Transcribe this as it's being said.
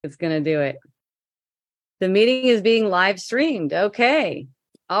It's going to do it. The meeting is being live streamed. Okay.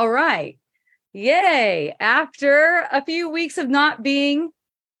 All right. Yay. After a few weeks of not being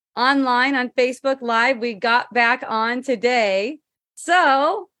online on Facebook Live, we got back on today.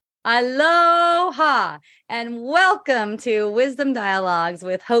 So, aloha and welcome to Wisdom Dialogues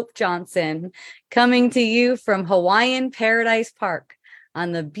with Hope Johnson, coming to you from Hawaiian Paradise Park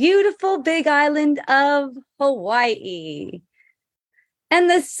on the beautiful Big Island of Hawaii. And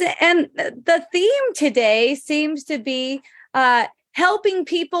the theme today seems to be helping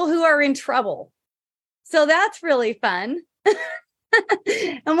people who are in trouble. So that's really fun.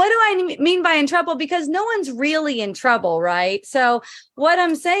 And what do I mean by in trouble? Because no one's really in trouble, right? So what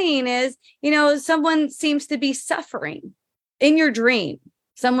I'm saying is, someone seems to be suffering in your dream.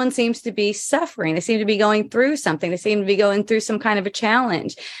 Someone seems to be suffering. They seem to be going through something. They seem to be going through some kind of a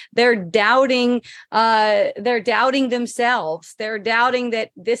challenge. They're doubting themselves. They're doubting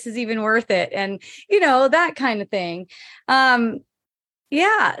that this is even worth it. And, that kind of thing.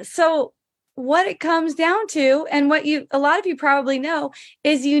 So what it comes down to, and what a lot of you probably know,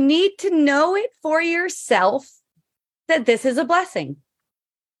 is you need to know it for yourself that this is a blessing.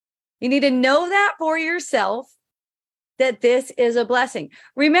 You need to know that for yourself, that this is a blessing.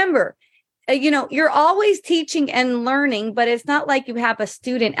 Remember, you're always teaching and learning, but it's not like you have a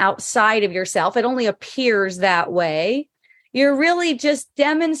student outside of yourself. It only appears that way. You're really just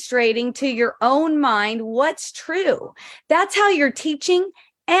demonstrating to your own mind what's true. That's how you're teaching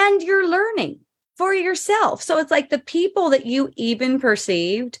and you're learning for yourself. So it's like the people that you even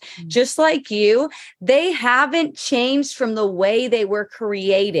perceived, just like you, they haven't changed from the way they were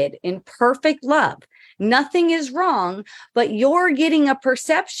created in perfect love. Nothing is wrong, but you're getting a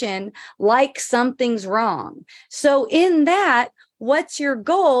perception like something's wrong. So in that, what's your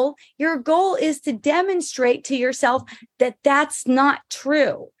goal? Your goal is to demonstrate to yourself that that's not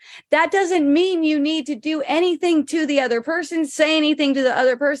true. That doesn't mean you need to do anything to the other person, say anything to the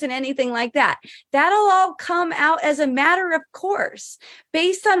other person, anything like that. That'll all come out as a matter of course,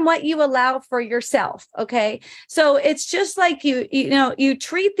 based on what you allow for yourself. Okay. So it's just like you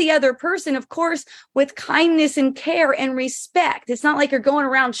treat the other person, of course, with kindness and care and respect. It's not like you're going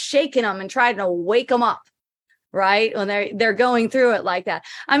around shaking them and trying to wake them up. Right? When they're going through it like that.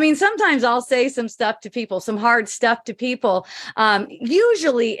 I mean, sometimes I'll say some stuff to people, some hard stuff to people.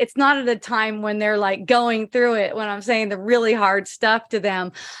 Usually it's not at a time when they're like going through it, when I'm saying the really hard stuff to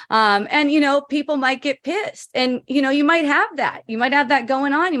them. People might get pissed, and, you might have that. You might have that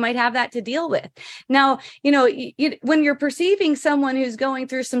going on. You might have that to deal with. Now, when you're perceiving someone who's going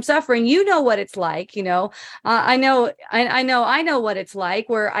through some suffering, you know what it's like, I know what it's like,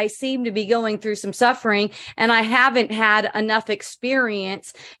 where I seem to be going through some suffering, and I haven't had enough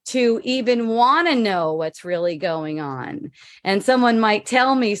experience to even want to know what's really going on. And someone might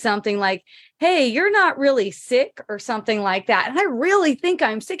tell me something like, hey, you're not really sick, or something like that. And I really think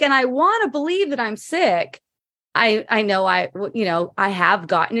I'm sick, and I want to believe that I'm sick. I know I have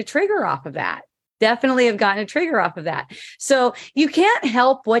gotten a trigger off of that. Definitely have gotten a trigger off of that. So you can't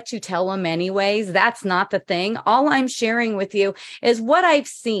help what you tell them anyways. That's not the thing. All I'm sharing with you is what I've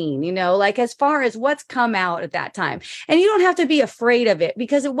seen, like as far as what's come out at that time. And you don't have to be afraid of it,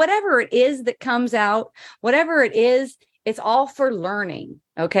 because whatever it is that comes out, whatever it is, it's all for learning.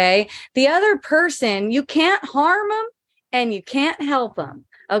 Okay. The other person, you can't harm them and you can't help them.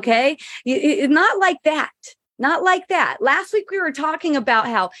 Okay. Not like that. Not like that. Last week we were talking about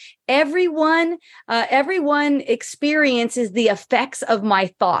how everyone experiences the effects of my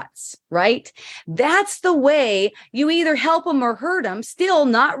thoughts, right? That's the way you either help them or hurt them. Still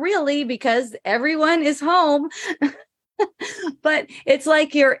not really, because everyone is home. But it's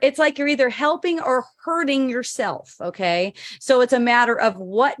like you're either helping or hurting yourself. Okay. So it's a matter of,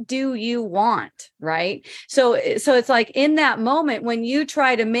 what do you want? Right. So it's like in that moment when you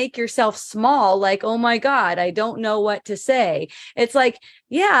try to make yourself small, like, oh my God, I don't know what to say. It's like,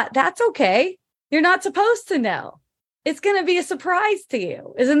 yeah, that's okay. You're not supposed to know. It's going to be a surprise to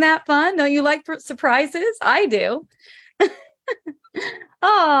you. Isn't that fun? Don't you like surprises? I do.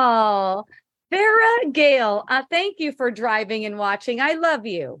 Oh, Vera Gale, thank you for driving and watching. I love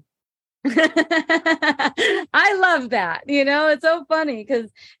you. I love that. It's so funny, because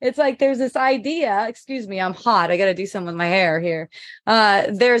it's like there's this idea. Excuse me, I'm hot. I got to do something with my hair here.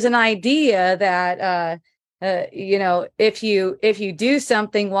 There's an idea that if you do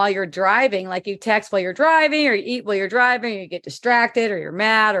something while you're driving, like you text while you're driving, or you eat while you're driving, or you get distracted, or you're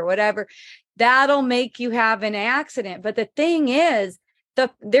mad, or whatever, that'll make you have an accident. But the thing is,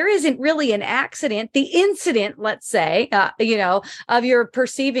 there isn't really an accident. The incident, let's say, of your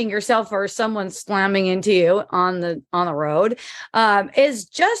perceiving yourself or someone slamming into you on the road, is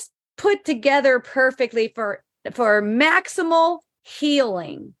just put together perfectly for maximal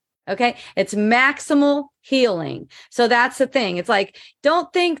healing. Okay. It's maximal healing. So that's the thing. It's like,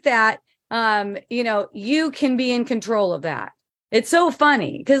 don't think that, you can be in control of that. It's so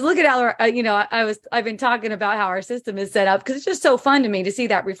funny because look at how, I've been talking about how our system is set up because it's just so fun to me to see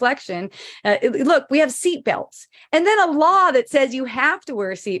that reflection. Look, we have seat belts and then a law that says you have to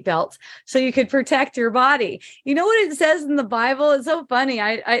wear seat belts so you could protect your body. You know what it says in the Bible? It's so funny.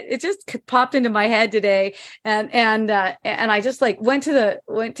 It just popped into my head today, and I just like went to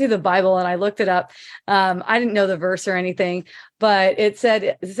the Bible and I looked it up. I didn't know the verse or anything. But it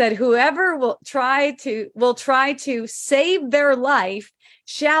said whoever will try to save their life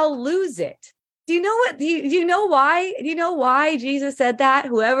shall lose it. Do you know what? Do you know why? Do you know why Jesus said that?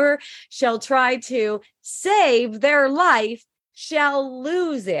 Whoever shall try to save their life shall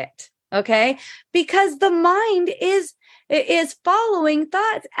lose it. Okay, because the mind is following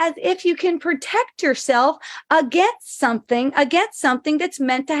thoughts as if you can protect yourself against something that's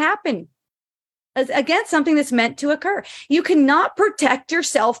meant to happen. Against something that's meant to occur. You cannot protect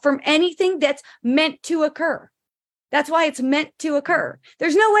yourself from anything that's meant to occur. That's why it's meant to occur.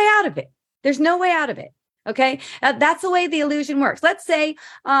 There's no way out of it. There's no way out of it. Okay. That's the way the illusion works. Let's say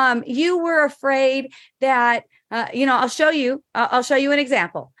you were afraid that, I'll show you an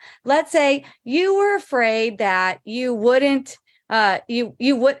example. Let's say you were afraid that you wouldn't, you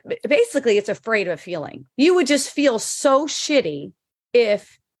would, basically it's afraid of a feeling. You would just feel so shitty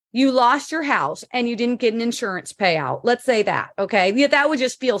if you lost your house and you didn't get an insurance payout. Let's say that. Okay. Yeah, that would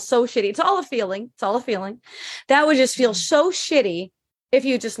just feel so shitty. It's all a feeling. That would just feel so shitty if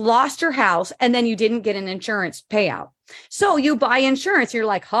you just lost your house and then you didn't get an insurance payout. So you buy insurance. You're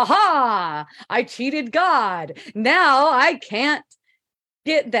like, I cheated God. Now I can't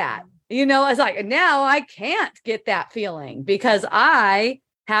get that. It's like, now I can't get that feeling because I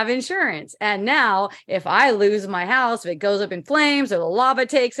have insurance. And now if I lose my house, if it goes up in flames or the lava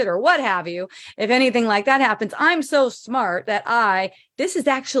takes it or what have you, if anything like that happens, I'm so smart that this is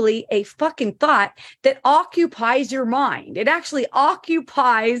actually a fucking thought that occupies your mind. It actually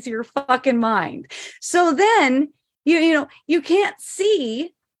occupies your fucking mind. So then, you can't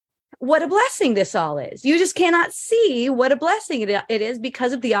see what a blessing this all is. You just cannot see what a blessing it is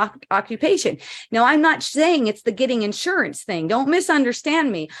because of the occupation. Now, I'm not saying it's the getting insurance thing. Don't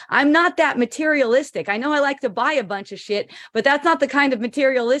misunderstand me. I'm not that materialistic. I know I like to buy a bunch of shit, but that's not the kind of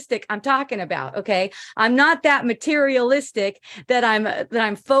materialistic I'm talking about. Okay. I'm not that materialistic that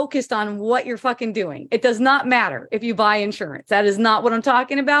I'm focused on what you're fucking doing. It does not matter if you buy insurance. That is not what I'm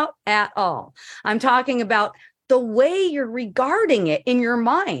talking about at all. I'm talking about the way you're regarding it in your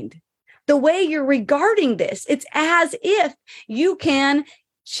mind. The way you're regarding this, it's as if you can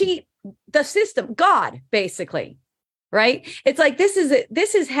cheat the system, God, basically, right? It's like this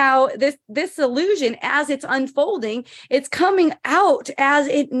is how this illusion, as it's unfolding, it's coming out as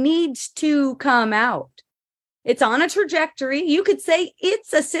it needs to come out. It's on a trajectory. You could say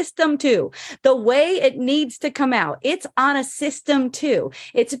it's a system too. The way it needs to come out, it's on a system too.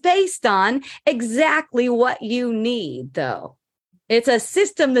 It's based on exactly what you need, though. It's a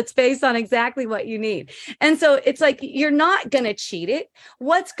system that's based on exactly what you need. And so it's like, you're not going to cheat it.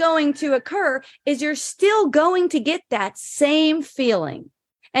 What's going to occur is you're still going to get that same feeling.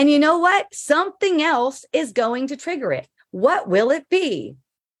 And you know what? Something else is going to trigger it. What will it be?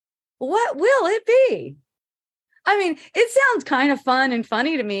 What will it be? I mean, it sounds kind of fun and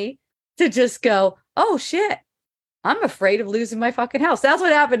funny to me to just go, oh shit, I'm afraid of losing my fucking house. That's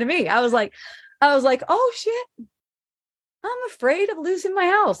what happened to me. I was like, oh shit, I'm afraid of losing my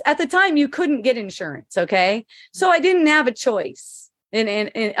house. At the time, you couldn't get insurance. Okay. So I didn't have a choice,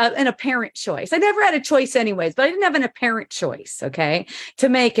 an apparent choice. I never had a choice anyways, but I didn't have an apparent choice. Okay. To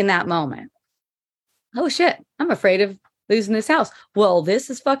make in that moment. Oh shit, I'm afraid of losing this house. Well,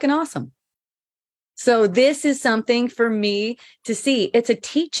 this is fucking awesome. So this is something for me to see. It's a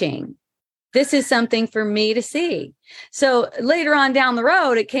teaching. This is something for me to see. So later on down the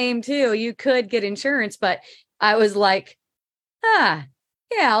road, it came to, you could get insurance, but I was like, yeah,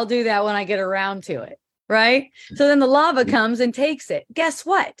 I'll do that when I get around to it. Right. So then the lava comes and takes it. Guess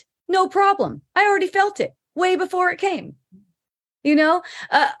what? No problem. I already felt it way before it came. People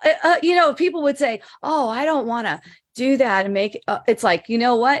would say, oh, I don't want to do that and make it. It's like, you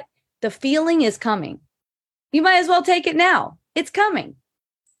know what? The feeling is coming. You might as well take it now. It's coming.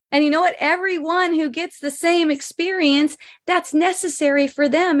 And you know what? Everyone who gets the same experience, that's necessary for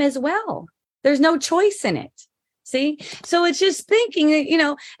them as well. There's no choice in it. See? So it's just thinking,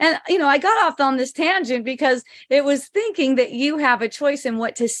 I got off on this tangent because it was thinking that you have a choice in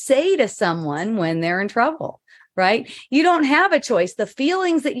what to say to someone when they're in trouble, right? You don't have a choice. The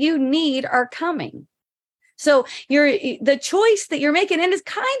feelings that you need are coming. So the choice that you're making, and it's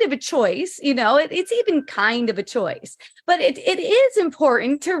kind of a choice, it's even kind of a choice, but it is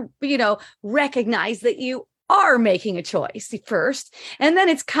important to, recognize that you are making a choice first, and then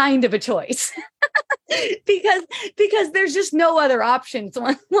it's kind of a choice. because there's just no other options.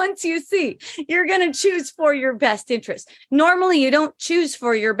 Once you see, you're going to choose for your best interest. Normally, you don't choose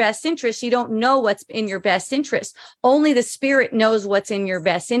for your best interest. You don't know what's in your best interest. Only the spirit knows what's in your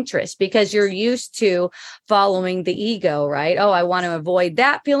best interest, because you're used to following the ego, right? Oh, I want to avoid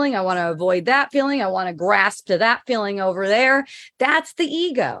that feeling. I want to avoid that feeling. I want to grasp to that feeling over there. That's the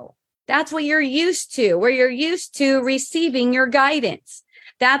ego. That's what you're used to, where you're used to receiving your guidance.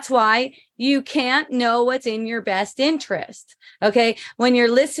 That's why you can't know what's in your best interest. Okay. When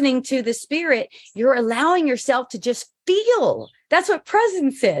you're listening to the spirit, you're allowing yourself to just feel. That's what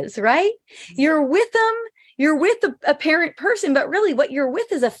presence is, right? You're with them. You're with the apparent person, but really what you're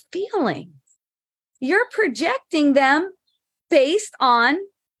with is a feeling. You're projecting them based on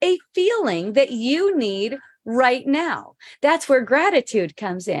a feeling that you need right now. That's where gratitude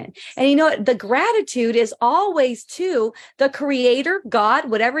comes in. And the gratitude is always to the creator,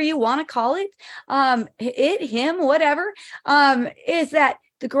 God, whatever you want to call it, him, whatever, is that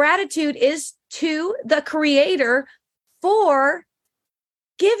the gratitude is to the creator for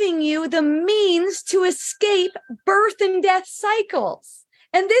giving you the means to escape birth and death cycles.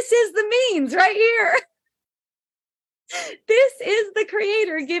 And this is the means right here. This is the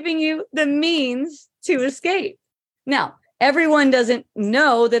creator giving you the means to escape. Now, everyone doesn't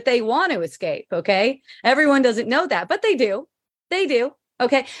know that they want to escape, okay? Everyone doesn't know that, but they do. They do,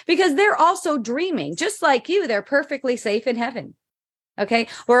 okay? Because they're also dreaming. Just like you, they're perfectly safe in heaven, okay?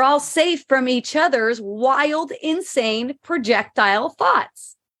 We're all safe from each other's wild, insane, projectile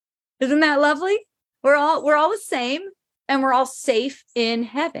thoughts. Isn't that lovely? We're all the same, and we're all safe in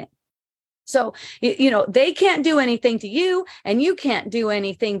heaven. So, they can't do anything to you, and you can't do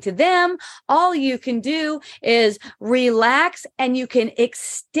anything to them. All you can do is relax, and you can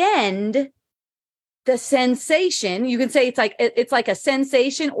extend the sensation. You can say it's like a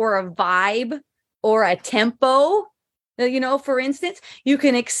sensation or a vibe or a tempo. For instance, you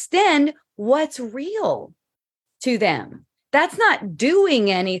can extend what's real to them. That's not doing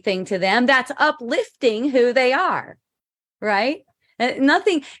anything to them. That's uplifting who they are, right?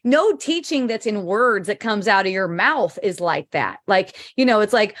 No teaching that's in words that comes out of your mouth is like that.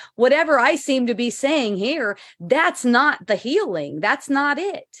 It's like whatever I seem to be saying here, that's not the healing. That's not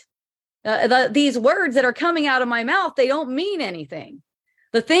it. These words that are coming out of my mouth, they don't mean anything.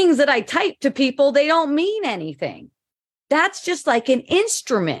 The things that I type to people, they don't mean anything. That's just like an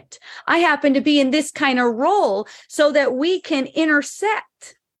instrument. I happen to be in this kind of role so that we can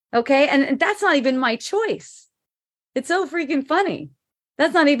intersect. Okay. And that's not even my choice. It's so freaking funny.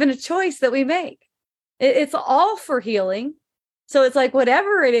 That's not even a choice that we make. It's all for healing. So it's like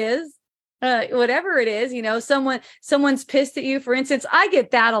whatever it is, someone's pissed at you. For instance, I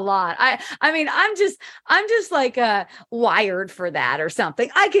get that a lot. I mean, I'm just like wired for that or something.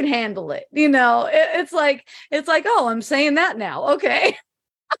 I can handle it. It's like, oh, I'm saying that now. Okay.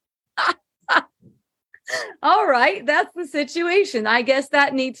 All right. That's the situation. I guess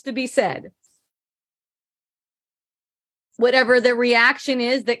that needs to be said. Whatever the reaction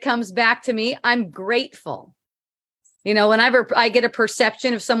is that comes back to me, I'm grateful. Whenever I get a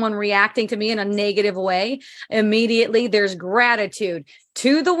perception of someone reacting to me in a negative way, immediately there's gratitude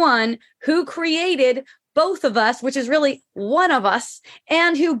to the one who created both of us, which is really one of us,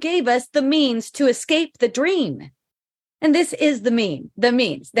 and who gave us the means to escape the dream. And this is the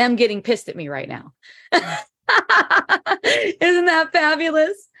means, them getting pissed at me right now. Isn't that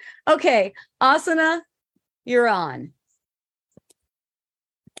fabulous? Okay, Asana, you're on.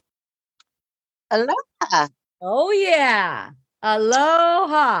 Aloha. Oh, yeah.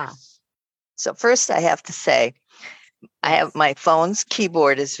 Aloha. So first I have to say, I have my phone's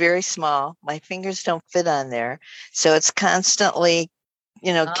keyboard is very small. My fingers don't fit on there. So it's constantly,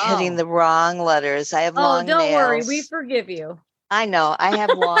 hitting the wrong letters. I have long nails. Oh, don't worry. We forgive you. I know. I have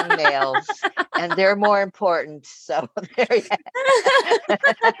long nails and they're more important. So there you go.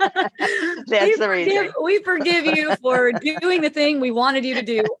 That's the reason. We forgive you for doing the thing we wanted you to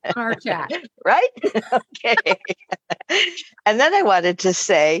do on our chat. Right? Okay. And then I wanted to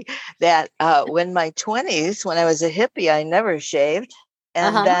say that when my 20s, when I was a hippie, I never shaved.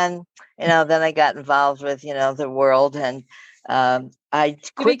 And then I got involved with, the world, and I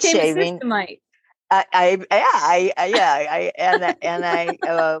quit shaving. I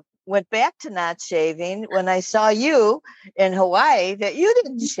went back to not shaving when I saw you in Hawaii that you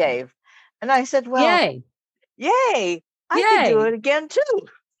didn't shave. And I said, well, yay, I could do it again too.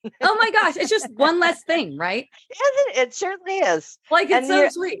 Oh my gosh, it's just one less thing, right? It certainly is. Like, it's so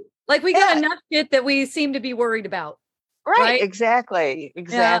sweet. Like, we got enough shit that we seem to be worried about. Right? Exactly.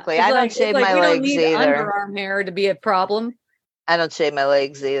 Yeah, I don't shave my legs either. Underarm hair to be a problem. I don't shave my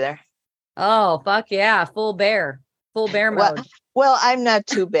legs either. Oh, fuck yeah. Full bear mode. Well, I'm not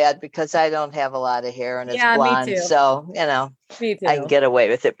too bad because I don't have a lot of hair and it's blonde. Me too. So, me too. I can get away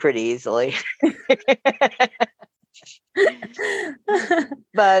with it pretty easily.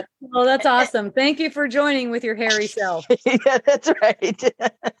 But well, that's awesome. Thank you for joining with your hairy self. Yeah, that's right.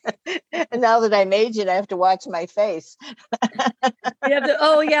 And now that I'm aging, I have to watch my face. You have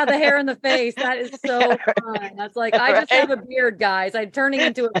to, the hair in the face. That is so fun. That's like, I just have a beard, guys. I'm turning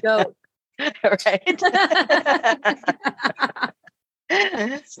into a goat. Right.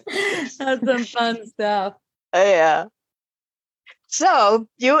 That's some fun stuff. Yeah. So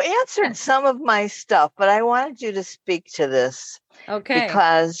you answered some of my stuff, but I wanted you to speak to this. Okay.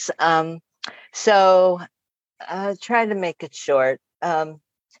 Because, try to make it short.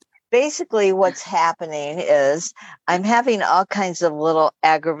 Basically, what's happening is I'm having all kinds of little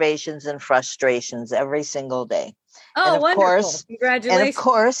aggravations and frustrations every single day. Oh, and wonderful. Course, congratulations. And of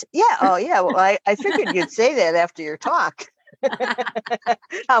course, yeah. Oh, yeah. Well, I figured you'd say that after your talk.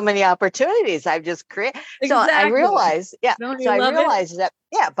 How many opportunities I've just created. Exactly. So I realized, that,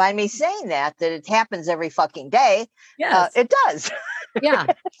 by me saying that it happens every fucking day. Yes. It does. Yeah.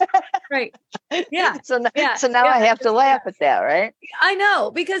 Right. Yeah. So now I have to laugh at that, right? I know,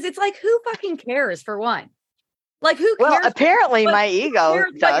 because it's like, who fucking cares, for one? Like, who cares? Well, apparently my ego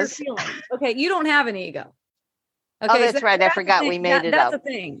does. Okay, you don't have an ego. Okay, that's right. I forgot we made it up. That's the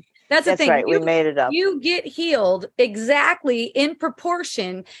thing. That's the thing. Right. We made it up. You get healed exactly in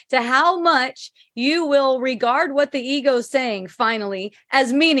proportion to how much you will regard what the ego is saying finally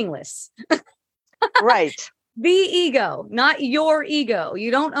as meaningless. Right. The ego, not your ego.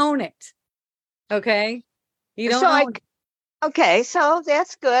 You don't own it. Okay. You don't own it. Okay. So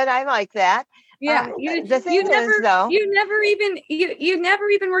that's good. I like that. Yeah. You never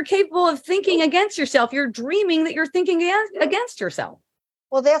even were capable of thinking against yourself. You're dreaming that you're thinking against yourself.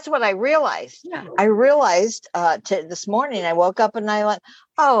 Well, that's what I realized. Yeah. I realized this morning, I woke up and I went,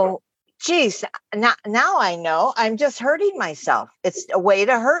 oh, geez, now I know I'm just hurting myself. It's a way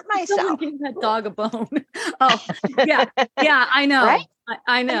to hurt myself. Give that dog a bone. Oh, yeah. Yeah, I know. Right?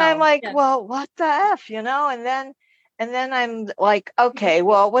 I know. And I'm like, well, what the F, And then I'm like, okay,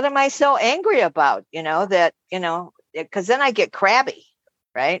 well, what am I so angry about? Because then I get crabby.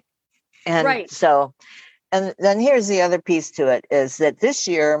 Right. And so. And then here's the other piece to it is that this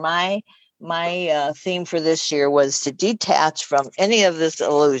year, my theme for this year was to detach from any of this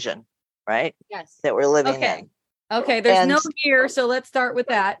illusion, right? Yes. That we're living in. Okay. There's no year. So let's start with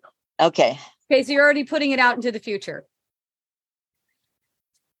that. Okay. Okay. So you're already putting it out into the future.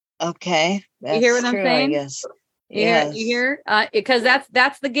 Okay. That's you hear what I'm saying? Yes. You hear? Because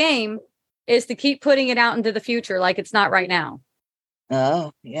that's the game, is to keep putting it out into the future like it's not right now.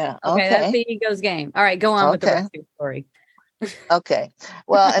 Oh, yeah. Okay, that's the ego's game. All right, go on with the rest of your story. Okay.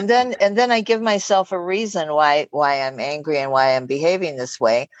 Well, and then I give myself a reason why I'm angry and why I'm behaving this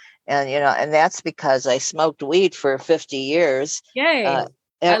way. And and that's because I smoked weed for 50 years. Yay.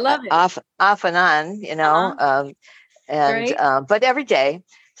 I love it. Off and on, but every day.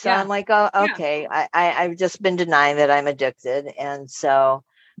 So I'm like, oh, okay. Yeah. I've just been denying that I'm addicted. And so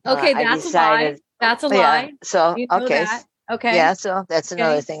okay, that's a lie. That's a lie. Yeah, so okay. That. Okay. Yeah. So that's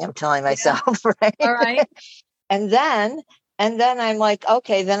another thing I'm telling myself. Yeah. Right. All right. And then I'm like,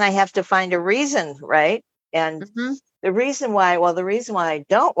 okay, then I have to find a reason. Right. And the reason why I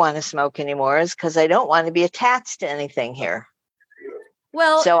don't want to smoke anymore is because I don't want to be attached to anything here.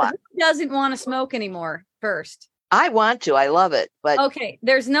 Well, so who doesn't want to smoke anymore first? I want to. I love it. But okay.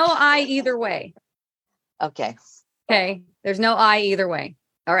 There's no I either way. Okay. Okay. There's no I either way.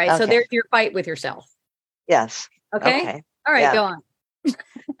 All right. Okay. So there's your fight with yourself. Yes. Okay. All right, go on.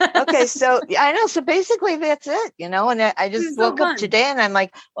 Okay, so I know. So basically, that's it, And I just woke up today, and I'm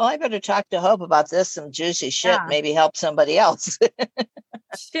like, well, I better talk to Hope about this. Some juicy shit, maybe help somebody else.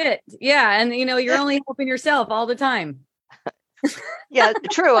 Shit, yeah, and you're only helping yourself all the time. Yeah,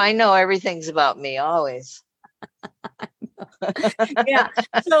 true. I know everything's about me always. Yeah.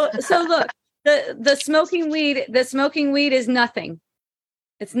 So look, the smoking weed is nothing.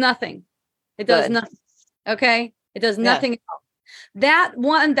 It's nothing. It does nothing. Okay. It does nothing else.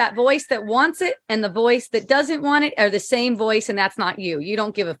 That voice that wants it and the voice that doesn't want it are the same voice, and that's not you. You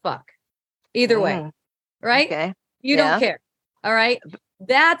don't give a fuck. either way, right? Okay. You don't care. All right.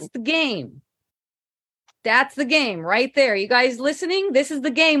 That's the game. That's the game right there. You guys listening? This is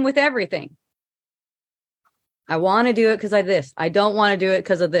the game with everything. I want to do it because of this. I don't want to do it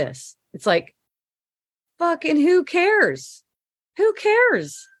because of this. It's like, fucking who cares? Who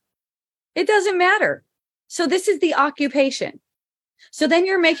cares? It doesn't matter. So this is the occupation. So then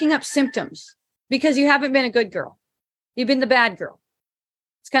you're making up symptoms because you haven't been a good girl. You've been the bad girl.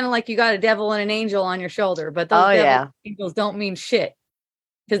 It's kind of like you got a devil and an angel on your shoulder, but those angels don't mean shit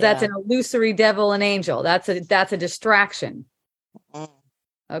because that's an illusory devil and angel. That's a distraction.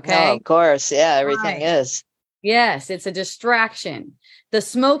 Okay. No, of course. Yeah. Everything is. Yes. It's a distraction. The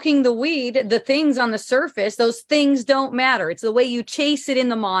smoking, the weed, the things on the surface, those things don't matter. It's the way you chase it in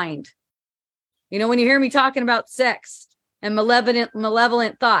the mind. You know, when you hear me talking about sex and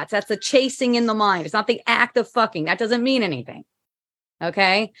malevolent thoughts, that's the chasing in the mind. It's not the act of fucking. That doesn't mean anything.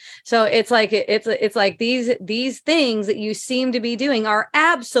 Okay. So it's like these things that you seem to be doing are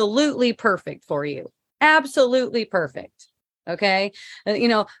absolutely perfect for you. Absolutely perfect. Okay. You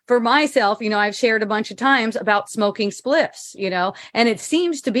know, for myself, you know, I've shared a bunch of times about smoking spliffs, you know, and it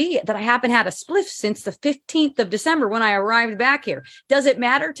seems to be that I haven't had a spliff since the 15th of December when I arrived back here. Does it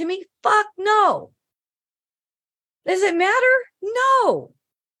matter to me? Fuck no. Does it matter? No.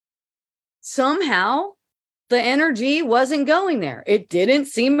 Somehow the energy wasn't going there. It didn't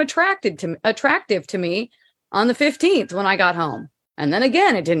seem attractive to me on the 15th when I got home. And then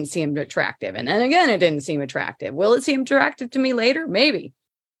again, it didn't seem attractive. And then again, it didn't seem attractive. Will it seem attractive to me later? Maybe.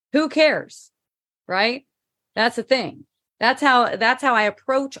 Who cares? Right? That's the thing. That's how I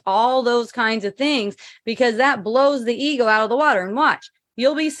approach all those kinds of things, because that blows the ego out of the water. And watch,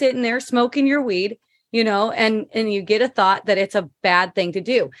 you'll be sitting there smoking your weed, you know, and you get a thought that it's a bad thing to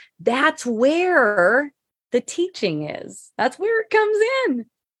do. That's where the teaching is. That's where it comes in.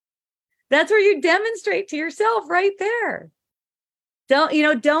 That's where you demonstrate to yourself right there.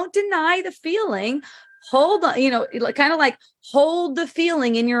 Don't deny the feeling. Hold on, kind of like hold the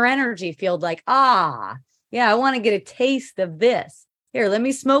feeling in your energy field. Like, yeah, I want to get a taste of this. Here, let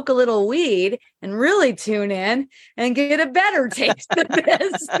me smoke a little weed and really tune in and get a better taste of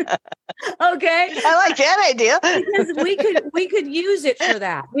this. Okay. I like that idea. Because we could use it for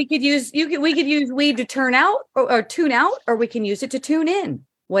that. We could use weed to turn out or tune out, or we can use it to tune in.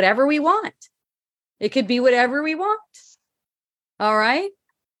 Whatever we want. It could be whatever we want. All right.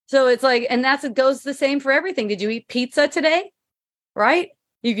 So it's like, and it goes the same for everything. Did you eat pizza today? Right?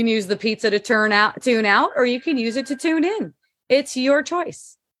 You can use the pizza to tune out, or you can use it to tune in. It's your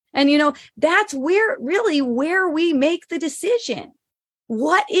choice. And, that's where we make the decision.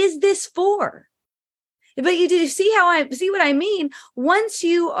 What is this for? But you do see what I mean? Once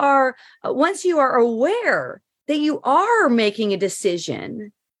you are aware that you are making a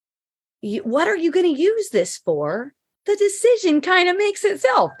decision, what are you going to use this for? The decision kind of makes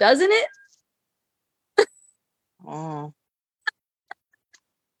itself, doesn't it? Oh.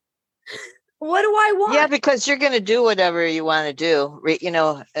 What do I want? Yeah, because you're going to do whatever you want to do,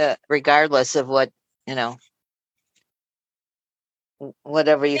 regardless of what,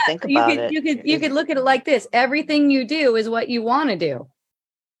 whatever you think about it. You could look at it like this. Everything you do is what you want to do.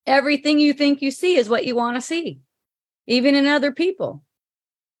 Everything you think you see is what you want to see, even in other people.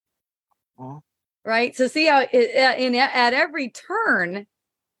 Oh. Right. So see how at every turn,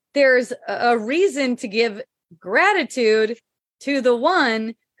 there's a reason to give gratitude to the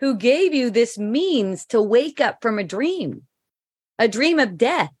one who gave you this means to wake up from a dream of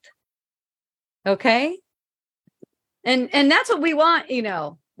death. Okay. And that's what we want.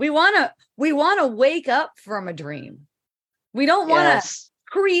 We want to wake up from a dream. We don't want to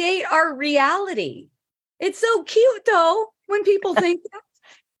create our reality. It's so cute though, when people think that.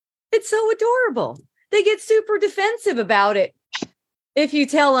 It's so adorable. They get super defensive about it. If you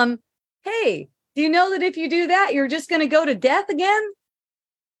tell them, hey, do you know that if you do that, you're just going to go to death again?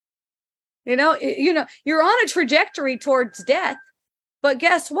 You're on a trajectory towards death. But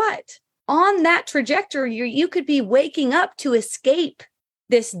guess what? On that trajectory, you could be waking up to escape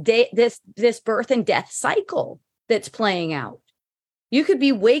this birth and death cycle that's playing out. You could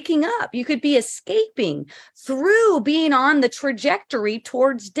be waking up. You could be escaping through being on the trajectory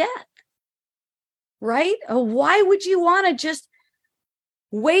towards death. Right? Why would you want to just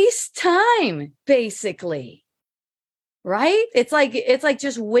waste time, basically? Right? It's like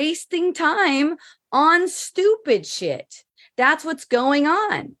just wasting time on stupid shit. That's what's going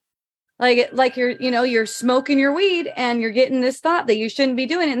on. Like you're smoking your weed and you're getting this thought that you shouldn't be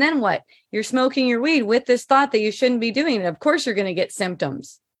doing it. And then what? You're smoking your weed with this thought that you shouldn't be doing it. Of course, you're going to get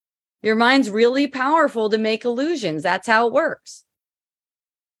symptoms. Your mind's really powerful to make illusions. That's how it works.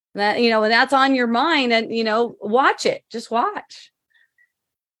 That, when that's on your mind, and, watch it, just watch.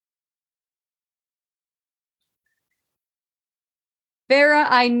 Farah,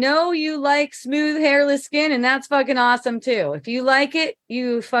 I know you like smooth, hairless skin, and that's fucking awesome too. If you like it,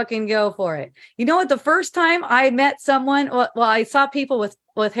 you fucking go for it. You know what? The first time I met someone, I saw people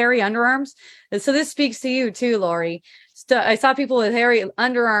with hairy underarms. And so this speaks to you too, Lori. I saw people with hairy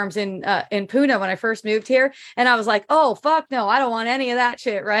underarms in Pune when I first moved here, and I was like, "Oh fuck no, I don't want any of that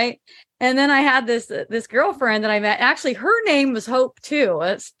shit." Right? And then I had this girlfriend that I met. Actually, her name was Hope too.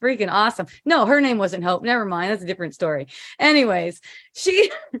 That's freaking awesome. No, her name wasn't Hope. Never mind. That's a different story. Anyways, she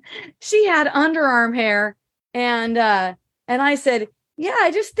had underarm hair, and I said, "Yeah,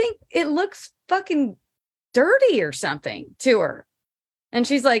 I just think it looks fucking dirty or something" to her, and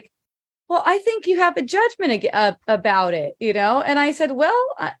she's like, "Well, I think you have a judgment about it, And I said,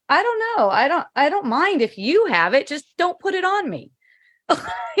 "Well, I don't know. I don't mind if you have it. Just don't put it on me."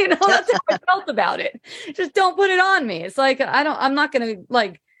 That's how I felt about it. Just don't put it on me. It's like, I'm not going to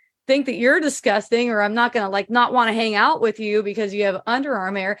like think that you're disgusting, or I'm not going to like not want to hang out with you because you have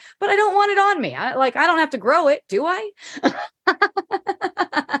underarm hair, but I don't want it on me. I don't have to grow it. Do I?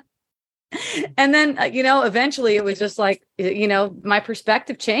 And then, eventually it was just like, my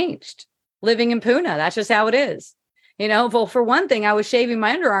perspective changed living in Pune. That's just how it is. Well, for one thing, I was shaving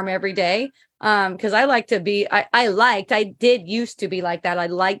my underarm every day. Because I like to be, I did used to be like that. I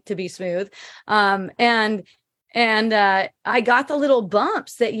like to be smooth. And I got the little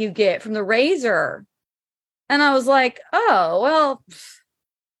bumps that you get from the razor. And I was like, oh, well,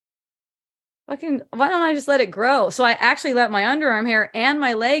 fucking, why don't I just let it grow? So I actually let my underarm hair and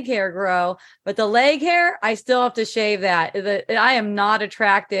my leg hair grow, but the leg hair, I still have to shave that. I am not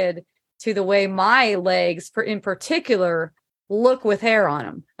attracted to the way my legs in particular look with hair on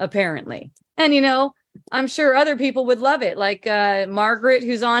them, apparently. And, I'm sure other people would love it. Like Margaret,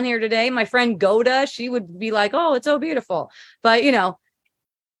 who's on here today, my friend Goda, she would be like, "Oh, it's so beautiful." But,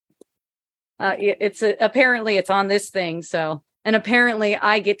 apparently it's on this thing. So, and apparently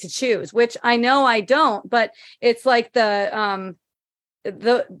I get to choose, which I know I don't, but it's like the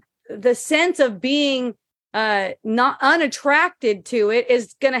sense of being not unattracted to it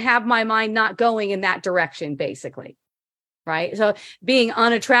is going to have my mind not going in that direction, basically. Right. So being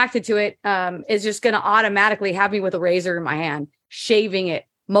unattracted to it is just going to automatically have me with a razor in my hand, shaving it.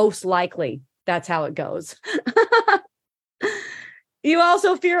 Most likely. That's how it goes. You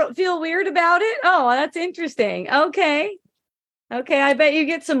also feel weird about it? Oh, that's interesting. Okay. I bet you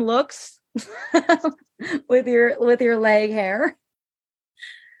get some looks with your leg hair.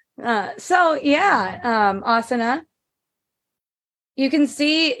 So yeah, Asana. You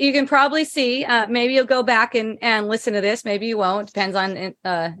can probably see, maybe you'll go back and listen to this. Maybe you won't. Depends on if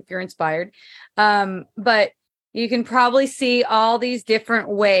you're inspired. But you can probably see all these different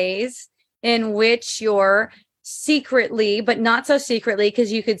ways in which you're secretly, but not so secretly,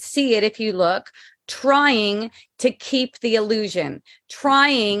 because you could see it if you look, trying to keep the illusion,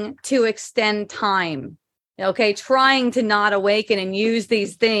 trying to extend time. Okay, trying to not awaken and use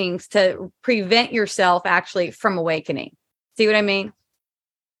these things to prevent yourself actually from awakening. See what I mean?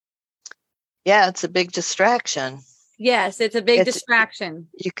 Yeah, it's a big distraction. Yes, it's a big distraction.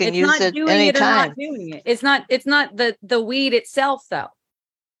 You can use it anytime. It's not the weed itself, though.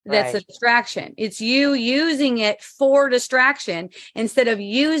 That's a distraction. It's you using it for distraction instead of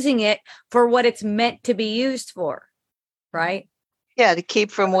using it for what it's meant to be used for. Right? Yeah, to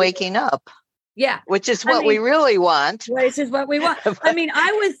keep from waking up. Yeah. Which is what we really want. Which is what we want. I mean,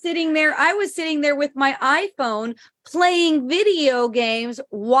 I was sitting there with my iPhone playing video games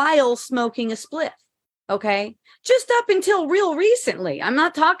while smoking a spliff. Okay. Just up until real recently. I'm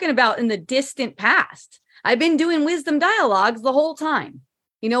not talking about in the distant past. I've been doing wisdom dialogues the whole time.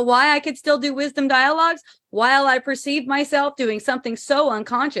 You know why I could still do wisdom dialogues while I perceived myself doing something so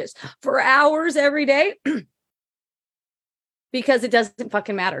unconscious for hours every day? Because it doesn't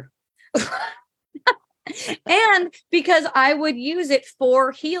fucking matter. And because I would use it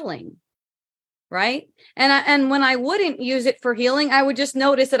for healing, right? And when I wouldn't use it for healing, I would just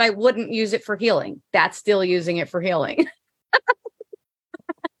notice that I wouldn't use it for healing. That's still using it for healing.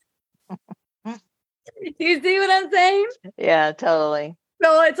 Do you see what I'm saying? Yeah, totally.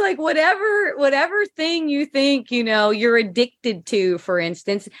 So it's like whatever thing you think, you're addicted to, for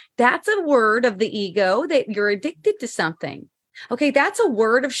instance, that's a word of the ego that you're addicted to something. Okay, that's a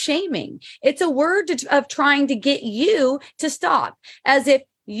word of shaming. It's a word of trying to get you to stop, as if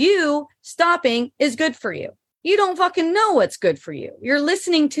you stopping is good for you. You don't fucking know what's good for you. You're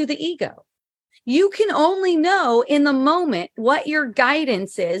listening to the ego. You can only know in the moment what your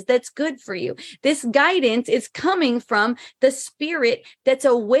guidance is that's good for you. This guidance is coming from the spirit that's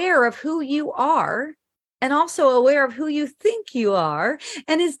aware of who you are and also aware of who you think you are,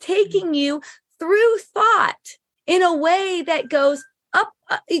 and is taking you through thought in a way that goes up,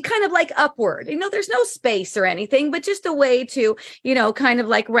 kind of like upward. There's no space or anything, but just a way to, kind of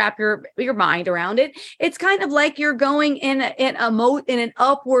like wrap your mind around it. It's kind of like you're going in an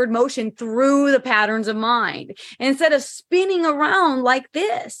upward motion through the patterns of mind, instead of spinning around like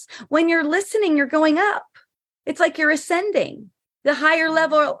this. When you're listening, you're going up. It's like you're ascending the higher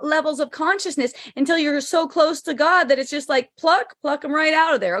levels of consciousness until you're so close to God that it's just like pluck them right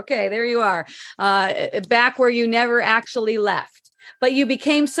out of there. Okay, there you are, back where you never actually left. But you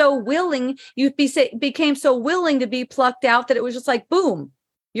became so willing, became so willing to be plucked out that it was just like, boom,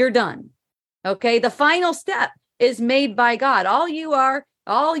 you're done. Okay, the final step is made by God. All you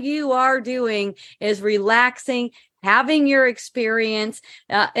are doing is relaxing, having your experience,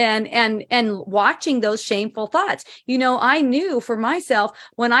 and watching those shameful thoughts. I knew for myself,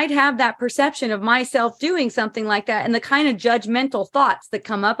 when I'd have that perception of myself doing something like that, and the kind of judgmental thoughts that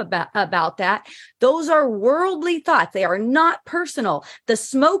come up about that, those are worldly thoughts. They are not personal. The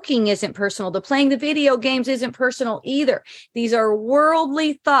smoking isn't personal. The playing the video games isn't personal either. These are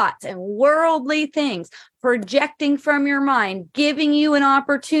worldly thoughts and worldly things projecting from your mind, giving you an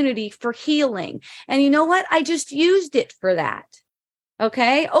opportunity for healing. And you know what? I just used it for that.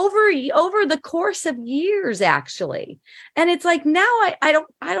 Okay. Over the course of years, actually. And it's like, now I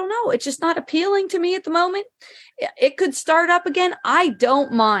don't know. It's just not appealing to me at the moment. It could start up again. I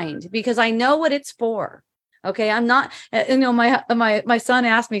don't mind, because I know what it's for. Okay. I'm not, my son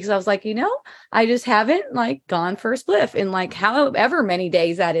asked me, because I was like, I just haven't like gone for a spliff in like however many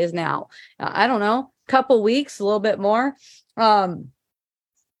days that is now. I don't know, couple weeks, a little bit more.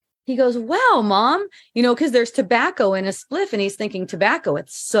 He goes, well, Mom, because there's tobacco in a spliff, and he's thinking tobacco,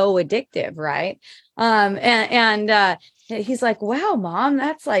 it's so addictive, right? And he's like, wow, Mom,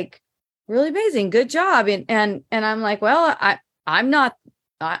 that's like really amazing. Good job. And I'm like, well, I'm not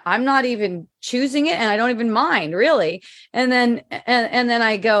even choosing it, and I don't even mind, really. And then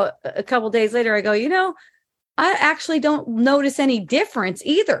I go, a couple days later, I go, I actually don't notice any difference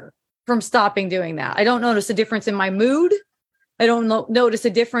either from stopping doing that. I don't notice a difference in my mood. I don't notice a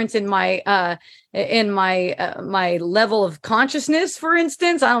difference in my my level of consciousness, for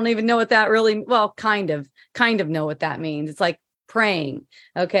instance. I don't even know what that really, well, kind of know what that means. It's like praying.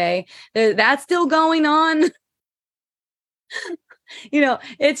 Okay. That's still going on.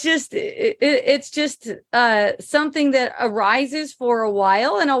 It's just something that arises for a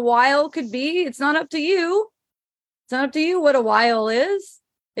while, and a while could be, it's not up to you. It's not up to you what a while is.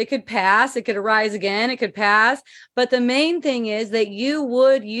 It could pass. It could arise again. It could pass. But the main thing is that you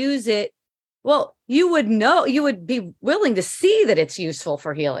would use it. Well, you would be willing to see that it's useful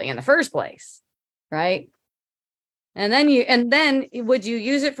for healing in the first place. Right. And then would you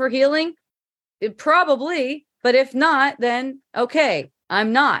use it for healing? Probably. But if not, then okay,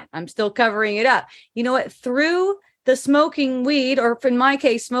 I'm still covering it up. You know what? Through the smoking weed, or in my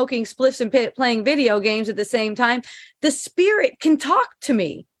case, smoking spliffs and playing video games at the same time, the spirit can talk to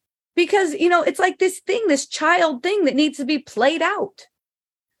me, because, it's like this child thing that needs to be played out.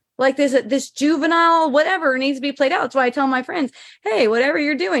 Like this juvenile, whatever needs to be played out. That's why I tell my friends, hey, whatever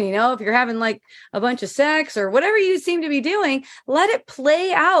you're doing, if you're having like a bunch of sex or whatever you seem to be doing, let it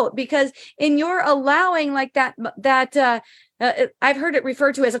play out, because in your allowing like that, I've heard it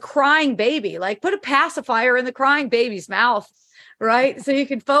referred to as a crying baby. Like, put a pacifier in the crying baby's mouth, right? So you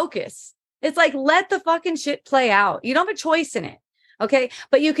can focus. It's like, let the fucking shit play out. You don't have a choice in it. Okay.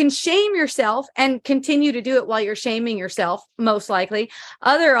 But you can shame yourself and continue to do it while you're shaming yourself, most likely.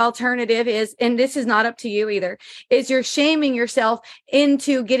 Other alternative is, and this is not up to you either, is you're shaming yourself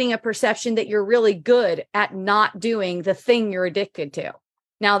into getting a perception that you're really good at not doing the thing you're addicted to.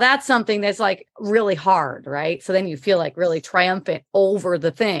 Now that's something that's like really hard, right? So then you feel like really triumphant over the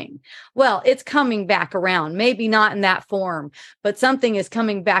thing. Well, it's coming back around, maybe not in that form, but something is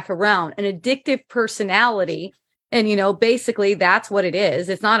coming back around. An addictive personality. And, basically that's what it is.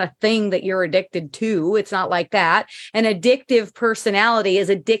 It's not a thing that you're addicted to. It's not like that. An addictive personality is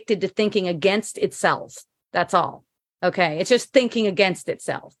addicted to thinking against itself. That's all. Okay. It's just thinking against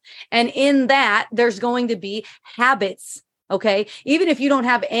itself. And in that, there's going to be habits. Okay. Even if you don't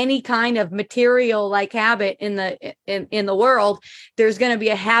have any kind of material like habit in the world, there's going to be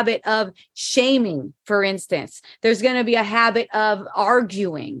a habit of shaming, for instance. There's going to be a habit of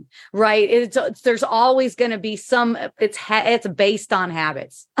arguing, right? There's always going to be it's based on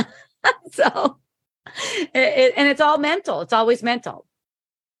habits. So, and it's all mental. It's always mental.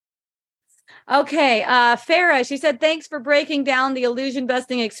 Okay. Farah, she said, thanks for breaking down the illusion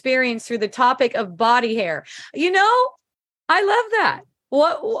busting experience through the topic of body hair. I love that.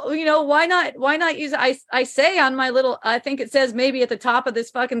 Why not use, I say on my little, I think it says maybe at the top of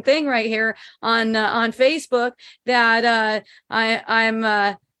this fucking thing right here on Facebook that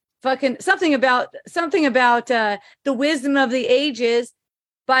I'm fucking something about the wisdom of the ages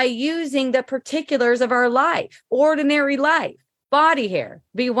by using the particulars of our life, ordinary life. Body hair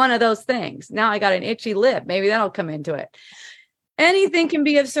be one of those things. Now I got an itchy lip. Maybe that'll come into it. Anything can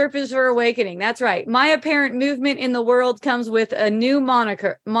be of service for awakening. That's right. My apparent movement in the world comes with a new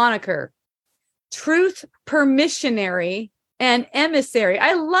moniker. Truth permissionary and emissary.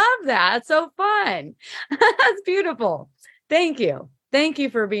 I love that. It's so fun. That's beautiful. Thank you. Thank you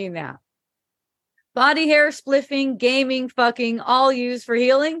for being that. Body hair, spliffing, gaming, fucking, all used for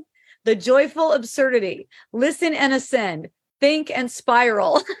healing. The joyful absurdity. Listen and ascend. Think and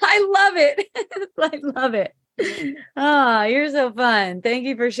spiral. I love it. I love it. You're so fun. Thank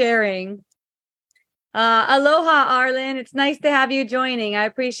you for sharing. Aloha, Arlen. It's nice to have you joining. I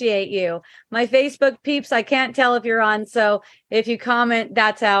appreciate you. My Facebook peeps, I can't tell if you're on, so if you comment,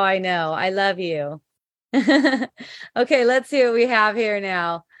 that's how I know. I love you. Okay, let's see what we have here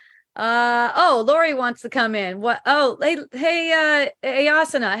now. Lori wants to come in. What? Oh, hey,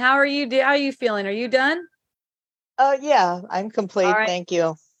 Ayasana, how are you? How are you feeling? Are you done? Yeah, I'm complete. Right. Thank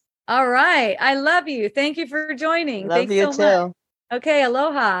you. All right. I love you. Thank you for joining. Love Thanks you so too. Much. Okay.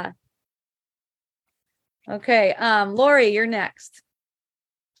 Aloha. Okay. Lori, you're next.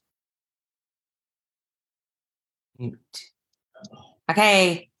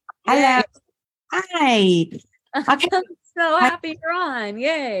 Okay. Hello. Hi. Okay. I'm so happy you're on.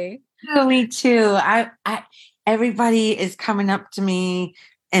 Yay. Oh, me too. Everybody is coming up to me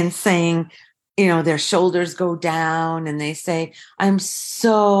and saying, their shoulders go down and they say, I'm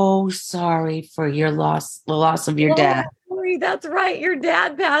so sorry for the loss of your dad. That's right. Your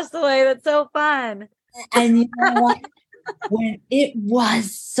dad passed away. That's so fun. And you know what? When it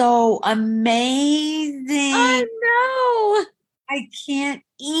was so amazing. I know. I can't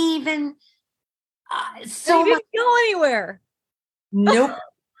even. You didn't go anywhere. Nope.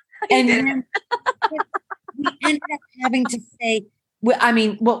 And then we ended up having to say,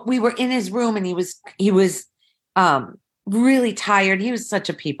 we were in his room and he was really tired. He was such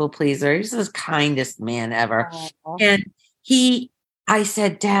a people pleaser. He was the kindest man ever. Oh. And I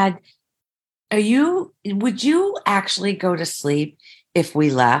said, Dad, would you actually go to sleep if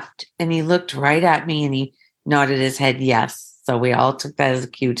we left? And he looked right at me and he nodded his head, yes. So we all took that as a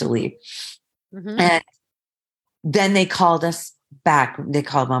cue to leave. Mm-hmm. And then they called us back. They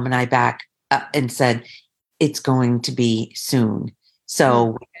called Mom and I back and said, it's going to be soon.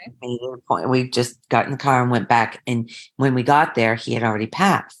 So we just got in the car and went back. And when we got there, he had already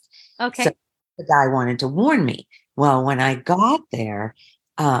passed. Okay. So the guy wanted to warn me. Well, when I got there,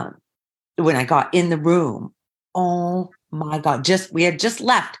 when I got in the room, oh my God, we had just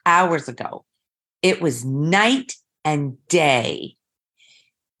left hours ago. It was night and day.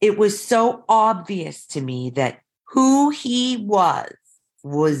 It was so obvious to me that who he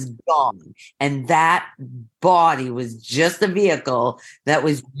was gone. And that body was just a vehicle that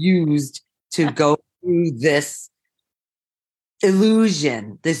was used to go through this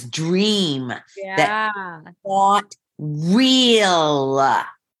illusion, this dream that not real.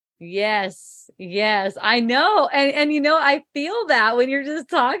 Yes, I know. And I feel that when you're just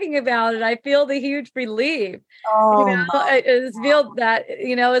talking about it, I feel the huge relief. I just feel that,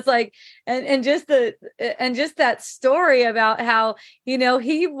 it's like, and just that story about how,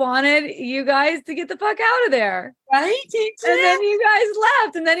 he wanted you guys to get the fuck out of there. Right. And then you guys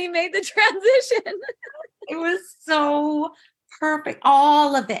left and then he made the transition. It was so perfect.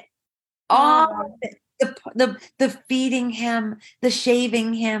 All of it. All of it. The feeding him, the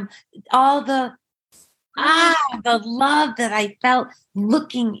shaving him, all the love that I felt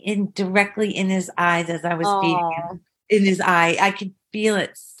looking directly in his eyes as I was feeding him in his eye. I could feel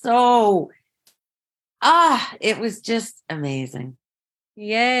it so. It was just amazing.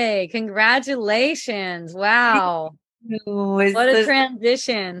 Yay. Congratulations. Wow. What a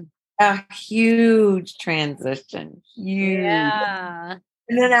transition. A huge transition. Huge. Yeah.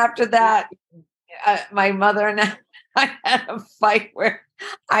 And then after that, my mother and I had a fight where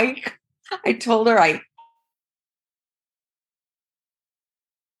I told her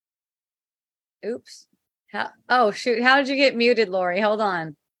Oops. Shoot. How did you get muted, Lori? Hold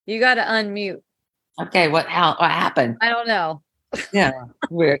on. You got to unmute. Okay. What happened? I don't know. Yeah.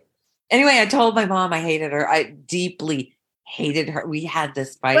 Weird. Anyway, I told my mom I hated her. I deeply hated her. We had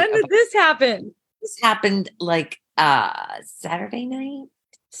this fight. When did this happen? This happened like Saturday night.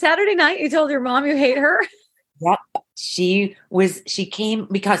 Saturday night, you told your mom you hate her? Yep. She came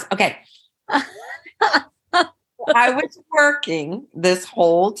because, okay. I was working this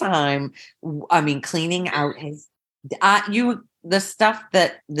whole time. I mean, cleaning out the stuff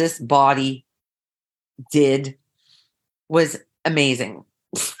that this body did was amazing.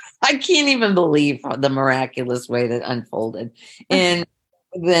 I can't even believe the miraculous way that unfolded. And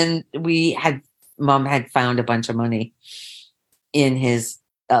then Mom had found a bunch of money in his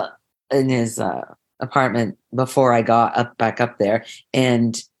apartment before I got back up there,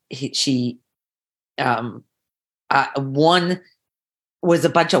 and one was a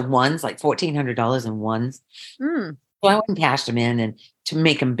bunch of ones, like $1,400 in ones. So I went and cashed them in and to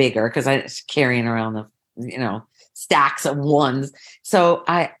make them bigger because I was carrying around the stacks of ones. So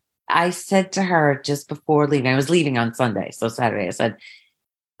I said to her just before leaving, I was leaving on Sunday, so Saturday, I said,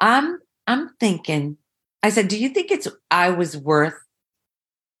 I'm thinking, I said, do you think I was worth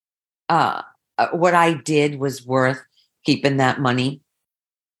what I did was worth keeping that money?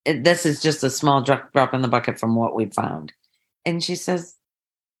 This is just a small drop in the bucket from what we found. And she says,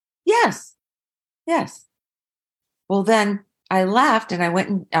 yes. Well, then I left and I went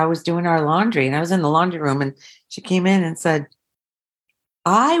and I was doing our laundry and I was in the laundry room and she came in and said,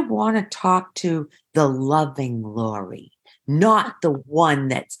 I want to talk to the loving Lori, not the one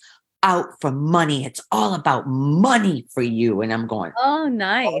that's out for money. It's all about money for you. And I'm going, oh,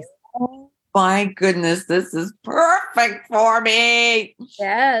 nice. Oh, my goodness, this is perfect for me.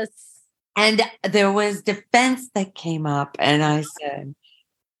 Yes. And there was defense that came up, and I said,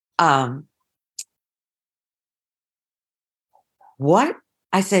 what?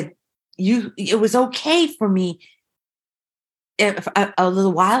 I said, it was okay for me. If a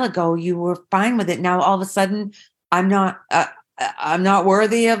little while ago you were fine with it. Now all of a sudden I'm not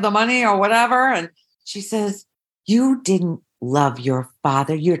worthy of the money or whatever. And she says, you didn't love your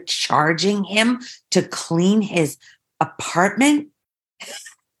father. You're charging him to clean his apartment.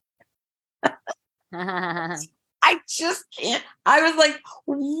 I just can't. I was like,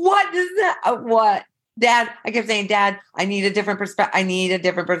 what is that? What? Dad, I kept saying, Dad, I need a different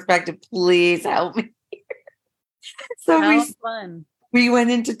perspective. Please help me. So we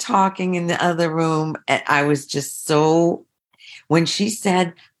went into talking in the other room, and I was just when she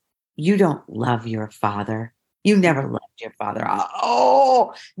said, you don't love your father. You never loved your father.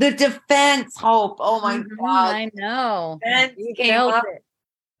 Oh, the defense, Hope. Oh my God. I know. You came up.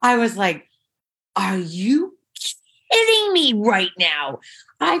 I was like, are you kidding me right now?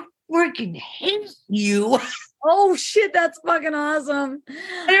 I freaking hate you. Oh shit, that's fucking awesome.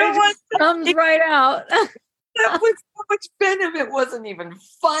 It comes right out. That was so much venom. It wasn't even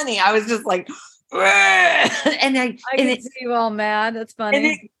funny. I was just like, and I can see you all mad. That's funny.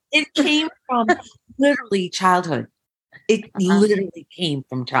 And it came from literally childhood. It literally came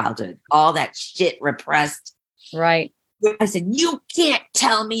from childhood. All that shit repressed. Right. I said, you can't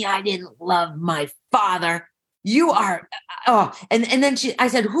tell me I didn't love my father. You are. Oh, and then I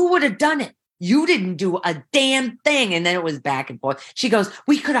said, who would have done it? You didn't do a damn thing. And then it was back and forth. She goes,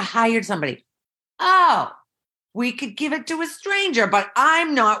 we could have hired somebody. Oh, we could give it to a stranger, but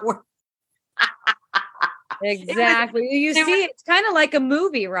I'm not worth. Exactly. It's kind of like a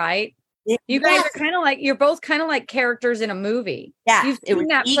movie, right? You guys are kind of like, you're both kind of like characters in a movie. Yeah. You've seen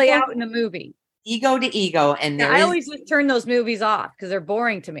that play out in a movie. Ego to ego. And I always just turn those movies off because they're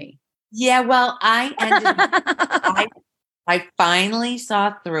boring to me. Yeah. Well, I finally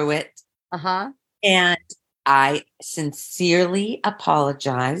saw through it. And I sincerely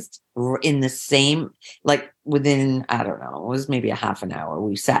apologized in the same, like within, I don't know, it was maybe a half an hour.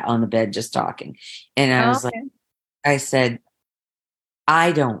 We sat on the bed just talking. And I was like, I said,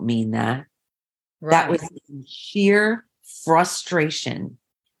 I don't mean that. Right. That was sheer frustration.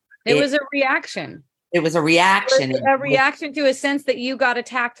 It was a reaction. It was a reaction. A reaction to a sense that you got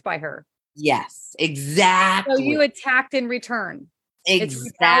attacked by her. Yes, exactly. So you attacked in return.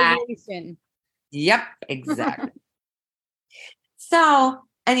 Exactly. Yep, exactly. So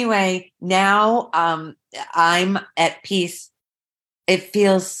anyway, now I'm at peace. It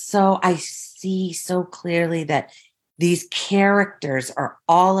feels I see so clearly that these characters are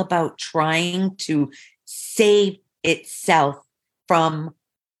all about trying to save itself from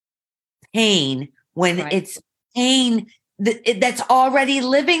pain when it's pain that's already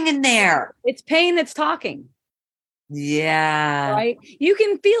living in there. It's pain that's talking. Yeah. Right. You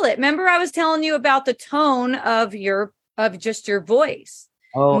can feel it. Remember, I was telling you about the tone of just your voice.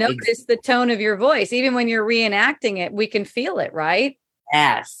 Oh, notice the tone of your voice. Even when you're reenacting it, we can feel it, right?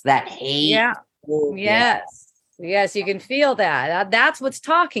 Yes. That hate. Yeah. Oh, yes. Yes. You can feel that. That's what's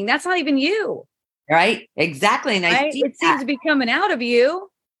talking. That's not even you. Right. Exactly. And it seems to be coming out of you.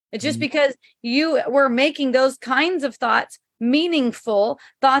 It's just because you were making those kinds of thoughts meaningful,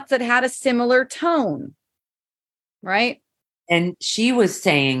 thoughts that had a similar tone. Right. And she was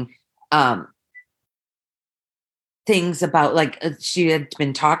saying things about like she had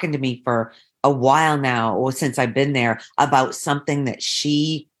been talking to me for a while now, or since I've been there, about something that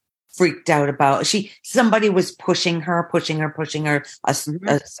she freaked out about. Somebody was pushing her, somebody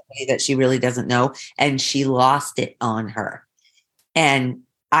that she really doesn't know, and she lost it on her. And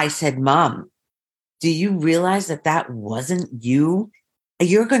I said, Mom, do you realize that wasn't you?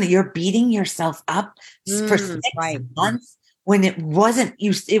 You're beating yourself up for 6 months when it wasn't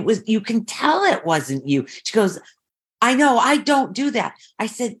you. It was, you can tell it wasn't you. She goes, I know, I don't do that. I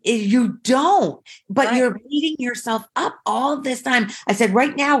said, you don't, but you're beating yourself up all this time. I said,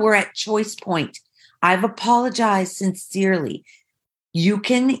 right now we're at choice point. I've apologized sincerely. You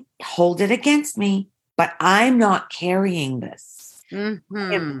can hold it against me, but I'm not carrying this. I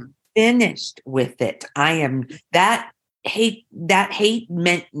am finished with it. I am that hate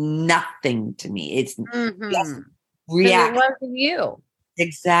meant nothing to me. It's just react. It wasn't you.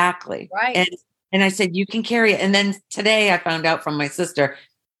 Exactly. Right. And I said, you can carry it. And then today I found out from my sister,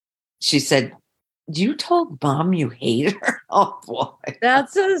 she said, you told Mom you hate her. Oh boy.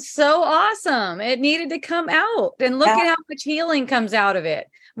 That's so awesome. It needed to come out. And look at how much healing comes out of it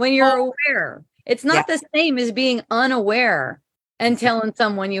when you're aware. It's not the same as being unaware and telling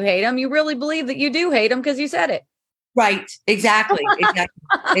someone you hate them. You really believe that you do hate them because you said it. Right. Exactly.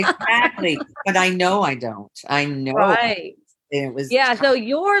 Exactly. But I know I don't. I know. Right. It was so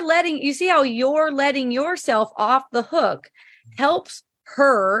you see how you're letting yourself off the hook helps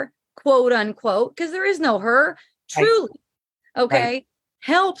her, quote unquote, because there is no her, truly. Okay.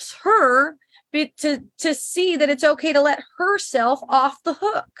 Helps her to see that it's okay to let herself off the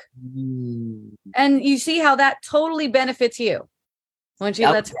hook. And you see how that totally benefits you when she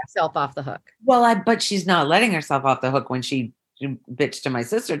lets herself off the hook. Well, but she's not letting herself off the hook when she bitched to my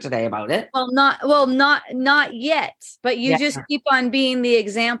sister today about it. Not yet, but you just keep on being the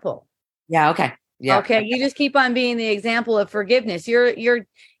example. Yeah. Okay. Yeah. Okay. You just keep on being the example of forgiveness.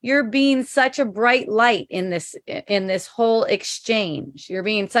 You're being such a bright light in this whole exchange. You're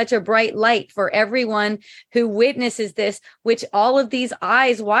being such a bright light for everyone who witnesses this, which all of these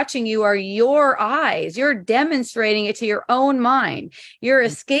eyes watching you are your eyes. You're demonstrating it to your own mind. You're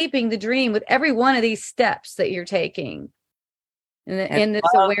escaping the dream with every one of these steps that you're taking. In this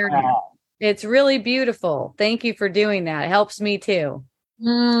awareness. It's really beautiful. Thank you for doing that. It helps me too.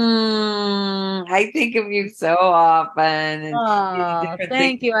 I think of you so often.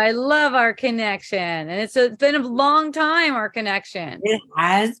 Thank you. I love our connection. And it's been a long time, our connection. It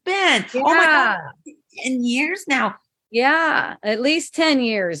has been. Yeah. Oh my God. 10 years now. Yeah. At least 10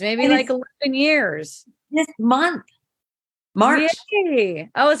 years, maybe like 11 years. This month. March. Yay.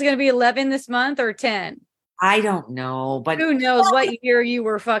 Oh, it's going to be 11 this month or 10? I don't know, but who knows what year you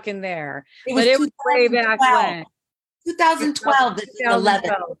were fucking there. It was way back when. 2012. This is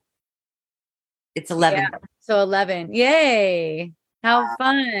 11. It's 11. Yeah, so 11. Yay. How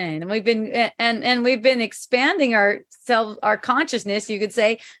fun. And we've been expanding our consciousness, you could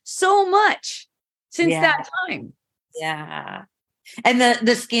say, so much since that time. Yeah. And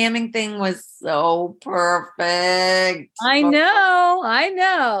the scamming thing was so perfect. I know.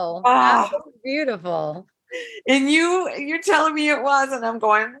 That was beautiful. And you're telling me it was, and I'm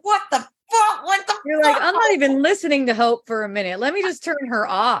going, what the fuck? What the You're fuck? like, I'm not even listening to Hope for a minute. Let me just turn her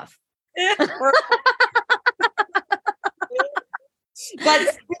off.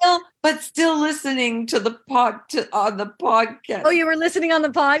 but still listening to the on the podcast. Oh, you were listening on the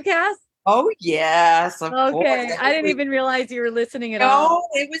podcast? Oh yes. Of course. I didn't even realize you were listening at all.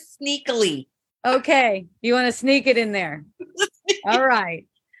 No, it was sneakily. Okay. You want to sneak it in there? All right.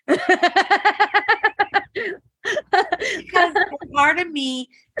 Because part of me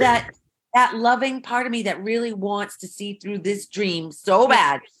that loving part of me that really wants to see through this dream so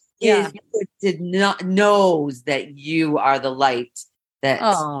bad knows that you are the light that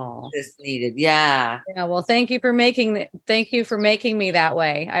this needed. Yeah. Well, thank you for making me that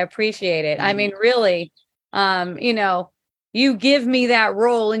way. I appreciate it. I mean, really, you give me that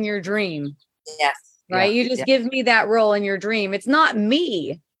role in your dream. Yes. Right. You just give me that role in your dream. It's not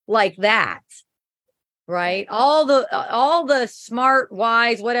me like that. Right. All the smart,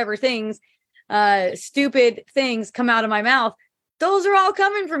 wise, whatever things, stupid things come out of my mouth. Those are all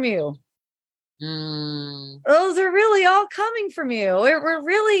coming from you. Those are really all coming from you. We're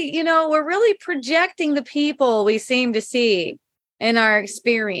really projecting the people we seem to see in our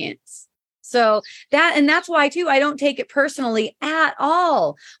experience. So that's why too, I don't take it personally at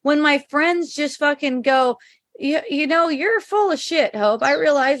all. When my friends just fucking go, you know, you're full of shit, Hope. I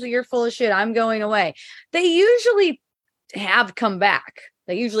realize that you're full of shit. I'm going away. They usually have come back.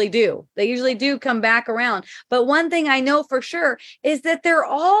 They usually do. They usually do come back around. But one thing I know for sure is that they're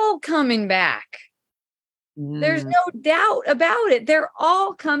all coming back. There's no doubt about it. They're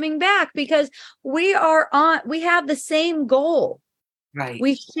all coming back because we have the same goal. Right.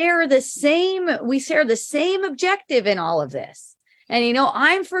 We share the same objective in all of this. And, you know,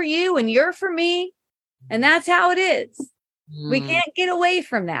 I'm for you and you're for me. And that's how it is. We can't get away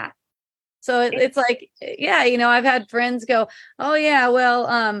from that. So it's like, yeah, you know, I've had friends go, oh yeah,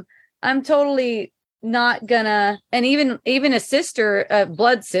 well, I'm totally not gonna, and even a sister, a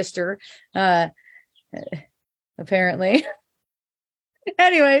blood sister, apparently.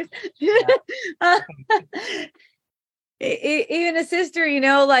 Anyways, even a sister, you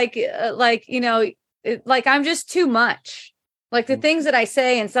know, like, you know, like I'm just too much. Like the things that I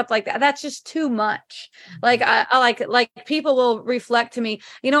say and stuff like that, that's just too much. Like I like people will reflect to me,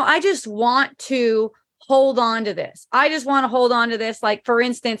 you know, I just want to hold on to this. I just want to hold on to this. Like, for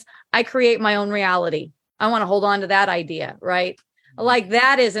instance, I create my own reality. I want to hold on to that idea. Right. Like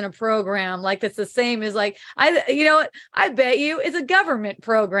that isn't a program. Like that's the same as like, you know what? I bet you it's a government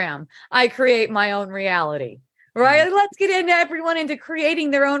program. I create my own reality. Right. Let's get everyone into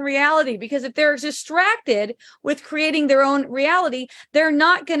creating their own reality, because if they're distracted with creating their own reality, they're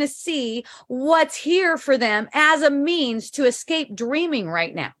not going to see what's here for them as a means to escape dreaming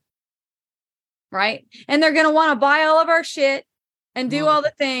right now. Right. And they're going to want to buy all of our shit and do all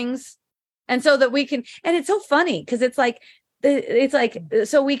the things. And so that we can, and it's so funny because it's like,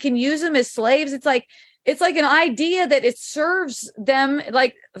 so we can use them as slaves. It's like an idea that it serves them,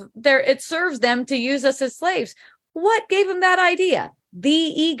 it serves them to use us as slaves. What gave them that idea? The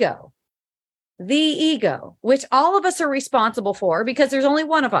ego, which all of us are responsible for because there's only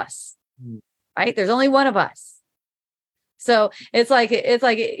one of us, right? There's only one of us. So it's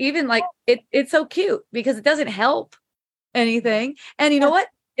so cute because it doesn't help anything. And you know what?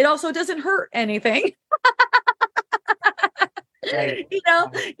 It also doesn't hurt anything. Right. You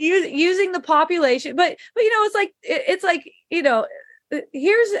know, using the population, but you know, it's like, you know,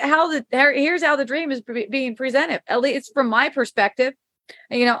 here's how the dream is being presented. At least from my perspective,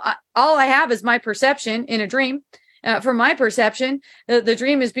 you know, all I have is my perception in a dream. From my perception, the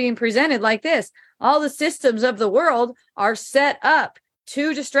dream is being presented like this. All the systems of the world are set up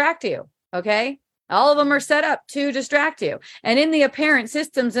to distract you. Okay. All of them are set up to distract you. And in the apparent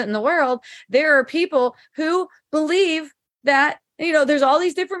systems in the world, there are people who believe that, you know, there's all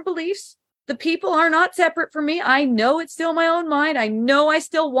these different beliefs. The people are not separate from me. I know it's still my own mind. I know I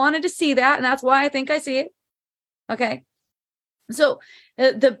still wanted to see that. And that's why I think I see it. Okay. So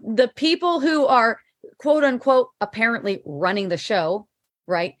the people who are quote unquote, apparently running the show,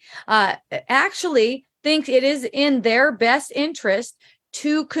 right, actually think it is in their best interest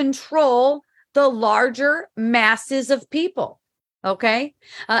to control the larger masses of people. Okay.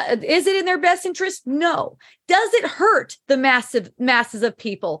 Is it in their best interest? No. Does it hurt the masses of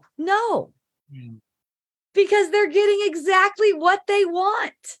people? No. Because they're getting exactly what they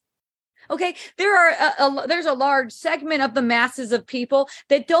want. Okay. There's a large segment of the masses of people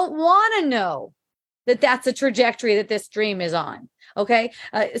that don't want to know that that's a trajectory that this dream is on. Okay.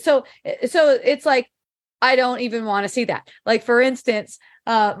 So it's like, I don't even want to see that. Like, for instance,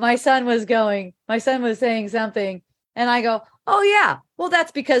 my son was saying something and I go, oh yeah, well,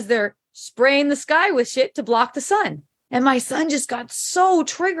 that's because they're spraying the sky with shit to block the sun. And my son just got so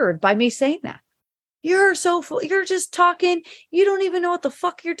triggered by me saying that. You're so full. You're just talking. You don't even know what the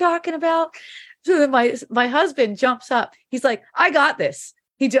fuck you're talking about. So then my husband jumps up. He's like, I got this.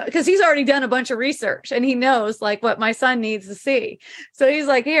 Because he's already done a bunch of research and he knows like what my son needs to see. So he's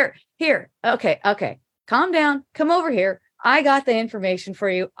like, here. Okay. Calm down. Come over here. I got the information for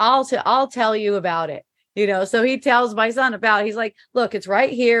you. I'll tell you about it. You know, so he tells my son about it. He's like, look, it's right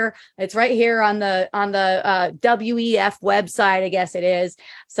here. It's right here on the WEF website. I guess it is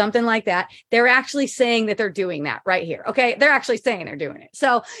something like that. They're actually saying that they're doing that right here. Okay. They're actually saying they're doing it.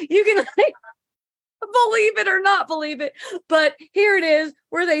 So you can like, believe it or not believe it, but here it is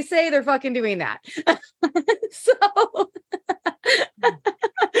where they say they're fucking doing that. So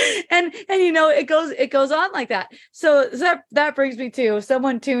and you know, it goes on like that. So that brings me to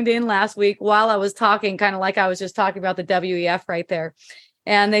someone tuned in last week while I was talking, kind of like I was just talking about the WEF right there.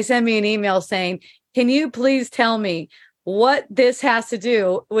 And they sent me an email saying, can you please tell me what this has to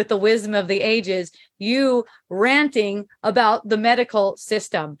do with the wisdom of the ages, you ranting about the medical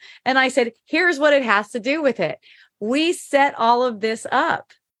system? And I said, here's what it has to do with it. We set all of this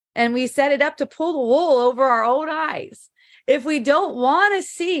up and we set it up to pull the wool over our own eyes. If we don't want to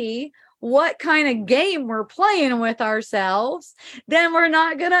see what kind of game we're playing with ourselves, then we're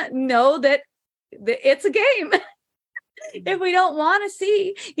not going to know that it's a game. If we don't want to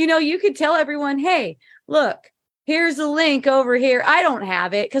see, you could tell everyone, hey, look, here's a link over here. I don't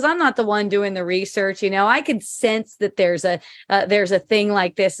have it because I'm not the one doing the research. I could sense that there's a thing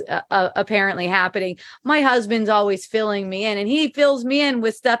like this apparently happening. My husband's always filling me in, and he fills me in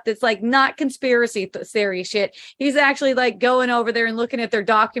with stuff that's like not conspiracy theory shit. He's actually like going over there and looking at their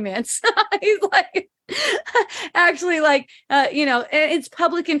documents. He's like, actually, like, it's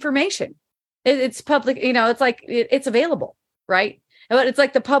public information. It's public, it's like it's available, right? But it's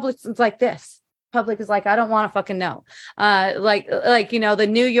like the public. It's like this. Public is like, I don't want to fucking know. The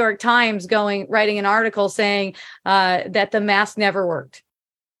New York Times writing an article saying that the mask never worked.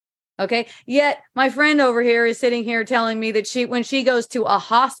 Okay. Yet my friend over here is sitting here telling me that when she goes to a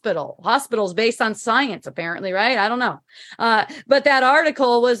hospitals based on science, apparently, right? I don't know. But that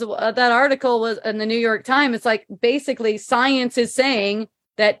article was in the New York Times. It's like basically science is saying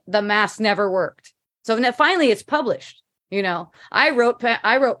that the mask never worked. So finally it's published. I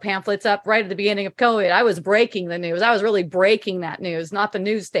wrote pamphlets up right at the beginning of COVID. I was breaking the news. I was really breaking that news, not the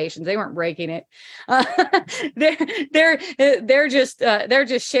news stations. They weren't breaking it. They're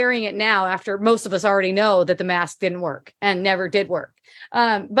just sharing it now after most of us already know that the mask didn't work and never did work.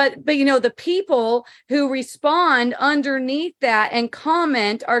 But the people who respond underneath that and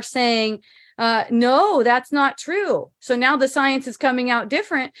comment are saying, no, that's not true. So now the science is coming out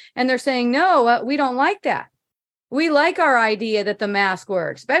different, and they're saying, no, we don't like that. We like our idea that the mask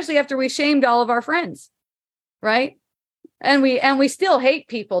works, especially after we shamed all of our friends, right? And we still hate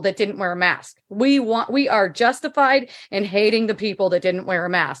people that didn't wear a mask. We are justified in hating the people that didn't wear a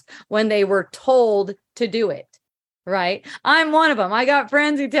mask when they were told to do it, right? I'm one of them. I got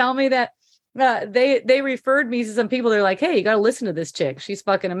friends who tell me that they referred me to some people. They're like, hey, you got to listen to this chick. She's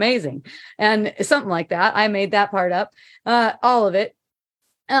fucking amazing. And something like that. I made that part up, all of it.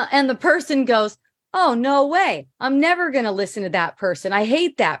 And the person goes, oh, no way. I'm never going to listen to that person. I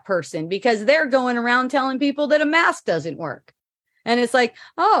hate that person because they're going around telling people that a mask doesn't work. And it's like,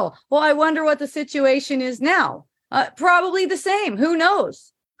 oh, well, I wonder what the situation is now. Probably the same. Who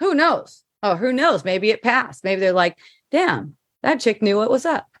knows? Who knows? Oh, who knows? Maybe it passed. Maybe they're like, damn, that chick knew what was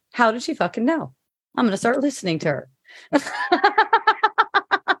up. How did she fucking know? I'm going to start listening to her.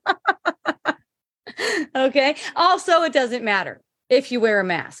 Okay. Also, it doesn't matter if you wear a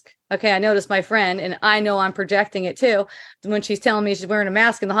mask. Okay, I noticed my friend, and I know I'm projecting it too. When she's telling me she's wearing a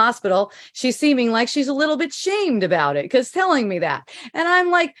mask in the hospital, she's seeming like she's a little bit shamed about it because telling me that. And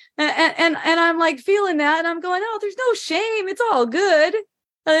I'm like, and I'm like feeling that, and I'm going, oh, there's no shame. It's all good.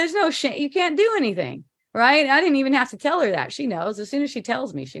 There's no shame. You can't do anything, right? I didn't even have to tell her that. She knows. As soon as she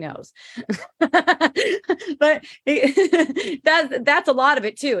tells me, she knows. But that's a lot of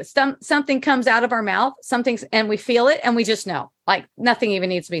it too. Something comes out of our mouth, and we feel it, and we just know. Like nothing even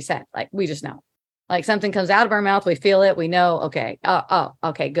needs to be said. Like we just know. Like something comes out of our mouth, we feel it, we know. Okay. Oh,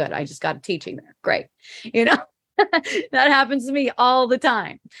 okay, good. I just got a teaching there. Great. That happens to me all the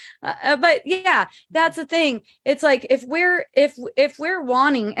time. But yeah, that's the thing. It's like if we're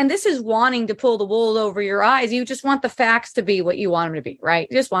wanting, and this is wanting to pull the wool over your eyes, you just want the facts to be what you want them to be, right?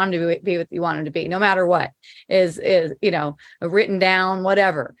 You just want them to be what you want them to be, no matter what is written down,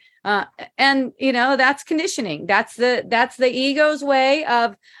 whatever. And that's conditioning. That's the ego's way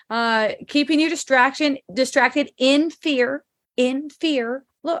of keeping you distracted in fear.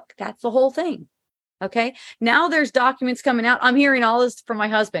 Look, that's the whole thing. Okay. Now there's documents coming out. I'm hearing all this from my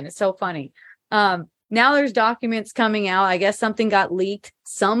husband. It's so funny. Now there's documents coming out. I guess something got leaked.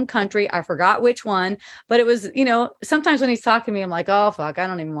 Some country, I forgot which one, but it was, sometimes when he's talking to me, I'm like, oh, fuck, I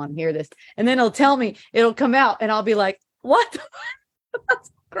don't even want to hear this. And then he'll tell me, it'll come out, and I'll be like, what?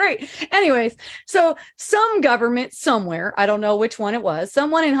 That's great. Anyways, so some government somewhere, I don't know which one it was,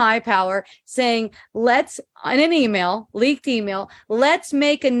 someone in high power saying, let's, in an email, leaked email, let's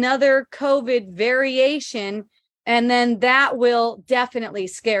make another COVID variation, and then that will definitely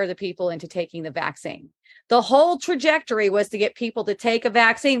scare the people into taking the vaccine. The whole trajectory was to get people to take a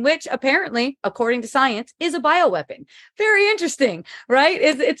vaccine, which apparently, according to science, is a bioweapon. Very interesting, right?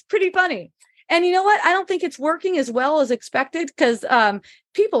 It's pretty funny. And you know what? I don't think it's working as well as expected because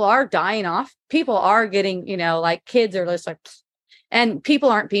people are dying off. People are getting, like kids are just like, and people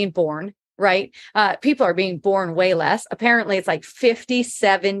aren't being born, right? People are being born way less. Apparently, it's like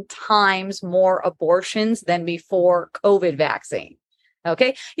 57 times more abortions than before COVID vaccine.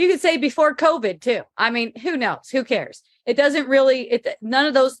 Okay. You could say before COVID too. I mean, who knows? Who cares? It doesn't really, none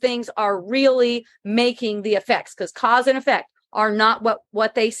of those things are really making the effects because cause and effect are not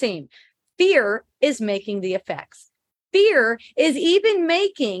what they seem. Fear is making the effects. fear is even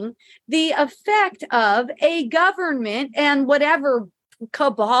making the effect of a government and whatever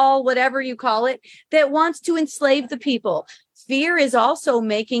cabal, whatever you call it, that wants to enslave the people. Fear is also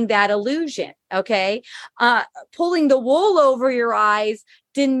making that illusion. Okay. Pulling the wool over your eyes,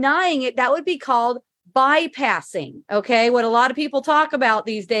 denying it, that would be called bypassing. Okay. What a lot of people talk about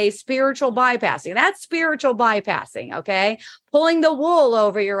these days, spiritual bypassing. That's spiritual bypassing. Okay. Pulling the wool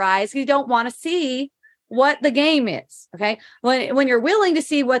over your eyes. You don't want to see what the game is. Okay. When you're willing to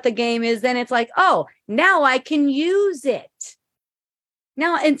see what the game is, then it's like, oh, now I can use it.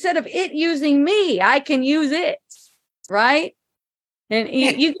 Now, instead of it using me, I can use it. Right. And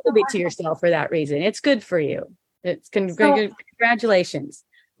you give it to yourself for that reason. It's good for you. It's congratulations.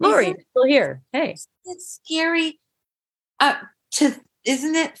 Lori, still here. Hey. It's scary.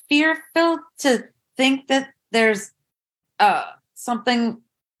 Isn't it fear-filled to think that there's something?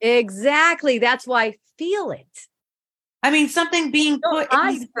 Exactly. That's why feel it. I mean, something being put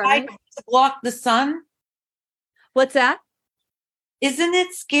in the sky to block the sun. What's that? Isn't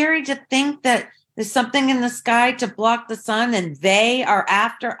it scary to think that there's something in the sky to block the sun and they are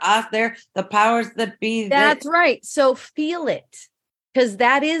after us? They're the powers that be. That's right. So feel it, because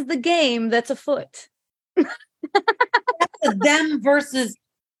that is the game that's afoot. That's them versus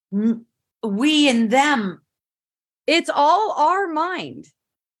we and them. It's all our mind.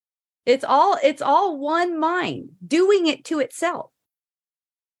 It's all one mind doing it to itself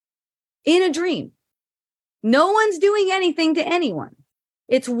in a dream. No one's doing anything to anyone.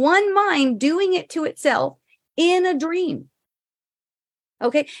 It's one mind doing it to itself in a dream.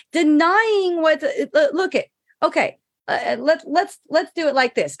 Okay. Denying what, look at, okay. Let's do it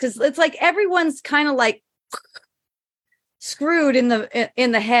like this. Cause it's like, everyone's kind of like screwed in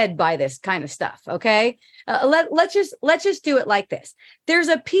the head by this kind of stuff. Okay. Let's just do it like this. There's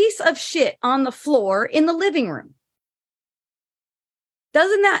a piece of shit on the floor in the living room.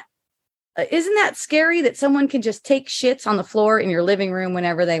 Isn't that scary that someone can just take shits on the floor in your living room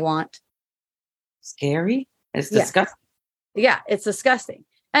whenever they want? Scary? It's disgusting. Yeah, it's disgusting.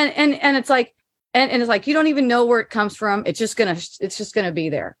 And it's like, and it's like, you don't even know where it comes from. It's just gonna be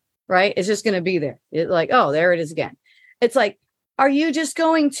there, right? It's just gonna be there. It's like, oh, there it is again. It's like, are you just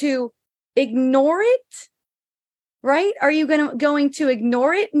going to ignore it? Right? Are you going to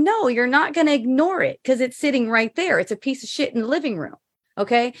ignore it? No, you're not going to ignore it because it's sitting right there. It's a piece of shit in the living room.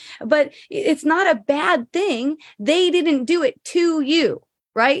 Okay. But it's not a bad thing. They didn't do it to you.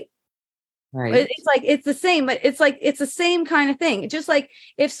 Right. Right. It's like, it's the same, but it's like, it's the same kind of thing. Just like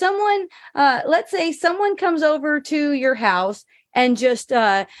if someone, let's say someone comes over to your house and just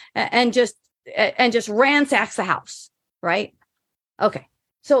ransacks the house. Right. Okay.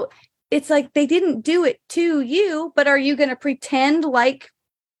 So it's like, they didn't do it to you, but are you going to pretend like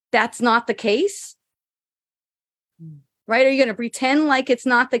that's not the case? Right? Are you going to pretend like it's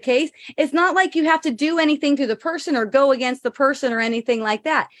not the case? It's not like you have to do anything to the person or go against the person or anything like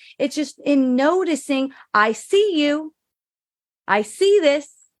that. It's just in noticing, I see you. I see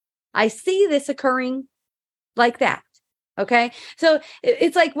this occurring like that. Okay. So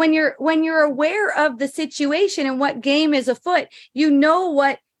it's like when you're aware of the situation and what game is afoot, you know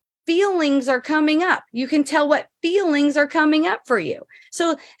what feelings are coming up. You can tell what feelings are coming up for you.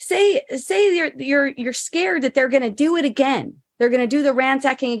 So say you're scared that they're going to do it again. They're going to do the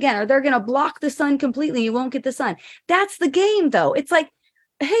ransacking again, or they're going to block the sun completely. You won't get the sun. That's the game though. It's like,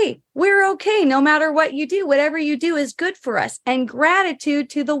 hey, we're okay. No matter what you do, whatever you do is good for us. And gratitude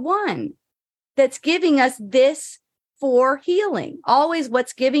to the one that's giving us this for healing. Always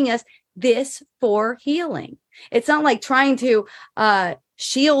what's giving us this for healing. It's not like trying to,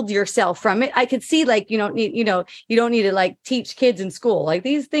 shield yourself from it. I could see like, you don't need to like teach kids in school, like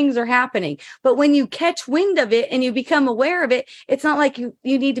these things are happening. But when you catch wind of it and you become aware of it, it's not like you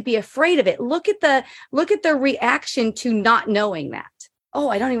need to be afraid of it. Look at the reaction to not knowing that. Oh,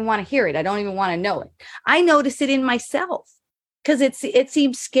 I don't even want to hear it. I don't even want to know it. I notice it in myself because it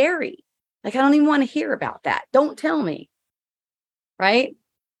seems scary. Like, I don't even want to hear about that. Don't tell me. Right?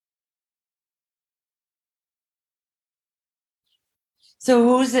 So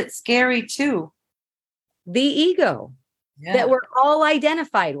who's it scary to? The ego that we're all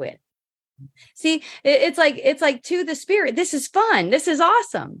identified with. See, it's like to the spirit, this is fun. This is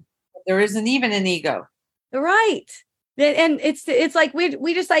awesome. There isn't even an ego. Right. And it's like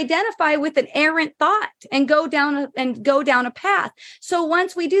we just identify with an errant thought and go down a path. So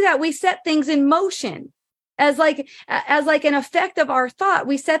once we do that, we set things in motion. as like an effect of our thought.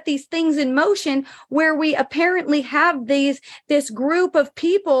 We set these things in motion where we apparently have this group of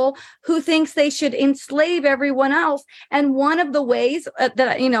people who thinks they should enslave everyone else. And one of the ways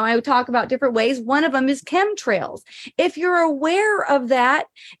that, you know, I would talk about different ways. One of them is chemtrails. If you're aware of that,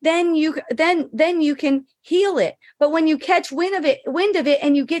 then you can heal it. But when you catch wind of it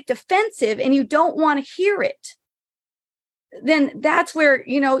and you get defensive and you don't want to hear it, then that's where,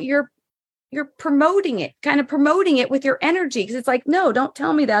 you know, you're promoting it with your energy. Because it's like, no, don't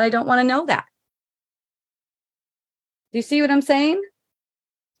tell me that. I don't want to know that. Do you see what I'm saying?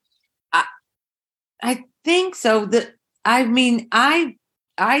 I think so. I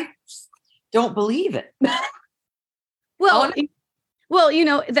don't believe it. Well, you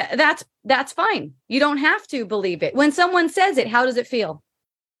know, that's fine. You don't have to believe it. When someone says it, how does it feel?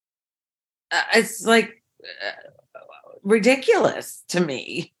 It's like ridiculous to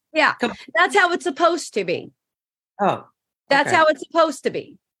me. Yeah, that's how it's supposed to be. Oh, that's how it's supposed to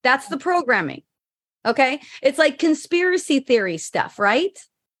be. That's the programming. Okay. It's like conspiracy theory stuff, right?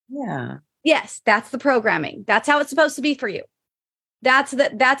 Yeah. Yes, that's the programming. That's how it's supposed to be for you. That's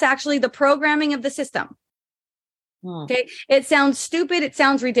actually the programming of the system. Okay. It sounds stupid. It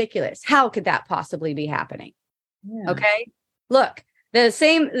sounds ridiculous. How could that possibly be happening? Yeah. Okay. Look, the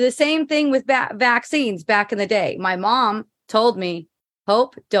same thing with vaccines back in the day. My mom told me,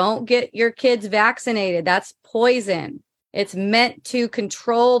 Hope, don't get your kids vaccinated. That's poison. It's meant to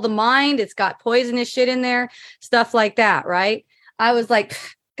control the mind. It's got poisonous shit in there, stuff like that. Right. I was like,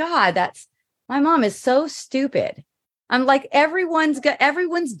 God, my mom is so stupid. I'm like, everyone's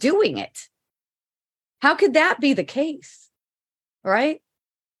doing it. How could that be the case? Right.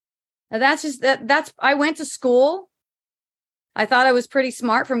 And I went to school. I thought I was pretty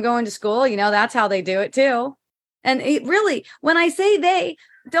smart from going to school. You know, that's how they do it too. And it really, when I say they,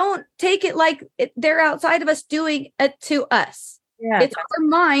 don't take it like they're outside of us doing it to us. Yeah. It's our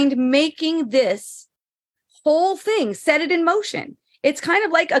mind making this whole thing, set it in motion. It's kind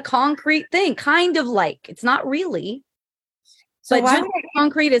of like a concrete thing, kind of like, it's not really. So but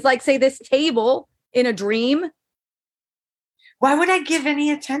concrete is like, say, this table in a dream. Why would I give any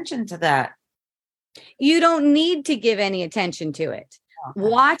attention to that? You don't need to give any attention to it. Okay.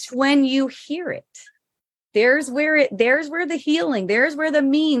 Watch when you hear it. There's where the healing, there's where the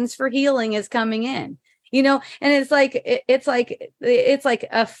means for healing is coming in, you know, and it's like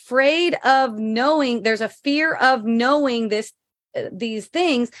afraid of knowing. There's a fear of knowing these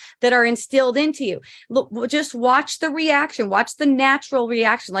things that are instilled into you. Look, just watch the reaction, watch the natural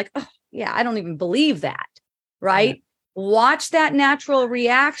reaction. Like, oh yeah, I don't even believe that. Right. Yeah. Watch that natural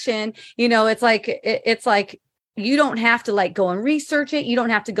reaction. You know, it's like, you don't have to like go and research it. You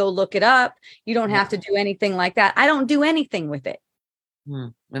don't have to go look it up. You don't have to do anything like that. I don't do anything with it.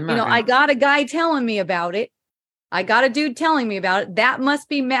 You know, I got a guy telling me about it. I got a dude telling me about it. That must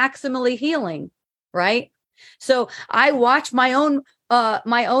be maximally healing. Right. So I watch my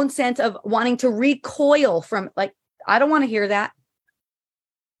own sense of wanting to recoil from, like, I don't want to hear that.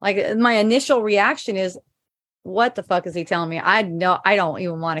 Like, my initial reaction is, what the fuck is he telling me? I don't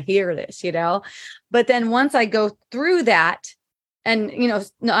even want to hear this, you know? But then once I go through that and, you know,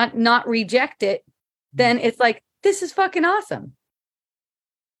 not reject it, then it's like, this is fucking awesome.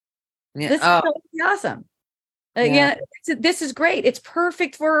 Yeah. This is totally awesome. Yeah, this is great. It's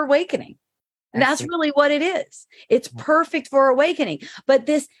perfect for awakening. And that's really what it is. It's perfect for awakening. But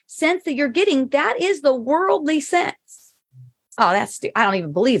this sense that you're getting, that is the worldly sense. Oh, I don't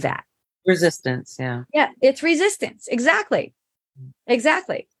even believe that. Resistance. Yeah. Yeah. It's resistance. Exactly.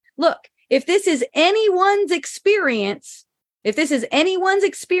 Look, if this is anyone's experience,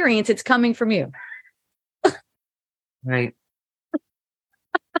 it's coming from you. Right.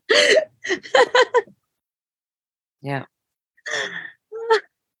 Yeah.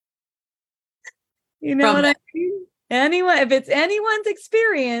 You know what I mean? If it's anyone's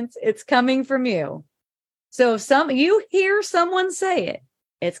experience, it's coming from you. So if you hear someone say it,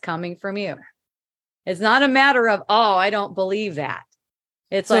 it's coming from you. It's not a matter of, oh, I don't believe that.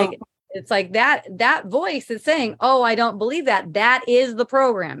 It's like that voice is saying, oh, I don't believe that. That is the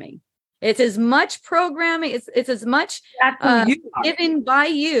programming. It's as much programming. It's as much given by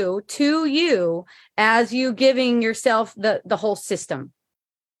you to you as you giving yourself the whole system,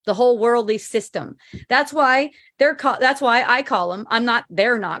 the whole worldly system. That's why that's why I call them.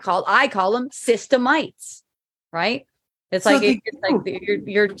 They're not called. I call them systemites. Right. It's so like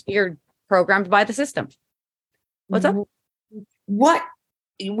you're programmed by the system. What's up? What?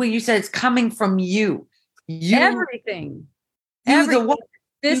 When you said it's coming from you, everything. The one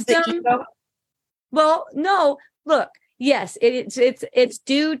system. Well, no. Look, Yes, it's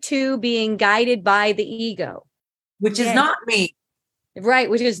due to being guided by the ego, which is not me. Right,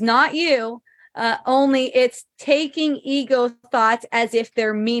 which is not you. Only it's taking ego thoughts as if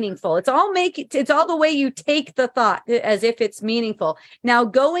they're meaningful. It's all the way you take the thought as if it's meaningful. Now,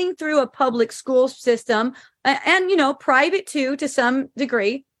 going through a public school system and private too, to some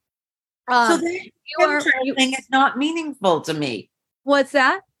degree. So the chemtrail thing is not meaningful to me. What's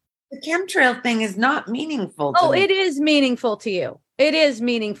that? The chemtrail thing is not meaningful to me. It is meaningful to you. It is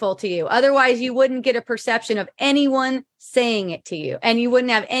meaningful to you. Otherwise, you wouldn't get a perception of anyone saying it to you, and you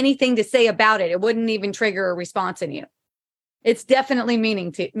wouldn't have anything to say about it. It wouldn't even trigger a response in you. It's definitely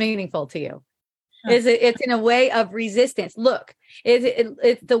meaningful to you. Huh. It's in a way of resistance. Look,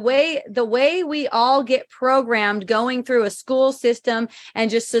 it's the way we all get programmed going through a school system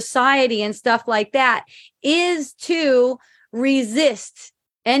and just society and stuff like that is to resist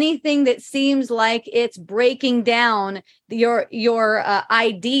anything that seems like it's breaking down your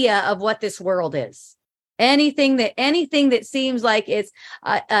idea of what this world is. Anything that seems like it's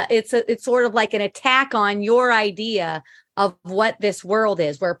sort of like an attack on your idea of what this world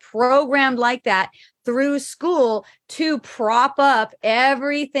is. We're programmed like that through school to prop up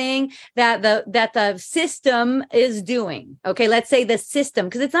everything that the system is doing. Okay, let's say the system,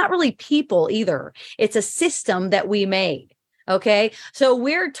 because it's not really people either. It's a system that we made. Okay, so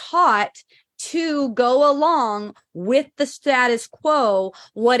we're taught to go along with the status quo,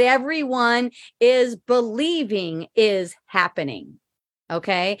 what everyone is believing is happening.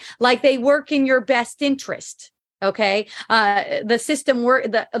 Okay, like they work in your best interest. Okay, the system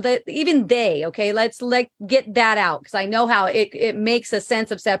even they. Okay, let's get that out, because I know how it makes a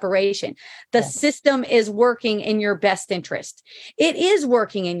sense of separation. The system is working in your best interest. It is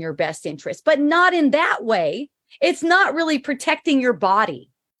working in your best interest, but not in that way. It's not really protecting your body,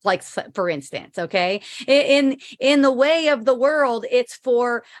 like, for instance, okay? In the way of the world, it's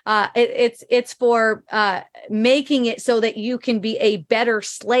for making it so that you can be a better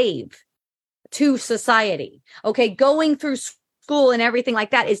slave to society. Okay, going through school and everything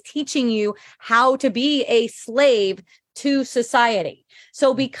like that is teaching you how to be a slave to society.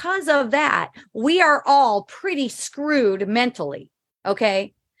 So because of that, we are all pretty screwed mentally,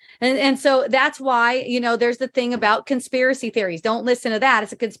 okay? And so that's why, there's the thing about conspiracy theories. Don't listen to that.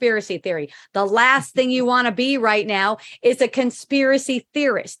 It's a conspiracy theory. The last thing you want to be right now is a conspiracy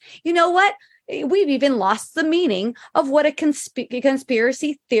theorist. You know what? We've even lost the meaning of what a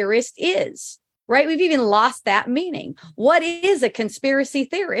conspiracy theorist is, right? We've even lost that meaning. What is a conspiracy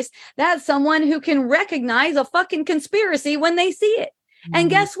theorist? That's someone who can recognize a fucking conspiracy when they see it. Mm-hmm. And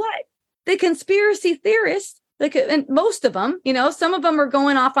guess what? The conspiracy theorists, and most of them, some of them are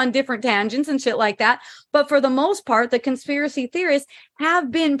going off on different tangents and shit like that. But for the most part, the conspiracy theorists have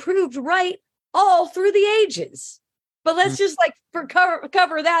been proved right all through the ages. But let's just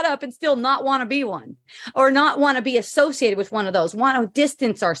cover that up and still not want to be one, or not want to be associated with one of those, want to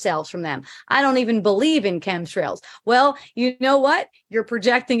distance ourselves from them. I don't even believe in chemtrails. Well, you know what? You're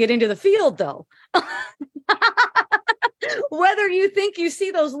projecting it into the field, though. Whether you think you see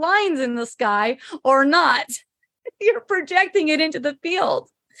those lines in the sky or not, you're projecting it into the field.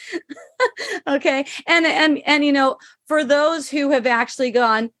 Okay. And for those who have actually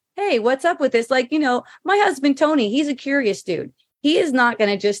gone, hey, what's up with this? Like, my husband, Tony, he's a curious dude. He is not going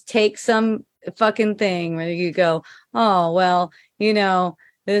to just take some fucking thing where you go, oh, well,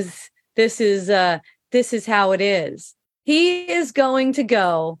 this is how it is. He is going to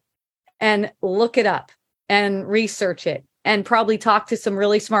go and look it up and research it and probably talk to some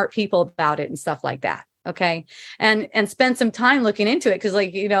really smart people about it and stuff like that. Okay. And spend some time looking into it. Cause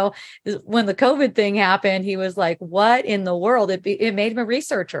when the COVID thing happened, he was like, what in the world? It made him a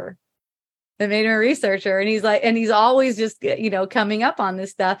researcher. It made him a researcher. And he's always just, coming up on this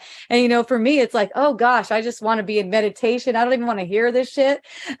stuff. And, for me, it's like, oh gosh, I just want to be in meditation. I don't even want to hear this shit,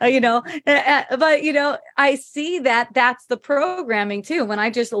 but I see that that's the programming too. When I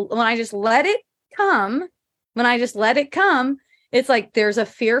just let it come, it's like, there's a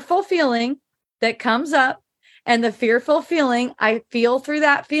fearful feeling that comes up, and the fearful feeling, I feel through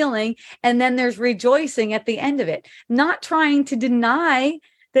that feeling. And then there's rejoicing at the end of it, not trying to deny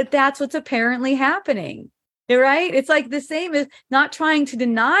that that's what's apparently happening. Right? It's like the same as not trying to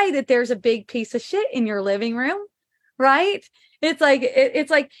deny that there's a big piece of shit in your living room. Right? It's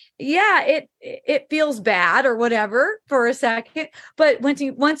like, yeah, it feels bad or whatever for a second. But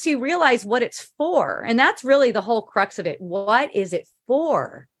once you realize what it's for, and that's really the whole crux of it. What is it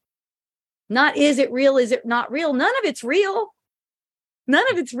for? Not is it real? Is it not real? None of it's real. None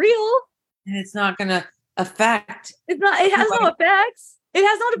of it's real. And it's not going to affect. It has no effects. It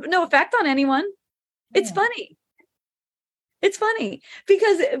has no effect on anyone. It's funny. It's funny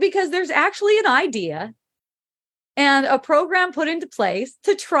because there's actually an idea and a program put into place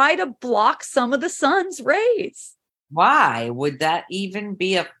to try to block some of the sun's rays. Why would that even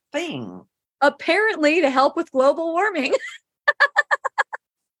be a thing? Apparently to help with global warming.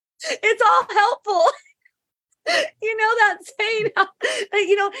 It's all helpful. You know that saying,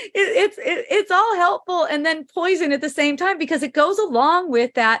 it's all helpful and then poison at the same time, because it goes along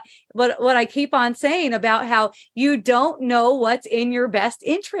with that. What I keep on saying about how you don't know what's in your best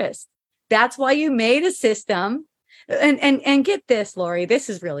interest. That's why you made a system. And get this, Lori, this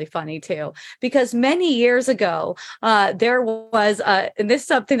is really funny too, because many years ago, there was, and this is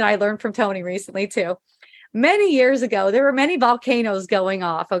something that I learned from Tony recently too. Many years ago, there were many volcanoes going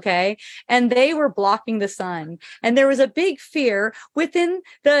off, okay? And they were blocking the sun. And there was a big fear within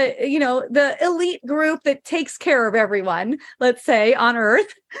the elite group that takes care of everyone, let's say, on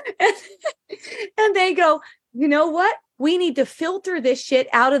Earth. And they go, you know what? We need to filter this shit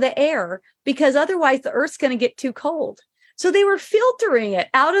out of the air because otherwise the Earth's going to get too cold. So they were filtering it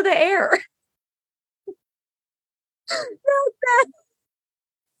out of the air.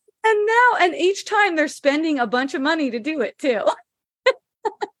 And each time they're spending a bunch of money to do it too.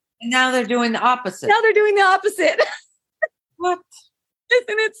 And now they're doing the opposite. Now they're doing the opposite. What?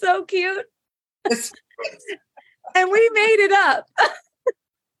 Isn't it so cute? And we made it up.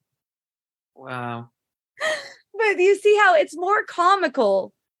 Wow. But you see how it's more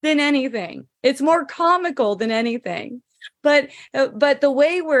comical than anything. It's more comical than anything. But the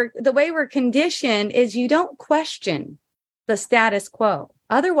way we're conditioned is you don't question the status quo.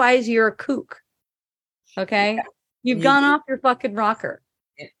 Otherwise, you're a kook. Okay? Yeah. You've gone off your fucking rocker.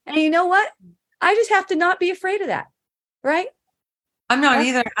 Yeah. And you know what? I just have to not be afraid of that. Right? I'm not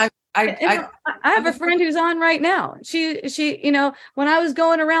either. I have a friend who's on right now. She, when I was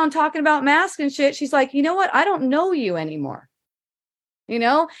going around talking about masks and shit, she's like, you know what? I don't know you anymore.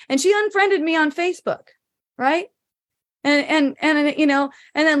 And she unfriended me on Facebook. Right? And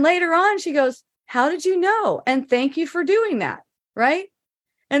then later on she goes, how did you know? And thank you for doing that. Right?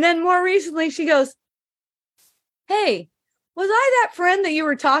 And then more recently she goes, hey, was I that friend that you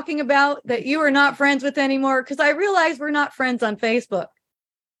were talking about that you are not friends with anymore? Because I realized we're not friends on Facebook.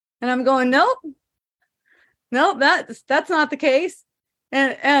 And I'm going, nope, that's not the case.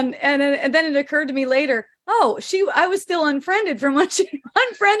 And then it occurred to me later, I was still unfriended from when she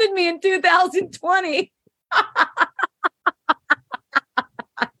unfriended me in 2020.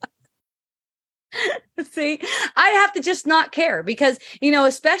 See, I have to just not care because,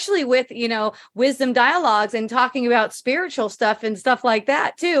 especially with, wisdom dialogues and talking about spiritual stuff and stuff like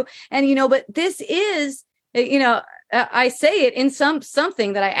that too. And, but this is, I say it in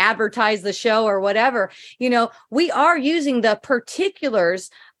something that I advertise the show or whatever, we are using the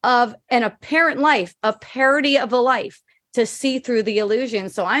particulars of an apparent life, a parody of a life, to see through the illusion.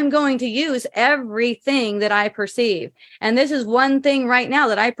 So I'm going to use everything that I perceive. And this is one thing right now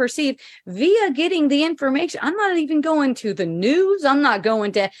that I perceive via getting the information. I'm not even going to the news. I'm not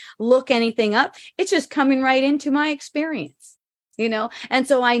going to look anything up. It's just coming right into my experience, And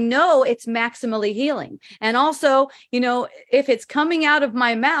so I know it's maximally healing. And also, if it's coming out of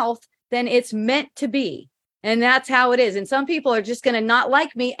my mouth, then it's meant to be. And that's how it is. And some people are just going to not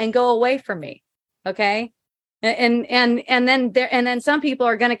like me and go away from me. Okay. And then some people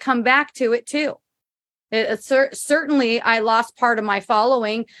are going to come back to it too. Certainly, I lost part of my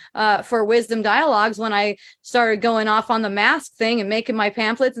following for Wisdom Dialogues when I started going off on the mask thing and making my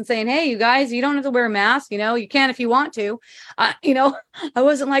pamphlets and saying, "Hey, you guys, you don't have to wear a mask. You can if you want to." I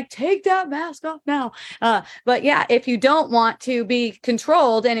wasn't like, "Take that mask off now." But yeah, if you don't want to be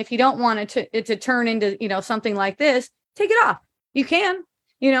controlled and if you don't want it to turn into something like this, take it off. You can.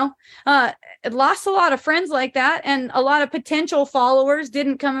 It lost a lot of friends like that. And a lot of potential followers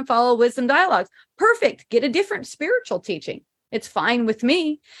didn't come and follow Wisdom Dialogues. Perfect. Get a different spiritual teaching. It's fine with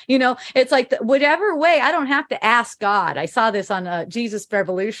me. It's like whatever way. I don't have to ask God. I saw this on Jesus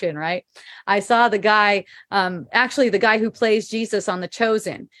Revolution, right? I saw the guy, actually the guy who plays Jesus on The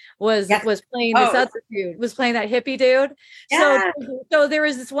Chosen was playing this other dude, was playing that hippie dude. Yeah. So there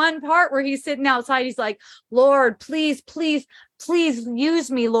was this one part where he's sitting outside. He's like, Lord, please use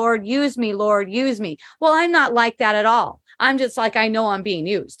me, Lord, use me, Lord, use me. Well, I'm not like that at all. I'm just like, I know I'm being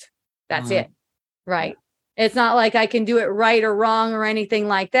used. That's it. Right. It's not like I can do it right or wrong or anything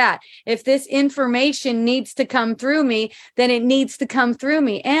like that. If this information needs to come through me, then it needs to come through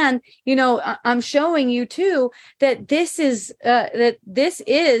me. And, I'm showing you too, that this is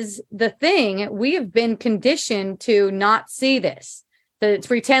the thing. We have been conditioned to not see this, to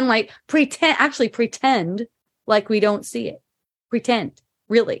pretend like we don't see it. Pretend,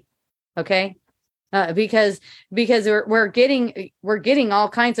 really. Okay. because we're getting all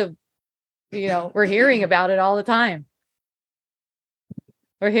kinds of, we're hearing about it all the time.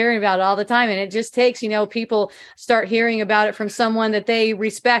 We're hearing about it all the time. And it just takes, people start hearing about it from someone that they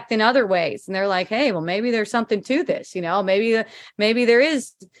respect in other ways. And they're like, hey, well, maybe there's something to this, maybe there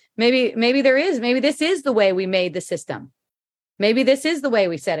is, maybe this is the way we made the system. Maybe this is the way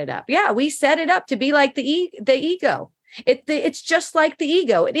we set it up. Yeah, we set it up to be like the ego. It's just like the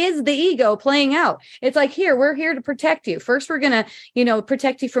ego. It is the ego playing out. It's like, we're here to protect you. First, we're going to,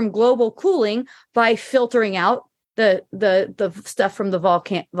 protect you from global cooling by filtering out the stuff from the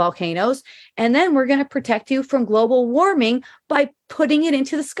volcanoes. And then we're going to protect you from global warming by putting it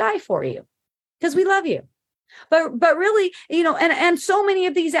into the sky for you because we love you. But really, and so many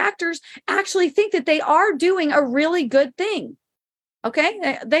of these actors actually think that they are doing a really good thing.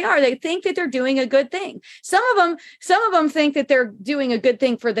 Okay, they think that they're doing a good thing. Some of them think that they're doing a good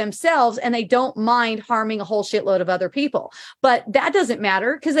thing for themselves and they don't mind harming a whole shitload of other people. But that doesn't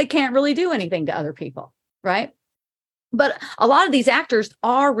matter because they can't really do anything to other people, right? But a lot of these actors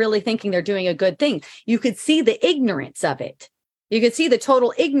are really thinking they're doing a good thing. You could see the ignorance of it. You could see the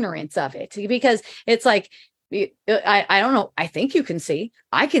total ignorance of it because it's like, I don't know. I think you can see.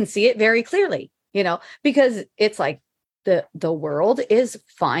 I can see it very clearly, because it's like the world is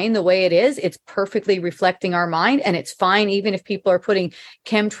fine the way it is. It's perfectly reflecting our mind, and it's fine even if people are putting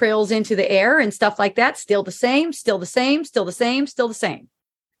chemtrails into the air and stuff like that. Still the same, still the same, still the same, still the same.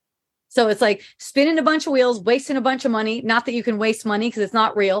 So it's like spinning a bunch of wheels, wasting a bunch of money. Not that you can waste money because it's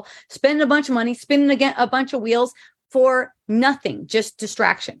not real. Spending a bunch of money, spinning again a bunch of wheels for nothing, just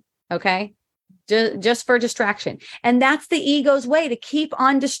distraction. Okay. Just for distraction. And that's the ego's way to keep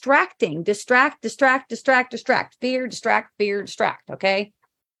on distracting. Distract. Fear, distract. Okay.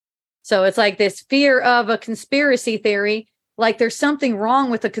 So it's like this fear of a conspiracy theory, like there's something wrong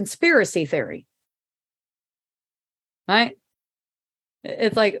with a conspiracy theory. Right?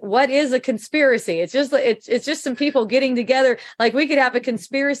 It's like, what is a conspiracy? It's just some people getting together. Like we could have a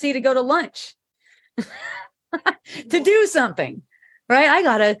conspiracy to go to lunch, to do something, right? I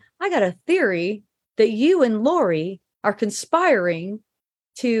got a theory that you and Lori are conspiring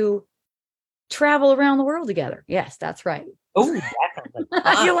to travel around the world together. Yes, that's right. Oh, definitely.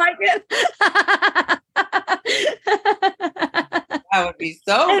 You like it? That would be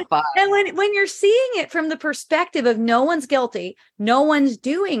so fun. And when you're seeing it from the perspective of no one's guilty, no one's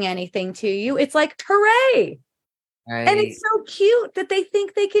doing anything to you, it's like, hooray. Right. And it's so cute that they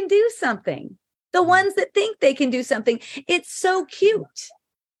think they can do something. The ones that think they can do something, it's so cute.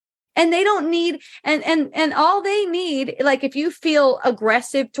 And they don't need, and all they need, like if you feel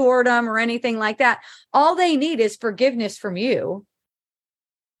aggressive toward them or anything like that, all they need is forgiveness from you,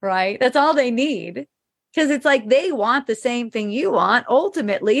 right? That's all they need. Because it's like they want the same thing you want.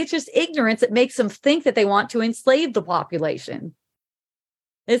 Ultimately, it's just ignorance that makes them think that they want to enslave the population.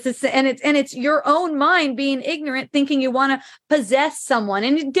 It's your own mind being ignorant, thinking you want to possess someone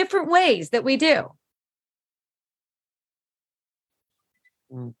in different ways that we do.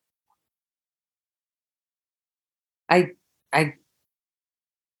 I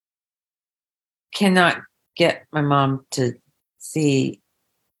cannot get my mom to see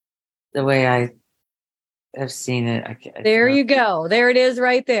the way I have seen it. There you go. There it is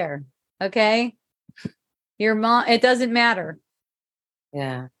right there. Okay. Your mom, it doesn't matter.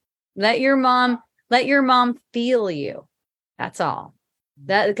 Yeah. Let your mom feel you. That's all.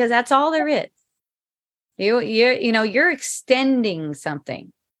 Because that's all there is. You're extending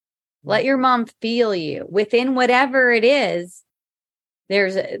something. Let your mom feel you within whatever it is.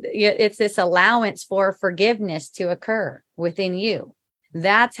 It's this allowance for forgiveness to occur within you.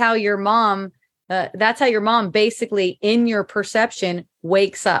 That's how your mom basically in your perception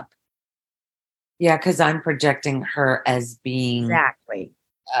wakes up. Yeah. Cause I'm projecting her as being exactly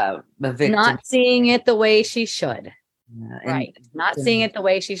a victim. Not seeing it the way she should. Right. Not seeing it the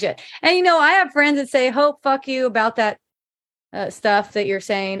way she should. And, I have friends that say, Hope, fuck you about that stuff that you're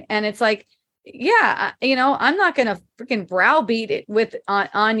saying. And it's like, yeah, I'm not going to freaking browbeat it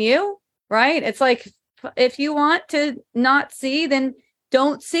on you. Right. It's like, if you want to not see, then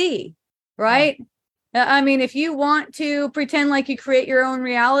don't see. Right. Yeah. I mean, if you want to pretend like you create your own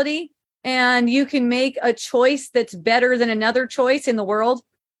reality and you can make a choice that's better than another choice in the world,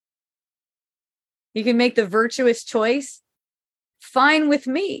 you can make the virtuous choice, fine with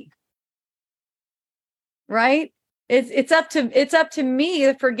me. Right? It's up to me.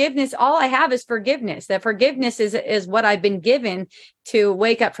 The forgiveness, all I have is forgiveness. That forgiveness is what I've been given to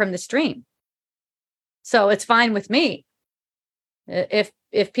wake up from the stream. So it's fine with me. If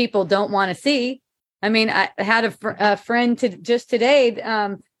people don't want to see, I mean, I had a friend just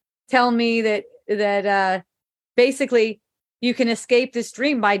today tell me that basically you can escape this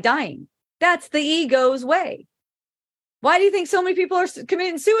dream by dying. That's the ego's way. Why do you think so many people are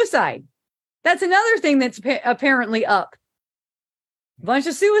committing suicide? That's another thing that's apparently up. A bunch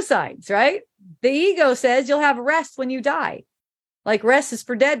of suicides, right? The ego says you'll have rest when you die. Like rest is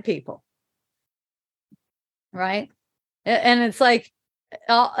for dead people. Right? And it's like,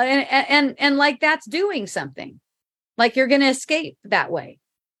 and like that's doing something. Like you're going to escape that way.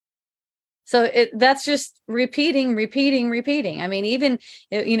 So that's just repeating. I mean, even,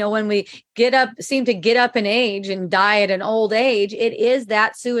 when we seem to get up in age and die at an old age, it is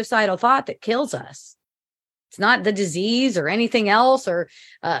that suicidal thought that kills us. It's not the disease or anything else or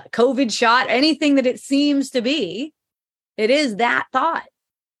COVID shot, anything that it seems to be. It is that thought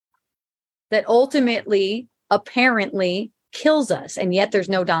that ultimately, apparently kills us. And yet there's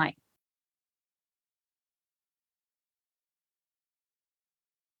no dying.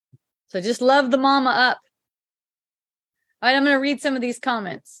 So just love the mama up. All right, I'm going to read some of these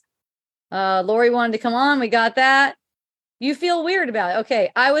comments. Lori wanted to come on. We got that. You feel weird about it. Okay,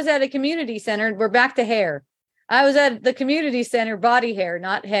 I was at a community center. We're back to hair. I was at the community center, body hair,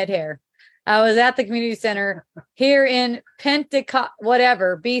 not head hair. I was at the community center here in Pentecost,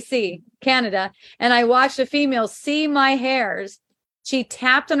 BC, Canada, and I watched a female see my hairs. She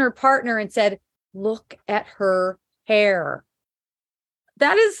tapped on her partner and said, "Look at her hair."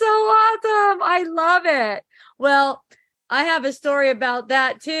 That is so awesome. I love it. Well, I have a story about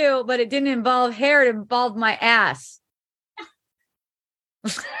that too, but it didn't involve hair. It involved my ass.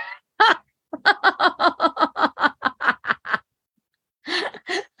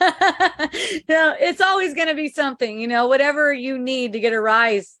 It's always going to be something, whatever you need to get a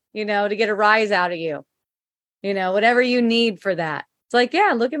rise, to get a rise out of you, whatever you need for that. It's like,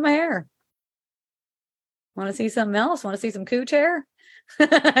 yeah, look at my hair. Want to see something else? Want to see some cooch hair?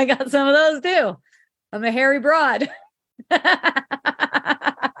 I got some of those too. I'm a hairy broad.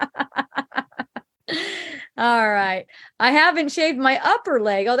 All right. I haven't shaved my upper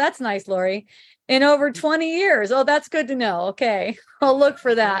leg. Oh, that's nice, Lori. In over 20 years. Oh, that's good to know. Okay. I'll look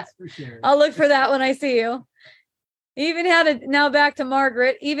for that. For sure. I'll look for that when I see you. Now back to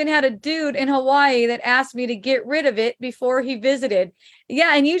Margaret, even had a dude in Hawaii that asked me to get rid of it before he visited.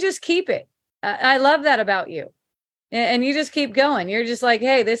 Yeah. And you just keep it. I love that about you. And you just keep going. You're just like,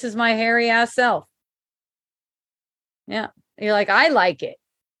 hey, this is my hairy ass self. Yeah. You're like, I like it.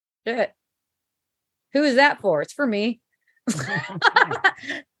 Shit. Who is that for? It's for me.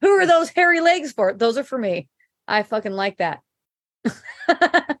 Who are those hairy legs for? Those are for me. I fucking like that.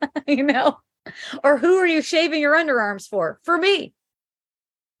 Or who are you shaving your underarms for? For me.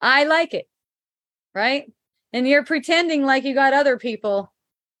 I like it. Right? And you're pretending like you got other people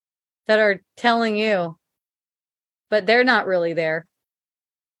that are telling you, but they're not really there.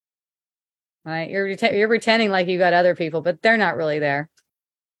 Right? You're pretending like you got other people, but they're not really there.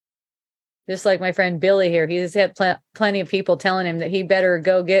 Just like my friend Billy here, he's had plenty of people telling him that he better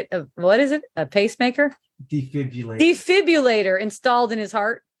go get a pacemaker? Defibrillator installed in his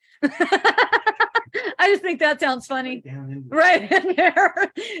heart. I just think that sounds funny. Right in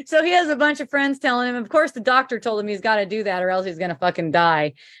there. So he has a bunch of friends telling him. Of course, the doctor told him he's got to do that or else he's going to fucking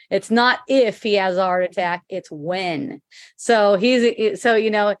die. It's not if he has a heart attack, it's when. So it's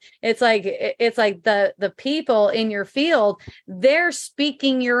like the people in your field, they're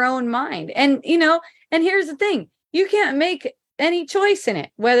speaking your own mind. And here's the thing, you can't make any choice in it,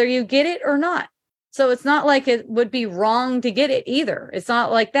 whether you get it or not. So it's not like it would be wrong to get it either. It's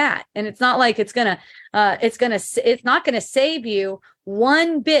not like that. And it's not like it's not going to save you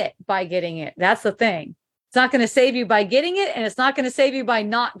one bit by getting it. That's the thing. It's not going to save you by getting it. And it's not going to save you by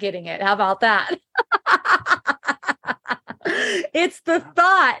not getting it. How about that? It's the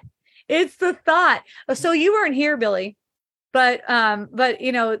thought. It's the thought. So you weren't here, Billy, but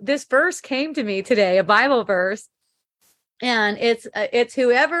this verse came to me today, a Bible verse. And it's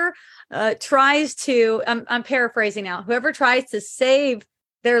whoever tries to, I'm paraphrasing now, whoever tries to save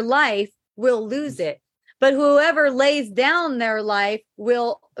their life will lose it. But whoever lays down their life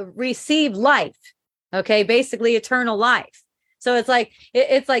will receive life. Okay, basically eternal life. So it's like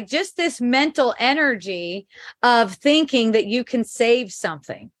just this mental energy of thinking that you can save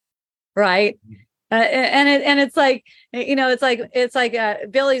something, right? And it's like, it's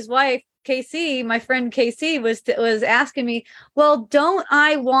like Billy's wife, KC, my friend KC was asking me, well, don't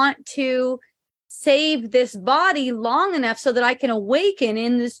I want to save this body long enough so that I can awaken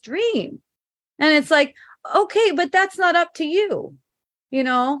in this dream? And it's like, okay, but that's not up to you.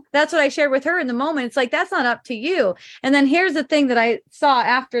 That's what I shared with her in the moment. It's like, that's not up to you. And then here's the thing that I saw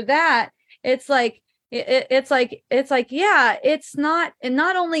after that. It's like, It's like, yeah, it's not, and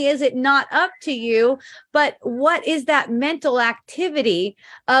not only is it not up to you, but what is that mental activity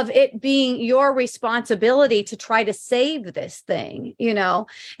of it being your responsibility to try to save this thing?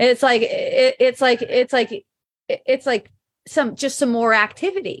 It's like some more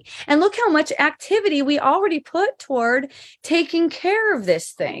activity. And look how much activity we already put toward taking care of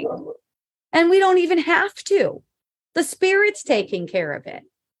this thing. And we don't even have to. The spirit's taking care of it.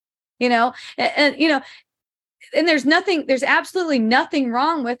 And there's absolutely nothing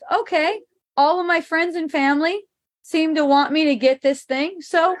wrong with, okay, all of my friends and family seem to want me to get this thing.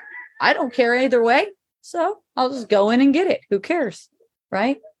 So I don't care either way. So I'll just go in and get it. Who cares?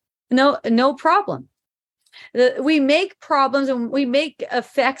 Right? No problem. We make problems and we make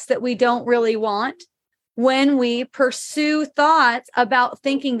effects that we don't really want when we pursue thoughts about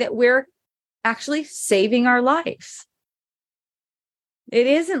thinking that we're actually saving our lives. It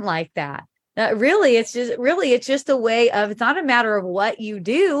isn't like that. It's just a way of, it's not a matter of what you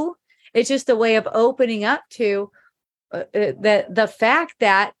do. It's just a way of opening up to the fact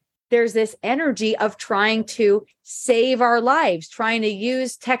that there's this energy of trying to save our lives, trying to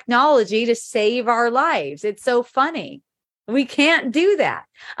use technology to save our lives. It's so funny. We can't do that.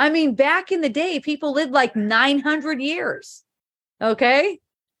 I mean, back in the day, people lived like 900 years. Okay.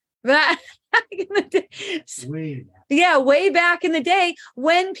 Back in the day. Yeah, way back in the day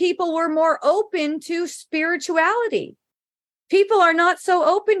when people were more open to spirituality. People are not so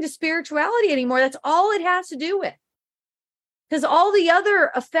open to spirituality anymore. That's all it has to do with. Because all the other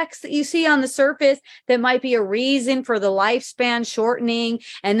effects that you see on the surface that might be a reason for the lifespan shortening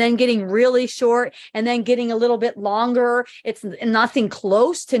and then getting really short and then getting a little bit longer, it's nothing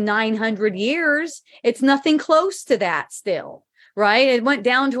close to 900 years. It's nothing close to that still. Right. It went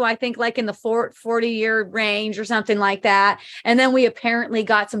down to, I think, like in the 40-year range or something like that. And then we apparently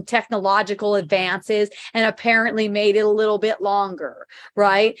got some technological advances and apparently made it a little bit longer.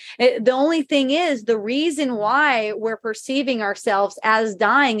 Right. The only thing is, the reason why we're perceiving ourselves as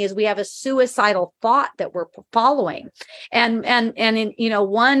dying is we have a suicidal thought that we're following. And in,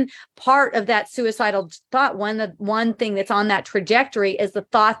 one part of that suicidal thought, one thing that's on that trajectory is the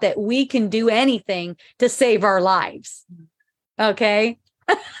thought that we can do anything to save our lives. Okay.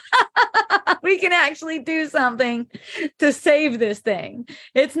 We can actually do something to save this thing.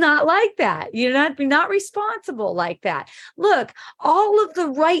 It's not like that. You're not responsible like that. Look, all of the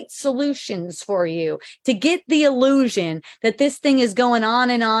right solutions for you to get the illusion that this thing is going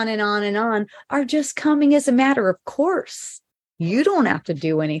on and on and on and on are just coming as a matter of course. You don't have to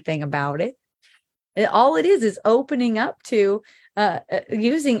do anything about it. All it is opening up to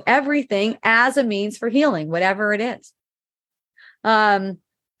using everything as a means for healing, whatever it is. Akea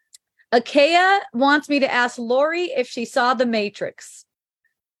wants me to ask Lori if she saw The Matrix.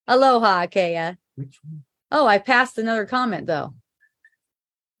 Aloha, Akea. Which one? Oh, I passed another comment though.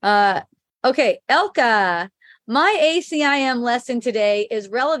 Okay, Elka, my ACIM lesson today is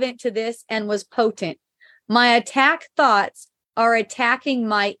relevant to this and was potent. My attack thoughts are attacking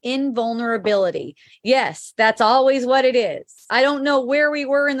my invulnerability. Yes, that's always what it is. I don't know where we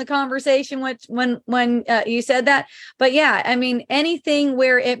were in the conversation when you said that, but yeah, I mean, anything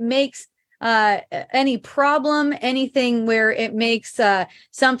where it makes any problem, anything where it makes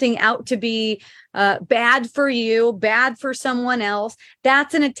something out to be bad for you, bad for someone else,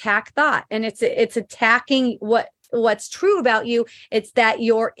 that's an attack thought, and it's attacking what's true about you. It's that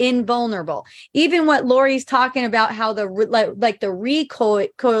you're invulnerable. Even what Lori's talking about, how the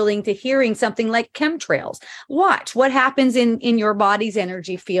recoiling to hearing something like chemtrails. Watch what happens in your body's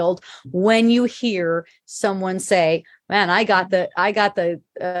energy field when you hear someone say, man, I got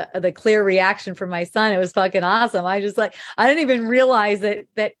the clear reaction from my son. It was fucking awesome. I didn't even realize that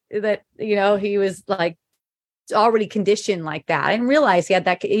he was like already conditioned like that. I didn't realize he had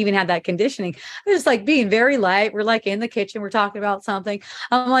that conditioning. I was just like being very light. We're like in the kitchen, we're talking about something.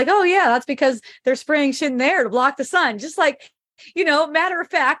 I'm like, oh yeah, that's because they're spraying shit in there to block the sun. Just like, matter of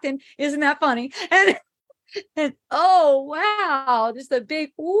fact. And isn't that funny? And oh wow, just a big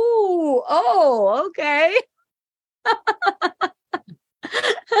ooh, oh, okay.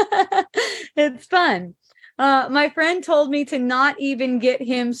 It's fun. My friend told me to not even get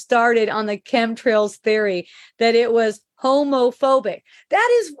him started on the chemtrails theory, that it was homophobic.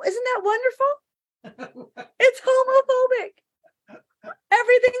 Isn't that wonderful? It's homophobic.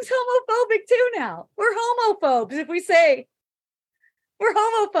 Everything's homophobic too now. We're homophobes if we say we're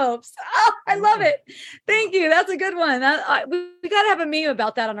homophobes. Oh, I love it. Thank you. That's a good one. We got to have a meme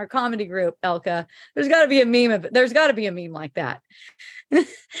about that on our comedy group, Elka. There's got to be a meme. There's got to be a meme like that.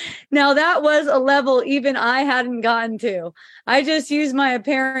 Now, that was a level even I hadn't gotten to. I just used my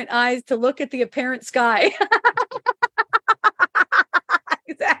apparent eyes to look at the apparent sky.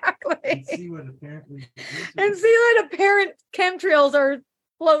 Exactly. And see what apparent chemtrails are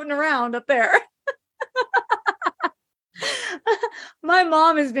floating around up there. My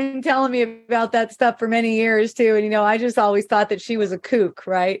mom has been telling me about that stuff for many years too. And, I just always thought that she was a kook,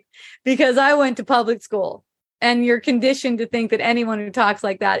 right? Because I went to public school and you're conditioned to think that anyone who talks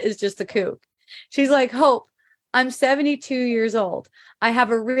like that is just a kook. She's like, Hope, I'm 72 years old. I have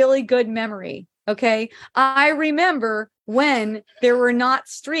a really good memory. Okay. I remember when there were not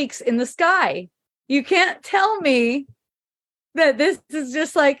streaks in the sky. You can't tell me that this is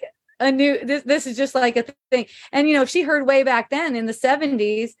just like this is just like a thing. And, she heard way back then in the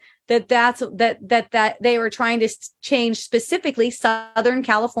 70s that they were trying to change specifically Southern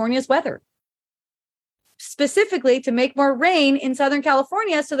California's weather, specifically to make more rain in Southern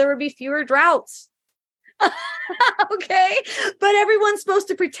California. So there would be fewer droughts. Okay. But everyone's supposed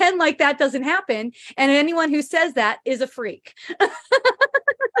to pretend like that doesn't happen. And anyone who says that is a freak. Isn't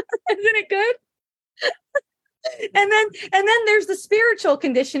it good? And then there's the spiritual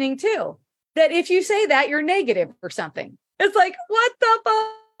conditioning too, that if you say that, you're negative or something. It's like, what the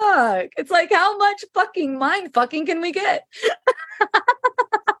fuck? It's like, how much fucking mind fucking can we get?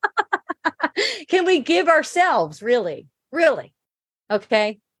 Can we give ourselves really?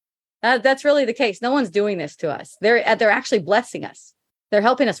 Okay. That's really the case. No one's doing this to us. They're actually blessing us. They're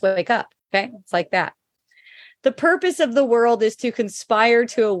helping us wake up. Okay. It's like that. The purpose of the world is to conspire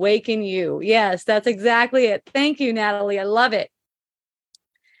to awaken you. Yes, that's exactly it. Thank you, Natalie. I love it.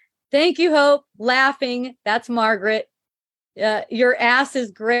 Thank you, Hope. Laughing. That's Margaret. Your ass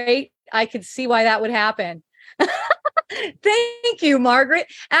is great. I could see why that would happen. Thank you, Margaret.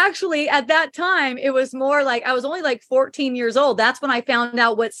 Actually, at that time, it was more like I was only like 14 years old. That's when I found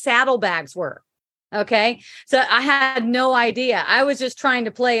out what saddlebags were. Okay. So I had no idea. I was just trying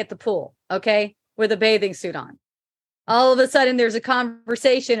to play at the pool. Okay. With a bathing suit on. All of a sudden, there's a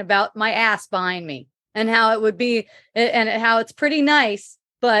conversation about my ass behind me and how it would be and how it's pretty nice,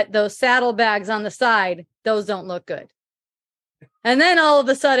 but those saddlebags on the side, those don't look good. And then all of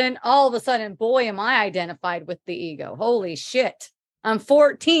a sudden, boy, am I identified with the ego. Holy shit. I'm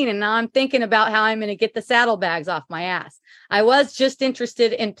 14 and now I'm thinking about how I'm going to get the saddlebags off my ass. I was just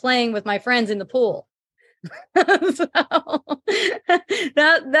interested in playing with my friends in the pool. So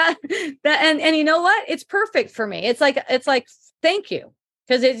that and you know what? It's perfect for me. It's like thank you,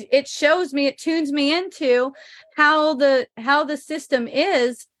 because it shows me, it tunes me into how the system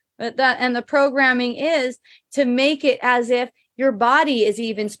is and the programming is to make it as if your body is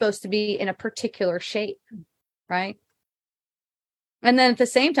even supposed to be in a particular shape, right? And then at the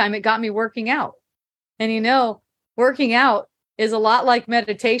same time, it got me working out, and working out is a lot like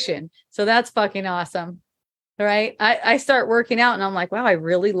meditation, so that's fucking awesome. Right. I start working out and I'm like, wow, I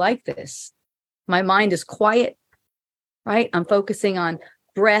really like this. My mind is quiet. Right. I'm focusing on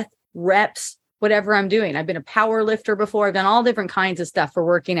breath, reps, whatever I'm doing. I've been a power lifter before. I've done all different kinds of stuff for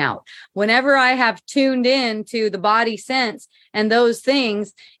working out. Whenever I have tuned in to the body sense and those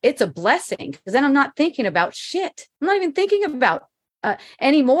things, it's a blessing, because then I'm not thinking about shit. I'm not even thinking about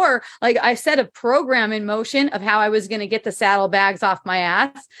anymore. Like I set a program in motion of how I was going to get the saddlebags off my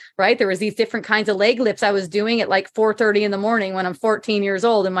ass, right? There was these different kinds of leg lifts I was doing at like 4:30 in the morning when I'm 14 years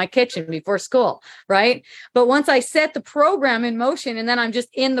old in my kitchen before school, right? But once I set the program in motion and then I'm just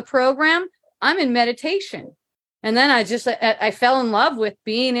in the program, I'm in meditation. And then I fell in love with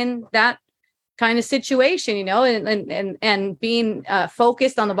being in that kind of situation, and being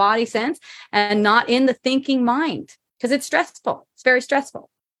focused on the body sense and not in the thinking mind. Because it's stressful. It's very stressful.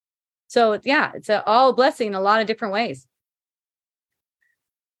 So yeah, it's all a blessing in a lot of different ways.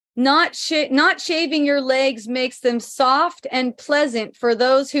 Not shaving your legs makes them soft and pleasant for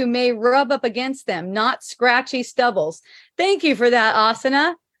those who may rub up against them, not scratchy stubbles. Thank you for that,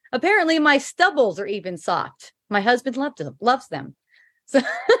 Asana. Apparently my stubbles are even soft. My husband loves them. So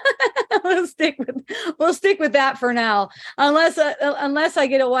we'll stick with that for now. Unless I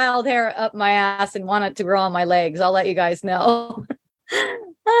get a wild hair up my ass and want it to grow on my legs, I'll let you guys know.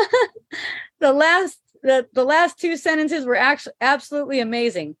 The last two sentences were actually absolutely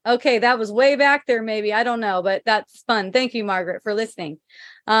amazing. Okay, that was way back there, maybe. I don't know, but that's fun. Thank you, Margaret, for listening.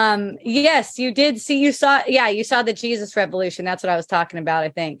 Yes, you did see, you saw the Jesus Revolution. That's what I was talking about, I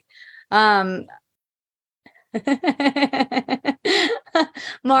think.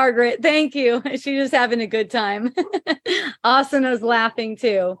 Margaret, thank you. She's just having a good time. Asana's laughing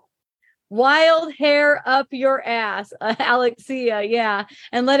too. Wild hair up your ass, Alexia. Yeah.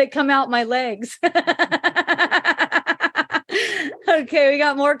 And let it come out my legs. Okay. We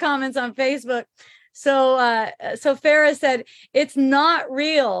got more comments on Facebook. So Farah said, it's not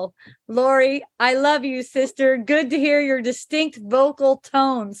real. Lori, I love you, sister. Good to hear your distinct vocal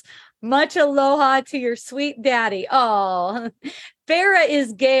tones. Much aloha to your sweet daddy. Oh, Farah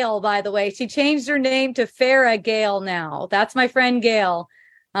is Gail, by the way. She changed her name to Farah Gail now. That's my friend Gail.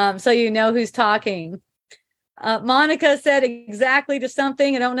 So you know who's talking. Monica said exactly to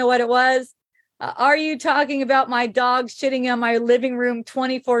something. I don't know what it was. Are you talking about my dog shitting on my living room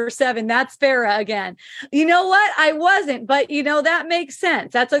 24/7? That's Farah again. You know what? I wasn't, but that makes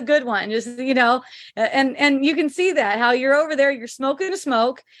sense. That's a good one. Just, and you can see that how you're over there, you're smoking a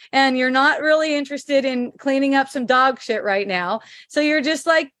smoke and you're not really interested in cleaning up some dog shit right now. So you're just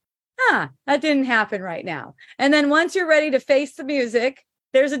like, that didn't happen right now. And then once you're ready to face the music,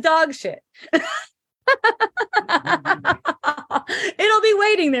 there's a dog shit. It'll be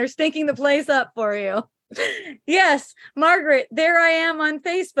waiting there, stinking the place up for you. Yes, Margaret, there I am on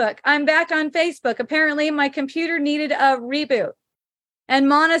Facebook. I'm back on Facebook. Apparently, my computer needed a reboot. And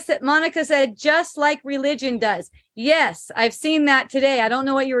Monica said, just like religion does. Yes, I've seen that today. I don't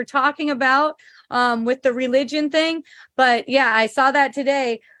know what you were talking about with the religion thing, but yeah, I saw that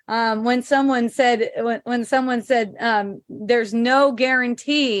today. When someone said, there's no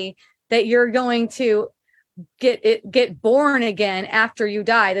guarantee that you're going to get born again after you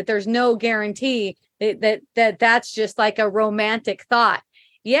die, that there's no guarantee that's just like a romantic thought.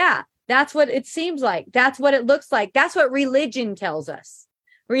 Yeah, that's what it seems like. That's what it looks like. That's what religion tells us.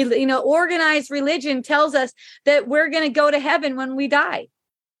 Organized religion tells us that we're going to go to heaven when we die.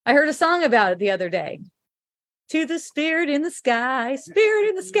 I heard a song about it the other day. To the spirit in the sky, spirit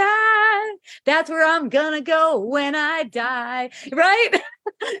in the sky. That's where I'm gonna go when I die. Right?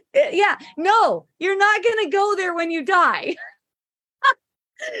 Yeah. No, you're not gonna go there when you die.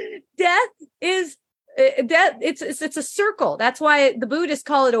 Death is death. It's a circle. That's why the Buddhists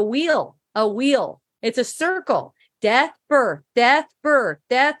call it a wheel. A wheel. It's a circle. Death, birth, death, birth,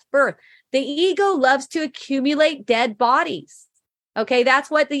 death, birth. The ego loves to accumulate dead bodies. Okay, that's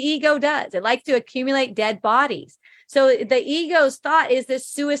what the ego does. It likes to accumulate dead bodies. So the ego's thought is this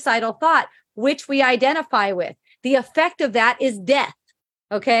suicidal thought, which we identify with. The effect of that is death.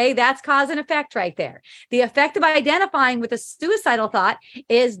 Okay, that's cause and effect right there. The effect of identifying with a suicidal thought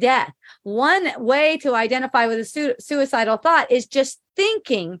is death. One way to identify with a suicidal thought is just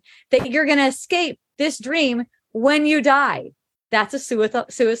thinking that you're going to escape this dream when you die. That's a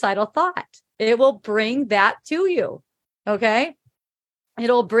suicidal thought. It will bring that to you. Okay.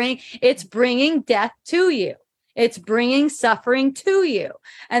 It's bringing death to you. It's bringing suffering to you.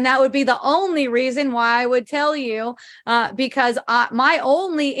 And that would be the only reason why I would tell you, because my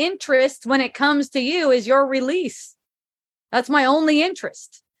only interest when it comes to you is your release. That's my only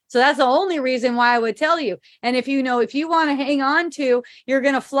interest. So that's the only reason why I would tell you. And if you want to hang on to, you're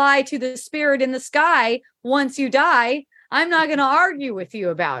going to fly to the spirit in the sky once you die, I'm not going to argue with you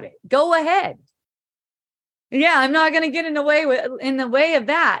about it. Go ahead. Yeah, I'm not going to get in the way of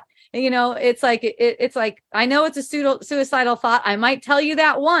that. It's like I know it's a suicidal thought. I might tell you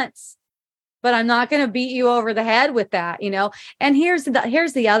that once, but I'm not going to beat you over the head with that. And here's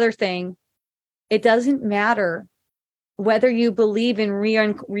the other thing. It doesn't matter whether you believe in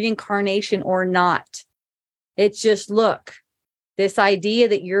reincarnation or not. It's just, look, this idea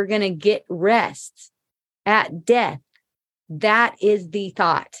that you're going to get rest at death. That is the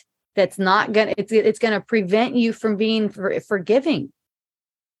thought. That's not going to, it's going to prevent you from being forgiving.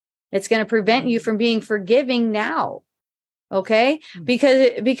 It's going to prevent you from being forgiving now. Okay.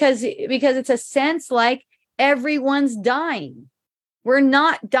 Because it's a sense like everyone's dying. We're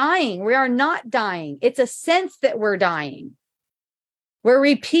not dying. We are not dying. It's a sense that we're dying. We're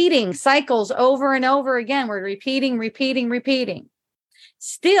repeating cycles over and over again. We're repeating.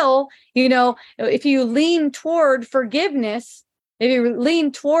 Still, if you lean toward forgiveness,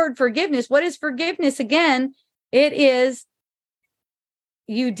 what is forgiveness again? It is,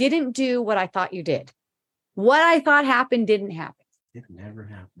 you didn't do what I thought you did. What I thought happened didn't happen. It never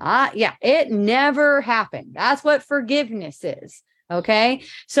happened. Yeah, it never happened. That's what forgiveness is. Okay.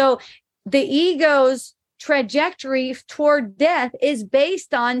 So the ego's trajectory toward death is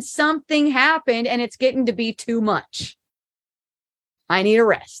based on something happened and it's getting to be too much. I need a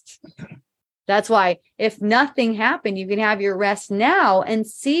rest. That's why if nothing happened, you can have your rest now and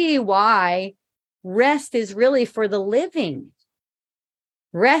see why rest is really for the living.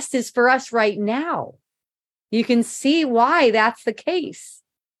 Rest is for us right now. You can see why that's the case.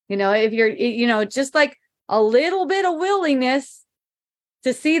 If you're, just like a little bit of willingness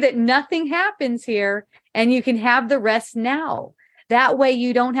to see that nothing happens here and you can have the rest now. That way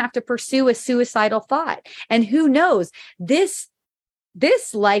you don't have to pursue a suicidal thought. And who knows, this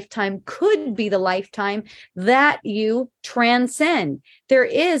lifetime could be the lifetime that you transcend. There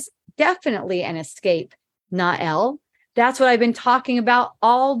is definitely an escape, Nael. That's what I've been talking about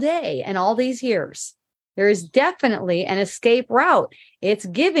all day and all these years. There is definitely an escape route. It's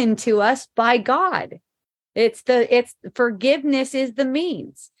given to us by God. It's forgiveness is the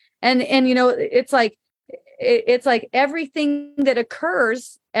means. And it's like everything that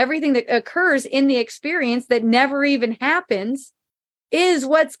occurs in the experience that never even happens is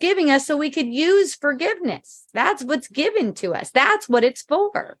what's giving us so we could use forgiveness. That's what's given to us. That's what it's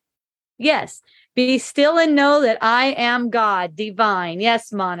for. Yes. Be still and know that I am God, divine.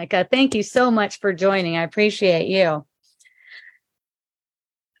 Yes, Monica. Thank you so much for joining. I appreciate you.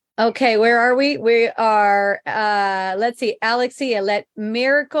 Okay, where are we? We are, let's see, Alexia, let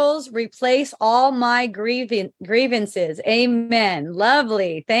miracles replace all my grievances. Amen.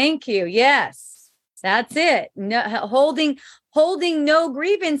 Lovely. Thank you. Yes, that's it. No, holding no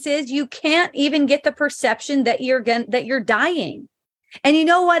grievances, you can't even get the perception that you're dying. And you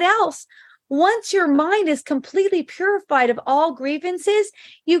know what else? Once your mind is completely purified of all grievances,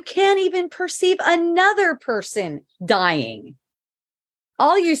 you can't even perceive another person dying.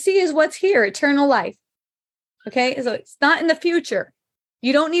 All you see is what's here, eternal life. Okay, so it's not in the future.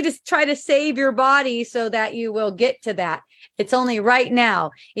 You don't need to try to save your body so that you will get to that. It's only right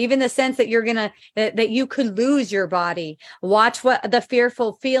now. Even the sense that that you could lose your body. Watch what the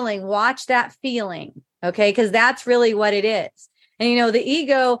fearful feeling, watch that feeling. Okay, because that's really what it is. And, the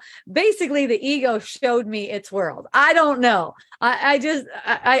ego showed me its world. I don't know.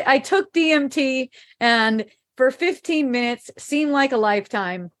 I took DMT, and for 15 minutes seemed like a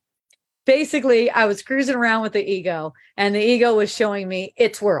lifetime. Basically, I was cruising around with the ego, and the ego was showing me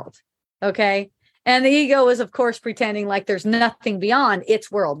its world. Okay. And the ego was, of course, pretending like there's nothing beyond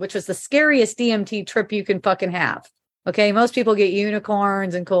its world, which was the scariest DMT trip you can fucking have. Okay. Most people get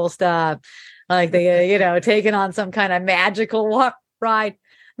unicorns and cool stuff. Like they, taking on some kind of magical ride.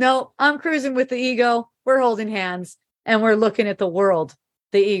 No, I'm cruising with the ego. We're holding hands and we're looking at the world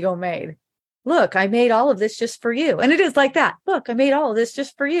the ego made. Look, I made all of this just for you. And it is like that. Look, I made all of this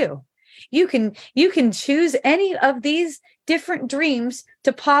just for you. You can choose any of these different dreams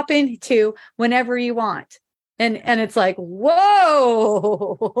to pop into whenever you want. And it's like,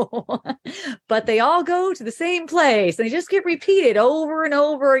 whoa, but they all go to the same place. They just get repeated over and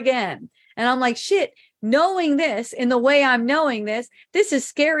over again. And I'm like, shit, knowing this in the way I'm knowing this is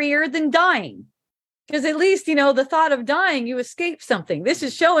scarier than dying. Because at least, the thought of dying, you escape something. This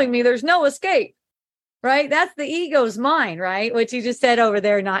is showing me there's no escape, right? That's the ego's mind, right? Which you just said over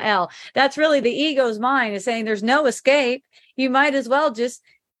there, Nael. That's really the ego's mind is saying there's no escape. You might as well just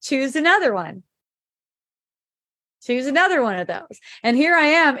choose another one. Choose another one of those. And here I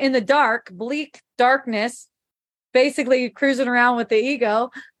am in the dark, bleak darkness, basically cruising around with the ego,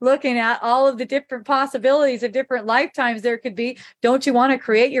 looking at all of the different possibilities of different lifetimes there could be. Don't you want to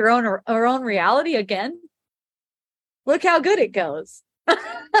create your own reality again? Look how good it goes.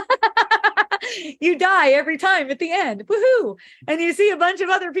 You die every time at the end. Woohoo. And you see a bunch of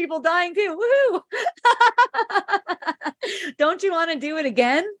other people dying too. Woohoo. Don't you want to do it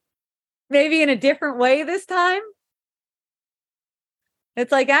again? Maybe in a different way this time?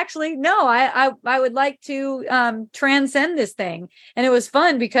 It's like, actually, no, I would like to transcend this thing. And it was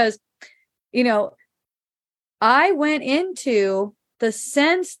fun because, I went into the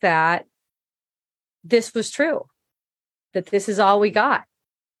sense that this was true, that this is all we got.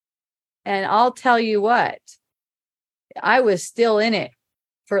 And I'll tell you what, I was still in it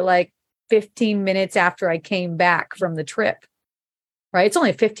for like 15 minutes after I came back from the trip, right? It's only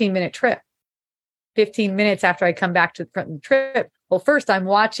a 15-minute trip. 15 minutes after I come back from the trip. Well, first I'm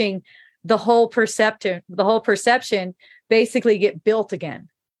watching the whole perception basically get built again.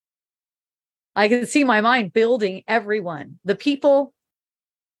 I could see my mind building everyone, the people.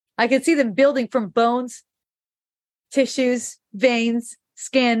 I could see them building from bones, tissues, veins,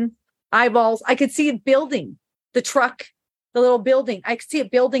 skin, eyeballs. I could see it building the truck, the little building. I could see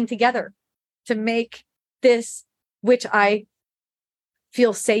it building together to make this, which I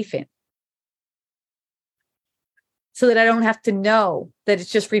feel safe in. So that I don't have to know that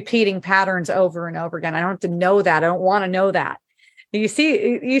it's just repeating patterns over and over again. I don't have to know that. I don't want to know that. You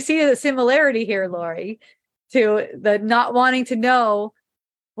see the similarity here, Lori, to the not wanting to know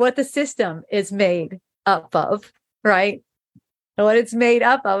what the system is made up of, right? What it's made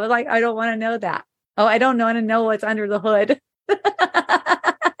up of. Like, I don't want to know that. Oh, I don't want to know what's under the hood.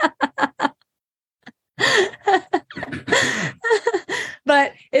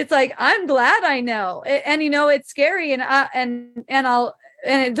 But it's like, I'm glad I know. And, it's scary. It's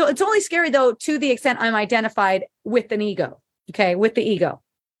only scary though, to the extent I'm identified with an ego. Okay. With the ego.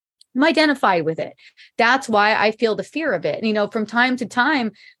 I'm identified with it. That's why I feel the fear of it. From time to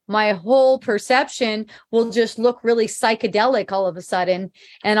time, my whole perception will just look really psychedelic all of a sudden.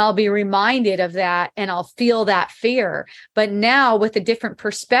 And I'll be reminded of that and I'll feel that fear. But now with a different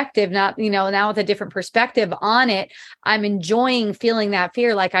perspective, now with a different perspective on it, I'm enjoying feeling that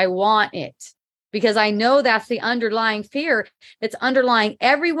fear like I want it. Because I know that's the underlying fear that's underlying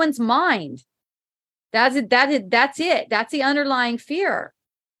everyone's mind. That's it. That's the underlying fear.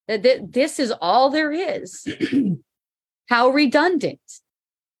 That this is all there is. How redundant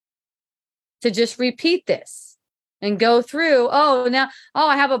to just repeat this and go through. I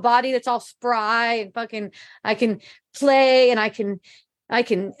have a body that's all spry and fucking, I can play and I can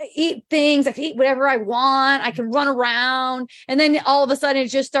eat things. I can eat whatever I want. I can run around. And then all of a sudden it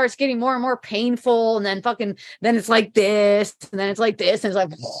just starts getting more and more painful. And then then it's like this. And then it's like this. And it's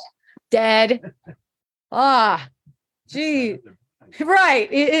like dead. Gee. Right.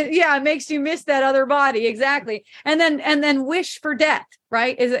 It makes you miss that other body. Exactly. And then wish for death.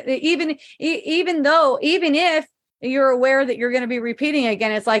 Right. Is it even if you're aware that you're going to be repeating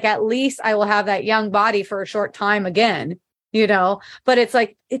again, it's like, at least I will have that young body for a short time again, but it's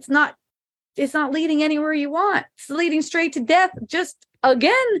like, it's not leading anywhere you want. It's leading straight to death. Just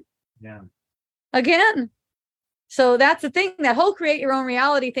again. Yeah. Again. So that's the thing, that whole create your own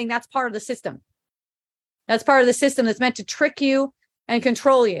reality thing. That's part of the system. That's part of the system that's meant to trick you and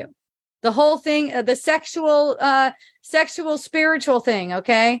control you. The whole thing, the sexual, spiritual thing.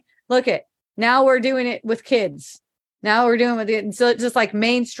 Okay. Look at, now we're doing it with kids. Now we're doing it. So it's just like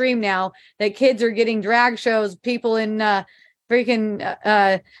mainstream now that kids are getting drag shows, people in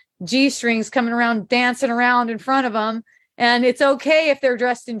freaking G-strings coming around, dancing around in front of them. And it's okay if they're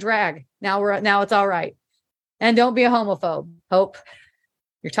dressed in drag. Now it's all right. And don't be a homophobe. Hope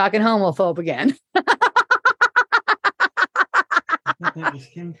you're talking homophobe again.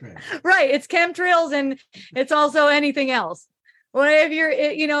 Right. It's chemtrails and it's also anything else. Well,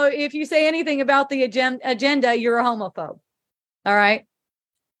 if you say anything about the agenda, you're a homophobe. All right.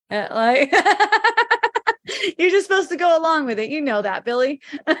 You're just supposed to go along with it. You know that, Billy.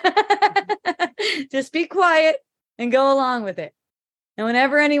 Just be quiet and go along with it. And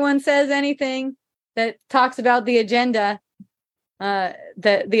whenever anyone says anything that talks about the agenda,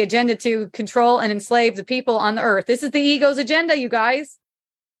 the agenda to control and enslave the people on the earth. This is the ego's agenda, you guys.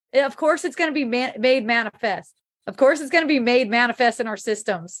 Of course, it's going to be made manifest. Of course, it's going to be made manifest in our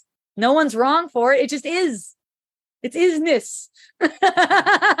systems. No one's wrong for it. It just is. It's isness.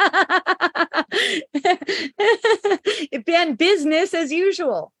 It's been business as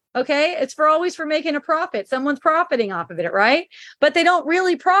usual. Okay. It's always for making a profit. Someone's profiting off of it, right? But they don't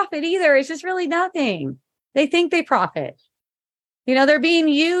really profit either. It's just really nothing. They think they profit. They're being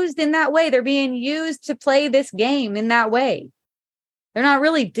used in that way. They're being used to play this game in that way. They're not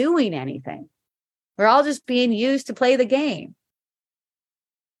really doing anything. We're all just being used to play the game.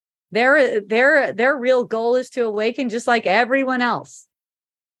 Their real goal is to awaken just like everyone else.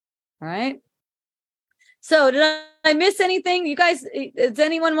 All right. So did I miss anything? You guys, does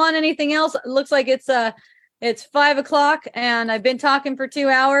anyone want anything else? It looks like it's 5:00 and I've been talking for 2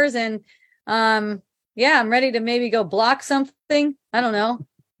 hours and, I'm ready to maybe go block something. I don't know.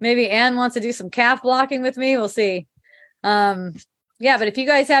 Maybe Anne wants to do some calf blocking with me. We'll see. But if you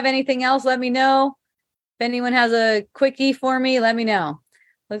guys have anything else, let me know. If anyone has a quickie for me, let me know.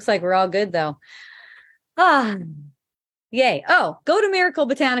 Looks like we're all good though. Yay. Oh, go to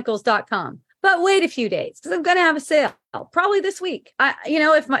miraclebotanicals.com. But wait a few days because I'm going to have a sale probably this week.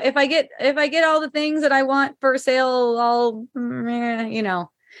 If I get all the things that I want for sale,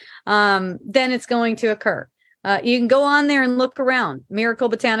 then it's going to occur. You can go on there and look around,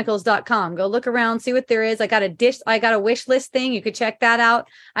 miraclebotanicals.com. Go look around, see what there is. I got a wish list thing. You could check that out.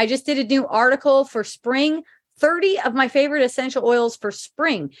 I just did a new article for spring, 30 of my favorite essential oils for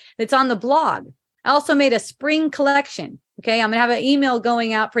spring. It's on the blog. I also made a spring collection. Okay. I'm going to have an email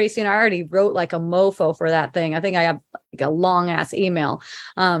going out pretty soon. I already wrote like a mofo for that thing. I think I have like a long ass email.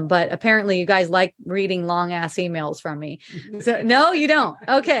 But apparently you guys like reading long ass emails from me. So no, you don't.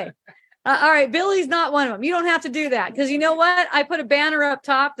 Okay. All right. Billy's not one of them. You don't have to do that. Cause you know what? I put a banner up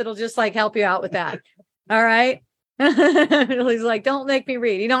top that'll just like help you out with that. All right. Billy's like, don't make me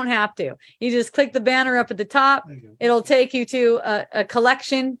read. You don't have to. You just click the banner up at the top. It'll take you to a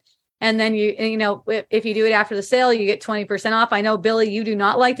collection And then if you do it after the sale, you get 20% off. I know, Billy, you do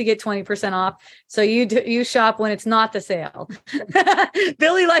not like to get 20% off. So you shop when it's not the sale.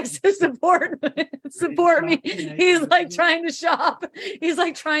 Billy likes to support me. He's like trying to shop. He's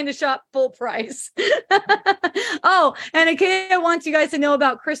like trying to shop full price. Oh, and Akeia wants you guys to know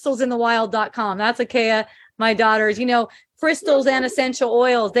about crystalsinthewild.com. That's Akeia, my daughter's. Crystals and essential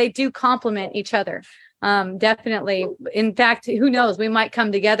oils, they do complement each other. Definitely. In fact, who knows? We might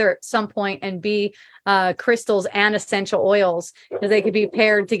come together at some point and be crystals and essential oils, because they could be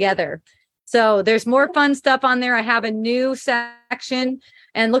paired together. So there's more fun stuff on there. I have a new section,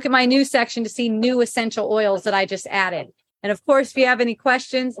 and look at my new section to see new essential oils that I just added. And of course, if you have any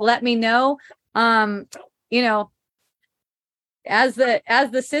questions, let me know. As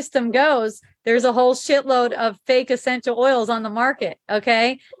the system goes, there's a whole shitload of fake essential oils on the market.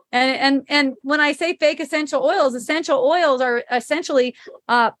 Okay. And when I say fake essential oils are essentially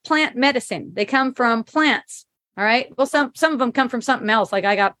plant medicine. They come from plants. All right. Well, some of them come from something else. Like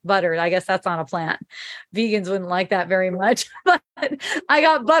I got butter. I guess that's not a plant. Vegans wouldn't like that very much, but I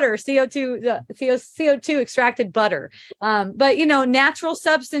got butter, CO2 extracted butter. But natural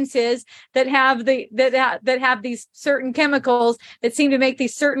substances that have that have these certain chemicals that seem to make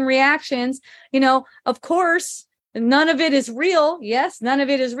these certain reactions. Of course, none of it is real. Yes, none of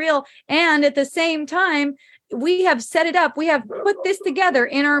it is real. And at the same time, we have set it up. We have put this together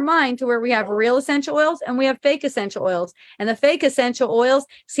in our mind to where we have real essential oils and we have fake essential oils. And the fake essential oils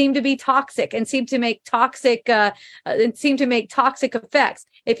seem to be toxic and seem to make toxic effects.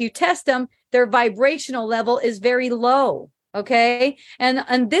 If you test them, their vibrational level is very low. Okay.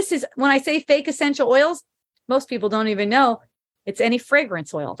 And this is, when I say fake essential oils, most people don't even know. It's any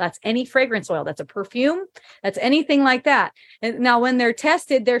fragrance oil. That's any fragrance oil. That's a perfume. That's anything like that. And now when they're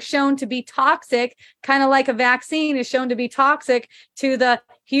tested, they're shown to be toxic, kind of like a vaccine is shown to be toxic to the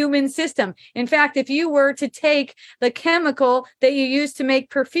human system. In fact, if you were to take the chemical that you use to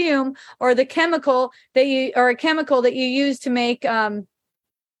make perfume, or a chemical that you use to make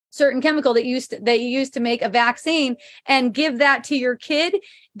certain chemical that you use to make a vaccine, and give that to your kid,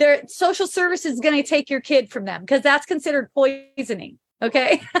 their social services is going to take your kid from them, because that's considered poisoning.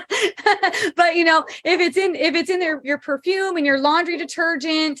 Okay. But if it's in your perfume and your laundry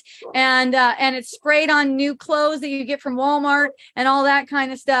detergent, and it's sprayed on new clothes that you get from Walmart and all that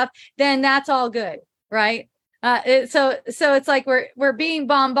kind of stuff, then that's all good. Right. So it's like we're being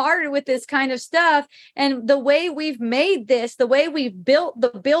bombarded with this kind of stuff, and the way we've made this, the way we've built the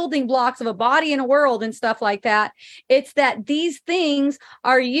building blocks of a body and a world and stuff like that, it's that these things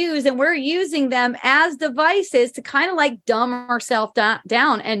are used, and we're using them as devices to kind of like dumb ourselves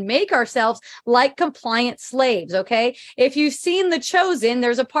down and make ourselves like compliant slaves. Okay, if you've seen The Chosen,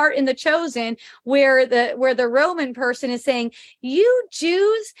 there's a part in The Chosen where the Roman person is saying, "You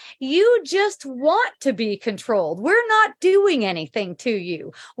Jews, you just want to be controlled. We're not doing anything to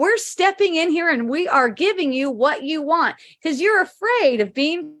you. We're stepping in here and we are giving you what you want because you're afraid of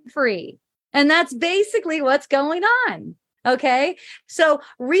being free." And that's basically what's going on. Okay. So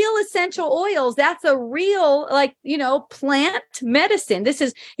real essential oils, that's a real, plant medicine. This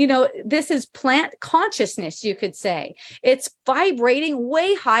is plant consciousness, you could say. It's vibrating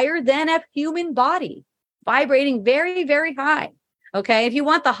way higher than a human body, vibrating very, very high. Okay. If you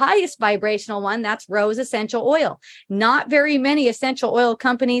want the highest vibrational one, that's rose essential oil. Not very many essential oil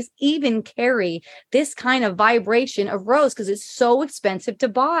companies even carry this kind of vibration of rose because it's so expensive to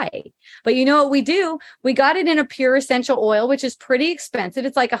buy. But you know what we do? We got it in a pure essential oil, which is pretty expensive.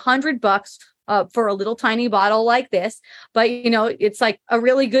 It's like $100 for a little tiny bottle like this. But, it's like a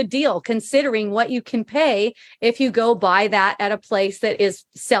really good deal considering what you can pay if you go buy that at a place that is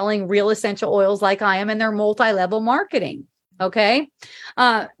selling real essential oils like I am, and they're multi-level marketing. Okay.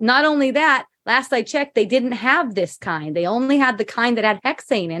 Not only that, last I checked, they didn't have this kind. They only had the kind that had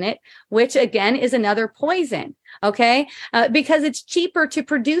hexane in it, which again is another poison. Okay. Because it's cheaper to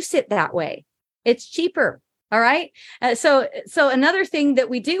produce it that way. It's cheaper. All right. So another thing that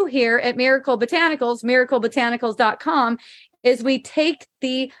we do here at Miracle Botanicals, miraclebotanicals.com, is we take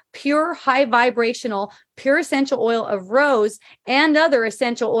the pure high vibrational, pure essential oil of rose and other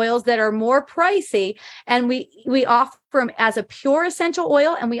essential oils that are more pricey. And we offer them as a pure essential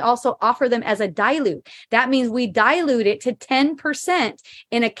oil. And we also offer them as a dilute. That means we dilute it to 10%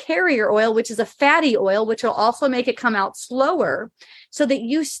 in a carrier oil, which is a fatty oil, which will also make it come out slower so that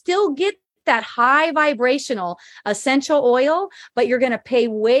you still get that high vibrational essential oil, but you're going to pay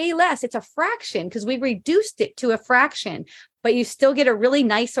way less. It's a fraction because we reduced it to a fraction but you still get a really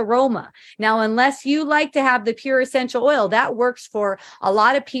nice aroma. Now, unless you like to have the pure essential oil, that works for a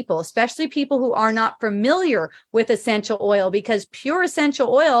lot of people, especially people who are not familiar with essential oil, because pure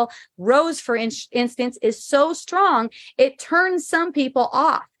essential oil, rose, for instance, is so strong, it turns some people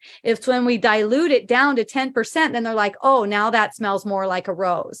off. If when we dilute it down to 10%, then they're like, oh, now that smells more like a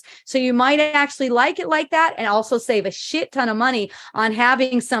rose. So you might actually like it like that and also save a shit ton of money on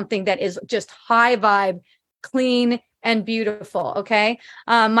having something that is just high vibe, clean, and beautiful. Okay.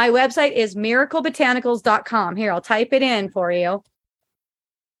 My website is miraclebotanicals.com. Here, I'll type it in for you.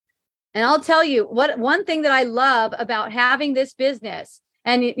 And I'll tell you one thing that I love about having this business,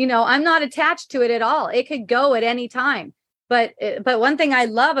 and, you know, I'm not attached to it at all. It could go at any time. But one thing I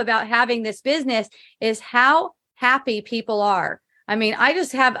love about having this business is how happy people are. I mean, I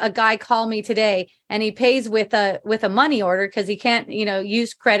just have a guy call me today and he pays with a money order because he can't, you know,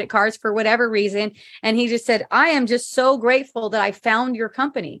 use credit cards for whatever reason. And he just said, I am just so grateful that I found your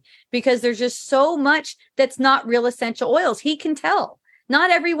company, because there's just so much that's not real essential oils. He can tell.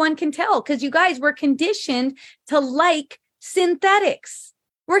 Not everyone can tell, because you guys were conditioned to like synthetics.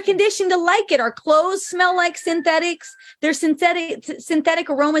 We're conditioned to like it. Our clothes smell like synthetics. There's synthetic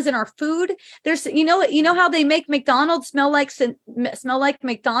aromas in our food. There's, you know how they make McDonald's smell like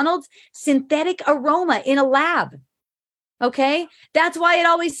McDonald's? Synthetic aroma in a lab. Okay. That's why it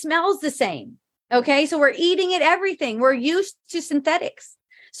always smells the same. Okay. So we're eating it, everything. We're used to synthetics.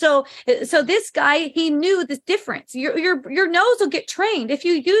 So this guy, he knew the difference. Your nose will get trained. If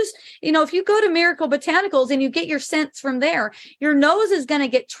you use, if you go to Miracle Botanicals and you get your scents from there, your nose is going to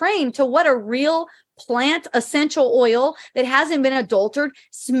get trained to what a real plant essential oil that hasn't been adulterated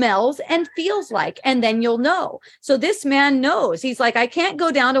smells and feels like. And then you'll know. So this man knows. He's like, I can't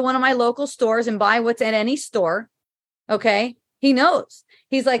go down to one of my local stores and buy what's at any store. Okay. He knows.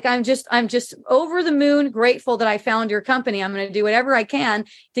 He's like, I'm just over the moon grateful that I found your company. I'm going to do whatever I can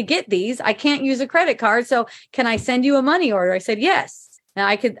to get these. I can't use a credit card. So can I send you a money order? I said, yes. Now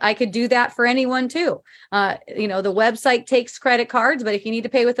I could do that for anyone too. The website takes credit cards, but if you need to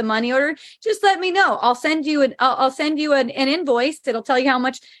pay with a money order, just let me know. I'll send you an invoice. It'll tell you how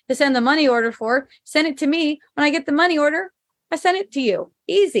much to send the money order for. Send it to me. When I get the money order, I send it to you.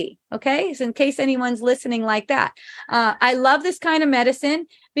 Easy. Okay. So in case anyone's listening like that, I love this kind of medicine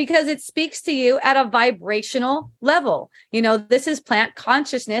because it speaks to you at a vibrational level. This is plant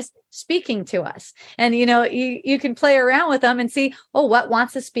consciousness speaking to us. And, you can play around with them and see, what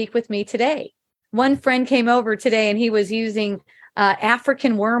wants to speak with me today? One friend came over today and he was using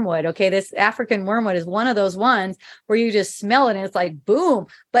African wormwood. Okay. This African wormwood is one of those ones where you just smell it and it's like, boom,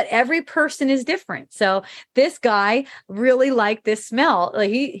 but every person is different. So this guy really liked this smell.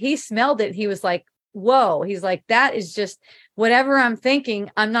 Like he smelled it. He was like, whoa, he's like, that is just whatever I'm thinking.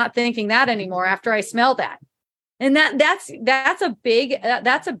 I'm not thinking that anymore after I smell that. And that's a big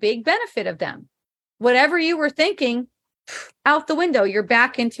benefit of them. Whatever you were thinking out the window, you're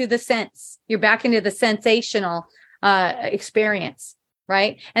back into the sense, you're back into the sensational experience,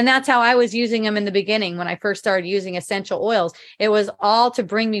 right? And that's how I was using them in the beginning when I first started using essential oils. It was all to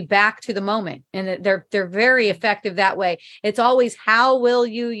bring me back to the moment, and they're very effective that way. It's always how will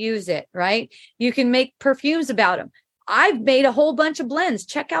you use it, right? You can make perfumes about them. I've made a whole bunch of blends.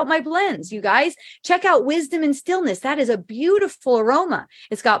 Check out my blends, you guys. Check out Wisdom and Stillness. That is a beautiful aroma.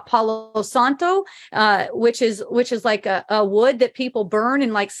 It's got Palo Santo, which is like a wood that people burn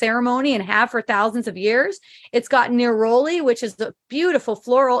in like ceremony and have for thousands of years. It's got Neroli, which is the beautiful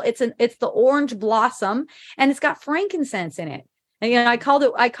floral. It's the orange blossom, and it's got frankincense in it. And, I call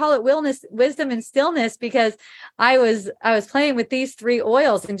it Wisdom and Stillness because I was playing with these three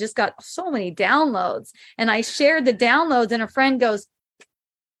oils and just got so many downloads. And I shared the downloads, and a friend goes,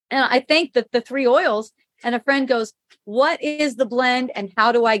 and I thanked the three oils, and a friend goes, what is the blend and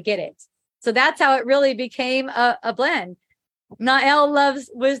how do I get it? So that's how it really became a blend. Nael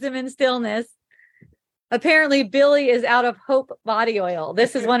loves Wisdom and Stillness. Apparently, Billy is out of Hope body oil.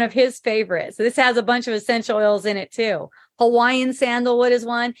 This is one of his favorites. So this has a bunch of essential oils in it too. Hawaiian sandalwood is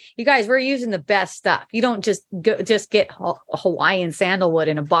one. You guys, we're using the best stuff. You don't just get Hawaiian sandalwood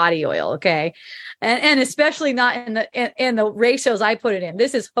in a body oil, okay? And especially not in the ratios I put it in.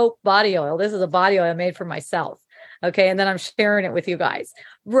 This is Hope body oil. This is a body oil I made for myself, okay? And then I'm sharing it with you guys.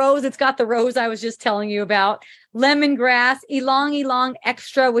 Rose, it's got the rose I was just telling you about. Lemongrass, Ylang Ylang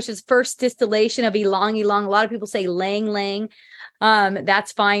Extra, which is first distillation of Ylang Ylang. A lot of people say Lang Lang.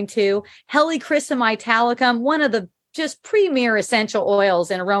 That's fine too. Helichrysum Italicum, one of the just premier essential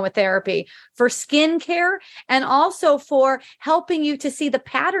oils and aromatherapy for skincare, and also for helping you to see the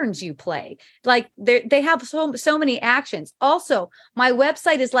patterns you play. Like they have so many actions. Also, my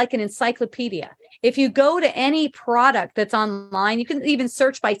website is like an encyclopedia. If you go to any product that's online, you can even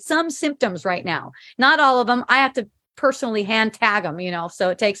search by some symptoms right now. Not all of them. I have to personally hand tag them, so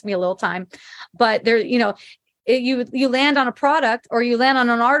it takes me a little time. But there, you land on a product or you land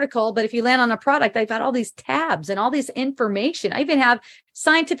on an article, but if you land on a product, I've got all these tabs and all this information. I even have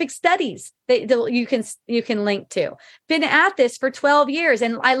scientific studies that you can link to. Been at this for 12 years,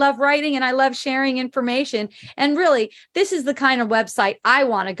 and I love writing and I love sharing information. And really, this is the kind of website I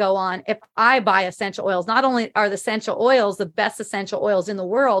want to go on if I buy essential oils. Not only are the essential oils the best essential oils in the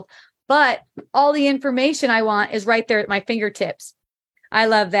world, but all the information I want is right there at my fingertips. I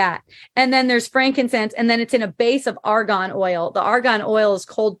love that. And then there's frankincense, and then it's in a base of argan oil. The argan oil is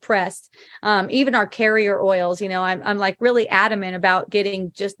cold pressed. Even our carrier oils, I'm like really adamant about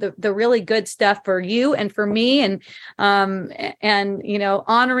getting just the really good stuff for you and for me, and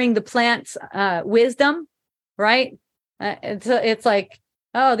honoring the plant's wisdom, right? It's like,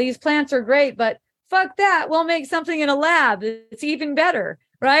 oh, these plants are great, but fuck that. We'll make something in a lab. It's even better.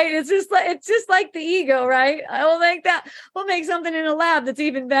 Right. It's just like the ego, right? We'll make something in a lab that's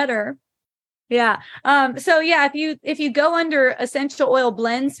even better. Yeah. So yeah, if you go under essential oil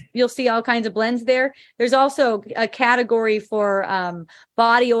blends, you'll see all kinds of blends there. There's also a category for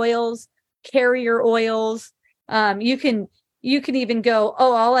body oils, carrier oils. You can even go,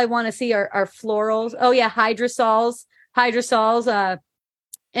 oh, all I want to see are florals. Oh yeah, hydrosols.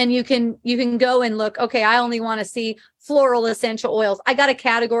 And you can go and look, okay, I only want to see floral essential oils. I got a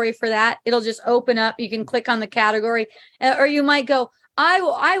category for that. It'll just open up. You can click on the category, or you might go,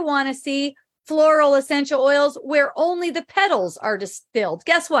 I want to see floral essential oils where only the petals are distilled.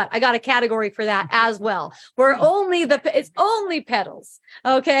 Guess what? I got a category for that as well, where it's only petals.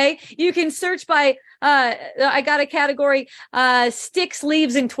 Okay. You can search by, I got a category, sticks,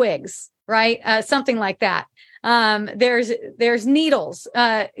 leaves, and twigs, right? Something like that. There's needles,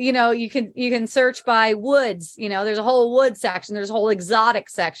 you can search by woods, there's a whole wood section. There's a whole exotic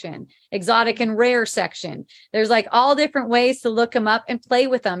section, exotic and rare section. There's like all different ways to look them up and play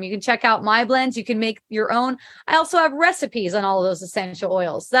with them. You can check out my blends. You can make your own. I also have recipes on all of those essential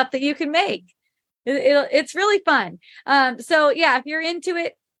oils, stuff that you can make. It's really fun. So yeah, if you're into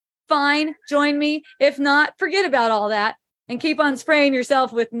it, fine, join me. If not, forget about all that and keep on spraying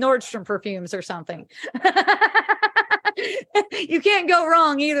yourself with Nordstrom perfumes or something. You can't go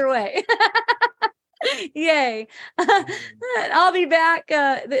wrong either way. Yay. I'll be back.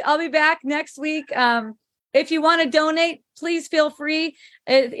 I'll be back next week. If you want to donate, please feel free.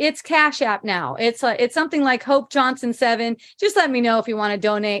 It's Cash App now. It's something like Hope Johnson 7. Just let me know if you want to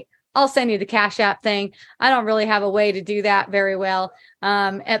donate. I'll send you the Cash App thing. I don't really have a way to do that very well.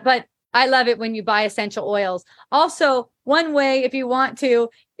 But I love it when you buy essential oils. Also, one way, if you want to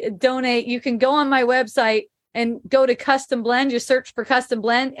donate, you can go on my website and go to custom blend. You search for custom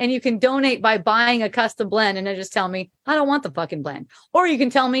blend, and you can donate by buying a custom blend, and then just tell me, I don't want the fucking blend. Or you can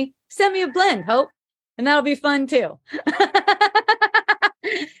tell me, send me a blend, Hope. And that'll be fun too.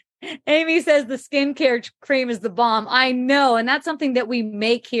 Amy says the skincare cream is the bomb. I know. And that's something that we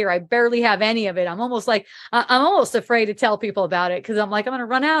make here. I barely have any of it. I'm almost afraid to tell people about it, because I'm like, I'm going to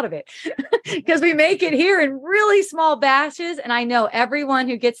run out of it, because we make it here in really small batches. And I know everyone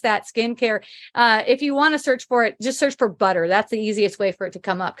who gets that skincare, if you want to search for it, just search for butter. That's the easiest way for it to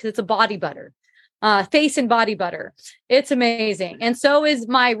come up, because it's a body butter. Face and body butter. It's amazing. And so is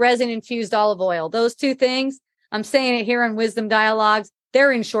my resin infused olive oil. Those two things, I'm saying it here on Wisdom Dialogues,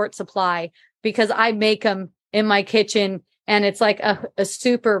 they're in short supply because I make them in my kitchen, and it's like a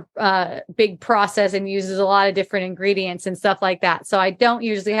super big process and uses a lot of different ingredients and stuff like that. So I don't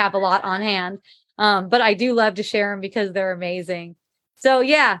usually have a lot on hand, but I do love to share them because they're amazing. So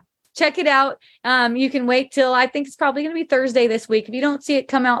yeah, check it out. You can wait till, I think it's probably going to be Thursday this week. If you don't see it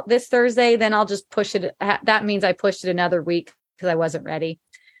come out this Thursday, then I'll just push it. That means I pushed it another week because I wasn't ready.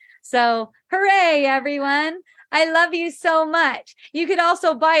 So hooray, everyone. I love you so much. You could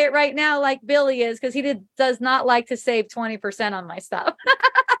also buy it right now like Billy is, because he does not like to save 20% on my stuff.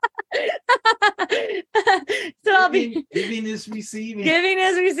 So I'll be giving is receiving. Giving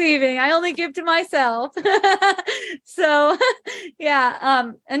is receiving. I only give to myself. So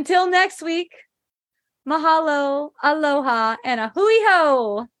yeah. Until next week, mahalo, aloha, and a hui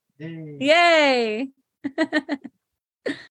ho. Yay.